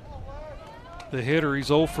 the hitter, he's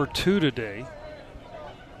 0 for 2 today.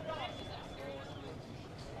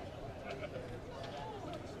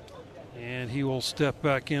 And he will step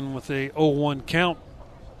back in with a 0-1 count.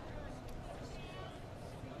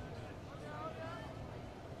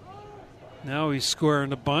 Now he's squaring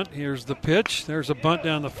the bunt. Here's the pitch. There's a bunt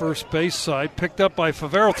down the first base side. Picked up by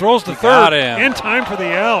Favero. Throws to third. In time for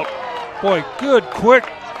the out. Boy, good, quick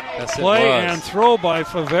play and throw by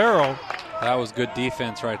Favero. That was good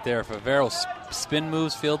defense right there. Favero spin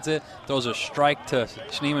moves, fields it, throws a strike to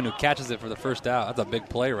Schneeman, who catches it for the first out. That's a big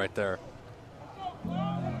play right there.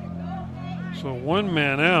 So 1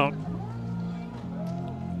 man out.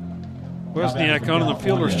 Wesniak on the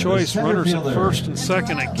fielder's choice. Runners at first and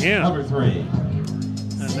second again. Number 3.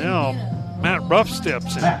 And now Matt Ruff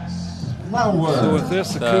steps in. So with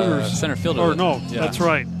this, the Cougars center fielder. Or no, that's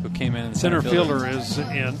right. Who came in? Center fielder is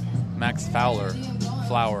in. Max Flower.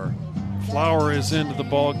 Flower is into the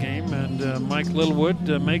ball game, and Mike Littlewood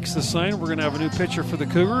makes the sign. We're going to have a new pitcher for the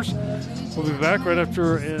Cougars. We'll be back right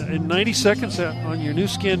after in 90 seconds on your new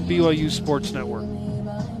skin BYU Sports Network.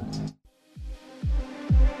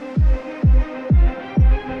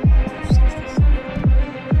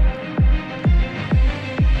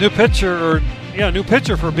 New pitcher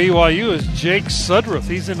for BYU is Jake Sudruth.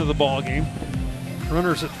 He's into the ball game.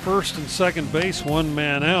 Runners at first and second base, 1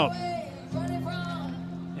 man out.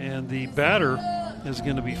 And the batter is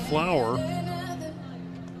going to be Flower.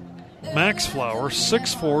 Max Flower,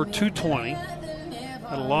 6'4", 220.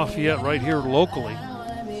 Out of Lafayette right here locally.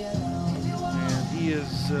 And he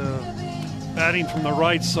is batting from the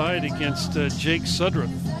right side against Jake Sudruth.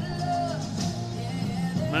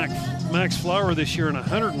 Max Flower this year in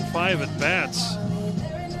 105 at-bats,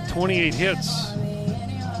 28 hits,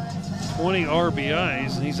 20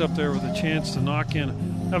 RBIs, and he's up there with a chance to knock in,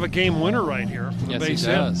 have a game winner right here for the base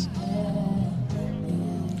hit.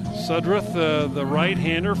 Sudruth, the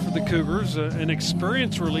right-hander for the Cougars, an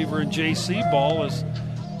experienced reliever in JC ball, has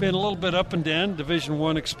been a little bit up and down, Division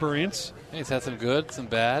I experience. He's had some good, some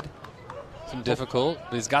bad, some difficult,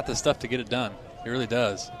 but he's got the stuff to get it done. He really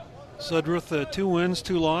does. Sudruth, 2 wins,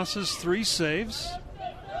 2 losses, 3 saves.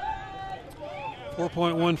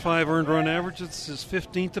 4.15 earned run average. It's his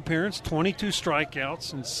 15th appearance, 22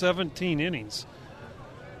 strikeouts, and 17 innings.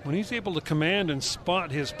 When he's able to command and spot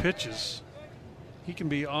his pitches, he can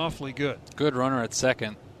be awfully good. Good runner at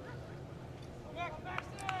second.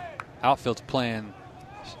 Outfield's playing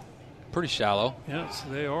pretty shallow. Yes,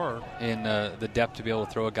 they are. In the depth to be able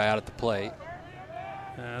to throw a guy out at the plate.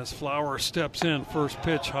 As Flower steps in, first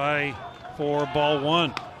pitch high for ball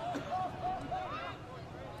 1.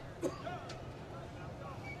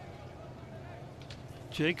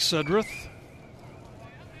 Jake Sudruth,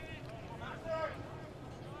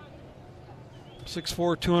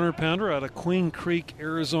 6'4", 200-pounder out of Queen Creek,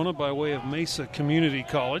 Arizona by way of Mesa Community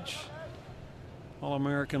College.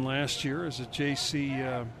 All-American last year as a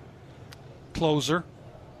JC closer.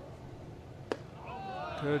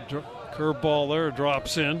 Good curveball there,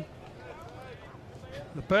 drops in.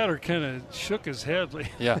 The batter kind of shook his head.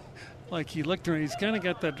 Yeah. Like he looked around. He's kind of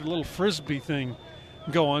got that little frisbee thing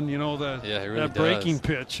going, he really that breaking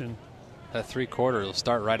pitch. And that 3/4 will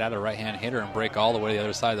start right at a right-hand hitter and break all the way to the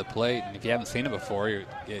other side of the plate. And if you haven't seen it before,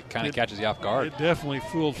 it kind of catches you off guard. It definitely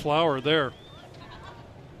fooled Flower there.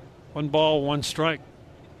 1 ball, 1 strike.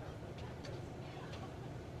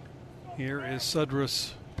 Here is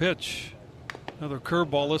Sudras' pitch. Another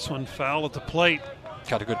curveball. This one foul at the plate.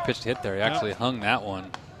 Got a good pitch to hit there. He actually hung that one.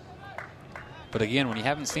 But again, when you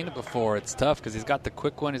haven't seen it before, it's tough because he's got the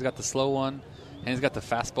quick one, he's got the slow one, and he's got the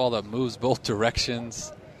fastball that moves both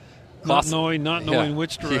directions. Not knowing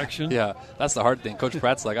which direction. Yeah, that's the hard thing. Coach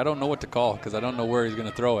Pratt's like, I don't know what to call because I don't know where he's going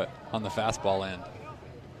to throw it on the fastball end.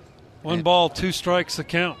 1 ball, 2 strikes the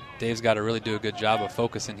count. Dave's got to really do a good job of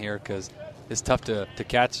focusing here because it's tough to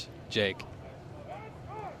catch Jake.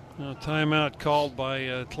 Timeout called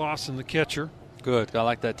by Clausen, the catcher. Good. I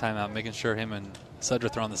like that timeout, making sure him and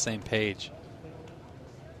Sudrith are on the same page.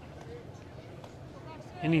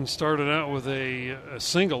 Inning started out with a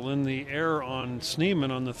single in the air on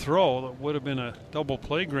Schneemann on the throw. That would have been a double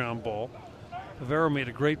play ground ball. Favero made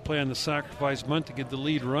a great play on the sacrifice bunt to get the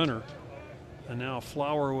lead runner. And now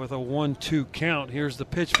Flower with a 1-2 count. Here's the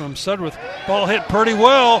pitch from Sudrith. Ball hit pretty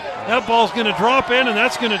well. That ball's going to drop in, and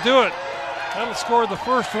that's going to do it. That'll score the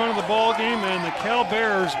first run of the ball game, and the Cal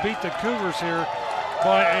Bears beat the Cougars here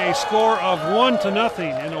by a score of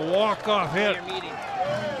 1-0 in a walk-off hit.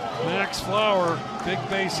 Max Flower, big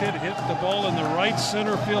base hit the ball in the right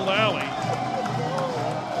center field alley.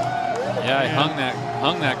 Yeah, he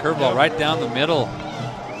hung that curveball right down the middle.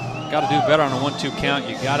 Got to do better on a 1-2 count.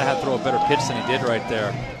 You got to have to throw a better pitch than he did right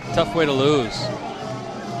there. Tough way to lose.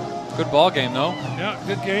 Good ball game, though. Yeah,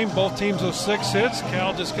 good game. Both teams with 6 hits.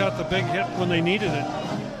 Cal just got the big hit when they needed it.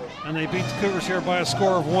 And they beat the Cougars here by a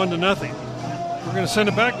score of 1-0. We're going to send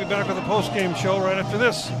it back. We'll be back with a post-game show right after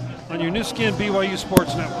this on your new skin BYU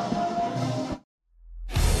Sports Network.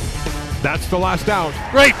 That's the last out.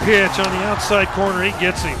 Great pitch on the outside corner. He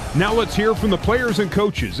gets him. Now let's hear from the players and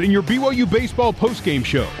coaches in your BYU Baseball postgame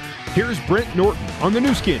show. Here's Brent Norton on the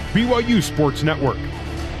new skin BYU Sports Network.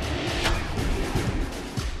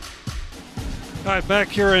 All right, back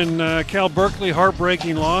here in Cal Berkeley,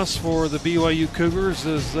 heartbreaking loss for the BYU Cougars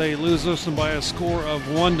as they lose this one by a score of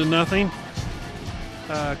 1-0.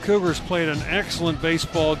 Cougars played an excellent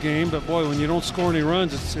baseball game, but boy, when you don't score any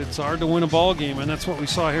runs, it's hard to win a ball game, and that's what we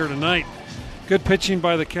saw here tonight. Good pitching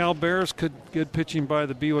by the Cal Bears, good pitching by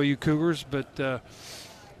the BYU Cougars, but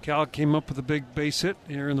Cal came up with a big base hit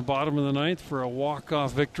here in the bottom of the ninth for a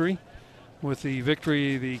walk-off victory. With the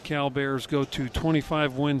victory, the Cal Bears go to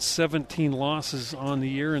 25 wins, 17 losses on the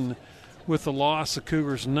year, and with the loss, the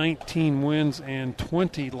Cougars 19 wins and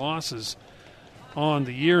 20 losses on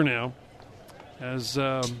the year now, as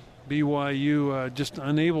BYU just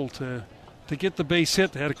unable to get the base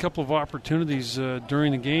hit. They had a couple of opportunities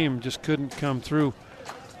during the game, just couldn't come through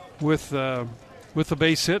with the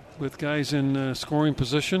base hit with guys in scoring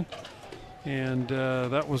position, and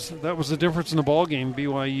that was the difference in the ball game.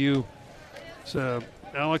 BYU.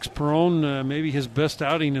 Alex Perron, maybe his best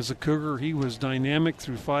outing as a Cougar. He was dynamic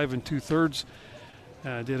through 5 2/3.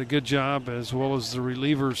 Did a good job, as well as the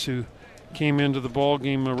relievers who came into the ball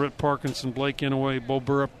game. Rhett Parkinson, Blake Inouye, Bo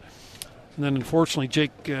Burrup. And then, unfortunately,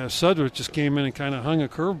 Jake Sudrith just came in and kind of hung a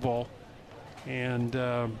curveball. And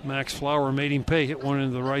Max Flower made him pay, hit one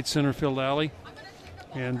into the right center field alley.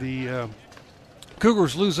 And the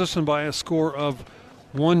Cougars lose this one by a score of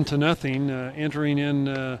 1-0, entering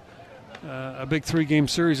in a big 3-game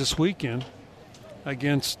series this weekend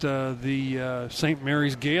against the St.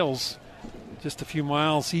 Mary's Gales, just a few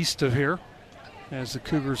miles east of here, as the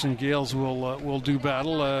Cougars and Gales will do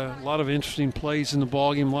battle. A lot of interesting plays in the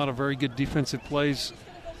ball game, a lot of very good defensive plays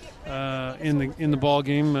in the ball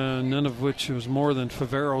game, none of which was more than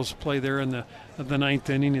Favero's play there in the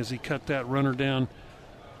ninth inning as he cut that runner down,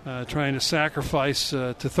 trying to sacrifice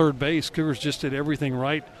to third base. Cougars just did everything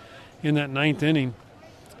right in that ninth inning.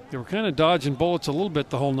 They were kind of dodging bullets a little bit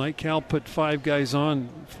the whole night. Cal put 5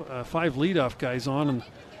 leadoff guys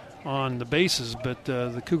on the bases, but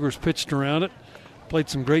the Cougars pitched around it, played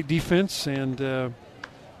some great defense, and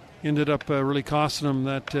ended up really costing them.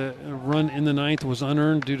 That run in the ninth was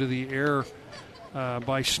unearned due to the error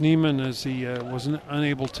by Schneemann, as he was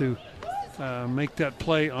unable to make that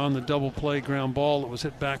play on the double play ground ball that was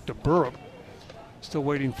hit back to Burrup. Still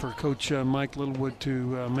waiting for Coach Mike Littlewood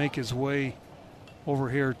to make his way over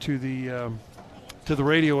here to the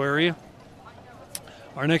radio area.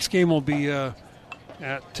 Our next game will be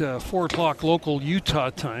at 4 o'clock local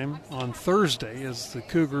Utah time on Thursday, as the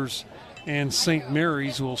Cougars and St.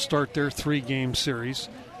 Mary's will start their 3-game series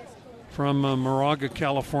from Moraga,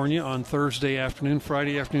 California on Thursday afternoon.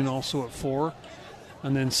 Friday afternoon also at 4.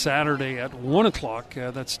 and then Saturday at 1 o'clock.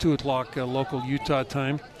 That's 2 o'clock local Utah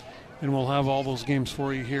time. And we'll have all those games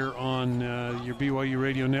for you here on your BYU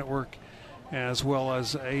radio network, as well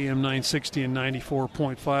as AM 960 and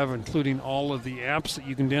 94.5, including all of the apps that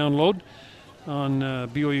you can download on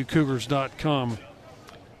BYUCougars.com.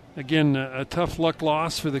 Again, a tough luck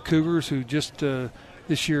loss for the Cougars, who just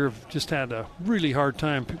this year have just had a really hard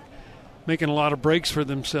time making a lot of breaks for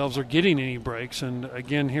themselves or getting any breaks. And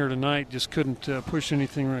again, here tonight, just couldn't push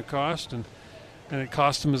anything when it cost, and it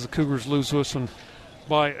cost them as the Cougars lose this one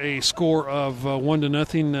by a score of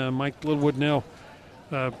 1-0. Mike Littlewood now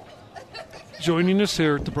joining us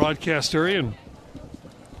here at the broadcast area. And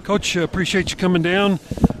Coach, appreciate you coming down.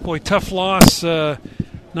 Boy, tough loss.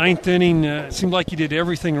 Ninth inning, it seemed like you did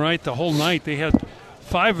everything right the whole night. They had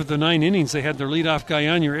 5 of the 9 innings. They had their leadoff guy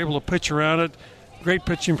on. You were able to pitch around it. Great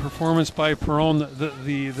pitching performance by Perron.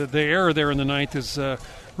 The error there in the ninth is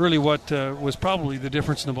really what was probably the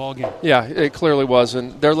difference in the ball game. Yeah, it clearly was.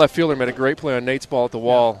 And their left fielder made a great play on Nate's ball at the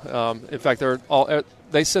wall. In fact,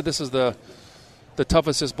 they said this is the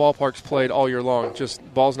toughest this ballpark's played all year long. Just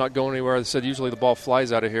ball's not going anywhere. They said usually the ball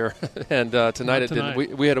flies out of here, and tonight it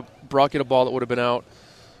didn't. We had a Brock hit a ball that would have been out.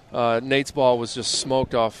 Nate's ball was just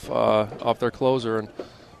smoked off their closer, and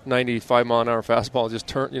 95-mile-an-hour fastball just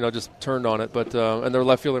turned on it. But and their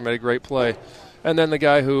left fielder made a great play. And then the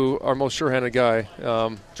guy our most sure-handed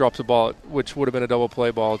guy, drops a ball, which would have been a double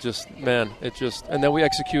play ball. And then we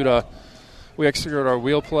execute our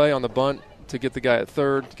wheel play on the bunt to get the guy at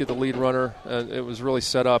third, to get the lead runner, and it was really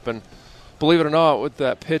set up. And believe it or not, with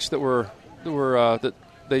that pitch that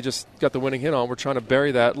they just got the winning hit on, we're trying to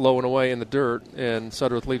bury that low and away in the dirt, and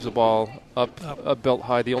Sudworth leaves the ball up belt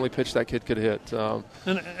high, the only pitch that kid could hit.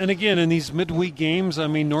 And again, in these midweek games, I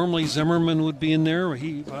mean, normally Zimmerman would be in there.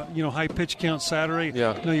 He, high pitch count Saturday.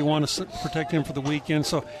 Yeah. You want to protect him for the weekend,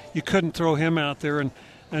 so you couldn't throw him out there. And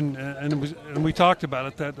we talked about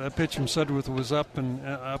it. That pitch from Sudworth was up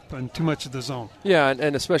and too much of the zone. Yeah,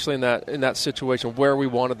 and especially in that situation where we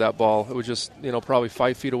wanted that ball, it was just probably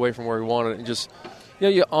 5 feet away from where we wanted it, and just.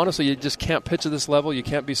 Yeah, honestly, you just can't pitch at this level. You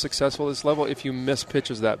can't be successful at this level if you miss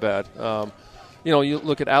pitches that bad. You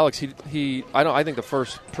look at Alex. I think the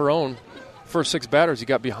first 6 batters he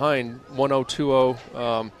got behind 1-0,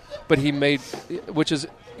 2-0, but he made,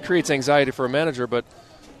 creates anxiety for a manager. But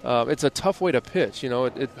it's a tough way to pitch.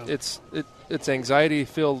 It's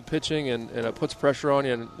anxiety-filled pitching, and it puts pressure on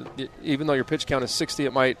you. And even though your pitch count is 60,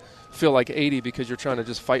 it might feel like 80 because you're trying to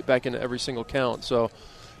just fight back into every single count. So.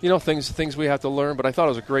 Things we have to learn, but I thought it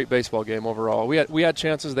was a great baseball game overall. We had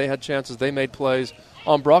chances, they had chances, they made plays.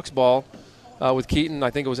 On Brock's ball with Keaton, I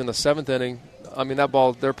think it was in the 7th inning. I mean, that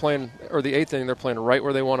ball, they're playing, or the 8th inning, they're playing right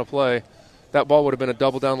where they want to play. That ball would have been a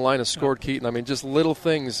double down the line and scored Keaton. I mean, just little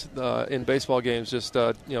things in baseball games just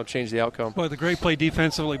change the outcome. Boy, the great play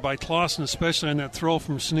defensively by Clausen, especially on that throw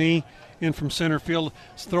from Snee in from center field.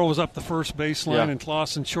 His throw was up the first baseline, and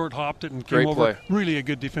Clausen short hopped it and came over. Really a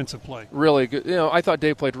good defensive play. Really good. I thought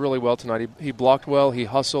Dave played really well tonight. He blocked well. He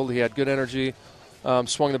hustled. He had good energy.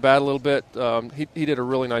 Swung the bat a little bit. He did a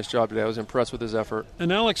really nice job today. I was impressed with his effort.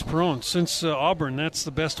 And Alex Perron, since Auburn, that's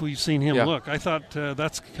the best we've seen him look. I thought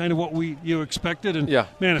that's kind of what you expected. And,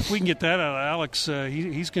 man, if we can get that out of Alex,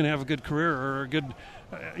 he's going to have a good career or a good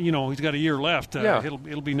he's got a year left.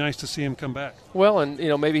 It'll be nice to see him come back. Well, and,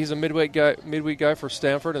 maybe he's a midweek guy for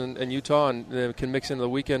Stanford and Utah and can mix into the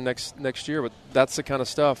weekend next year. But that's the kind of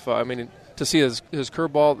stuff. I mean, to see his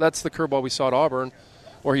curveball, that's the curveball we saw at Auburn,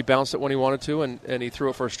 where he bounced it when he wanted to, and he threw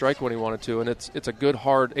it for a strike when he wanted to. And it's a good,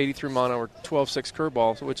 hard 83-mile-an-hour 12-6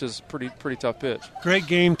 curveball, which is pretty tough pitch. Great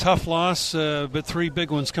game, tough loss, but 3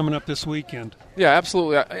 big ones coming up this weekend. Yeah,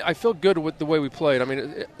 absolutely. I feel good with the way we played. I mean,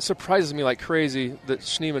 it surprises me like crazy that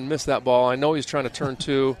Schneemann missed that ball. I know he's trying to turn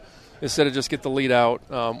 2 instead of just get the lead out,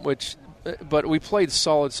 but we played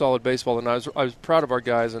solid baseball, and I was proud of our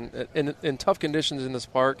guys. And in tough conditions in this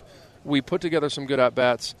park, we put together some good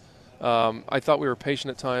at-bats. I thought we were patient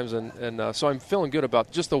at times, and so I'm feeling good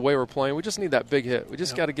about just the way we're playing. We just need that big hit. We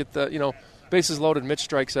just got to get the bases loaded, Mitch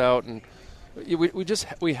strikes out, and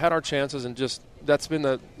we had our chances, and just that's been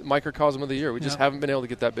the microcosm of the year. We just haven't been able to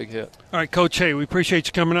get that big hit. All right, Coach, hey, we appreciate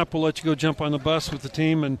you coming up. We'll let you go jump on the bus with the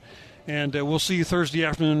team, and we'll see you Thursday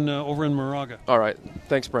afternoon over in Moraga. All right.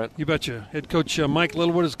 Thanks, Brent. You betcha. Head coach Mike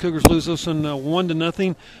Littlewood as Cougars lose this one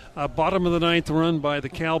 1-0. Bottom of the 9th run by the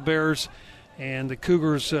Cal Bears. And the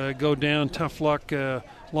Cougars go down. Tough luck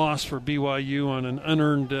loss for BYU on an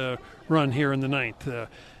unearned run here in the 9th.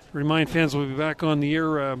 Remind fans we'll be back on the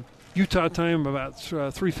air Utah time about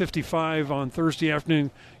 3:55 on Thursday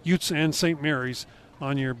afternoon, Utes and St. Mary's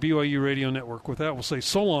on your BYU radio network. With that, we'll say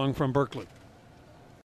so long from Berkeley.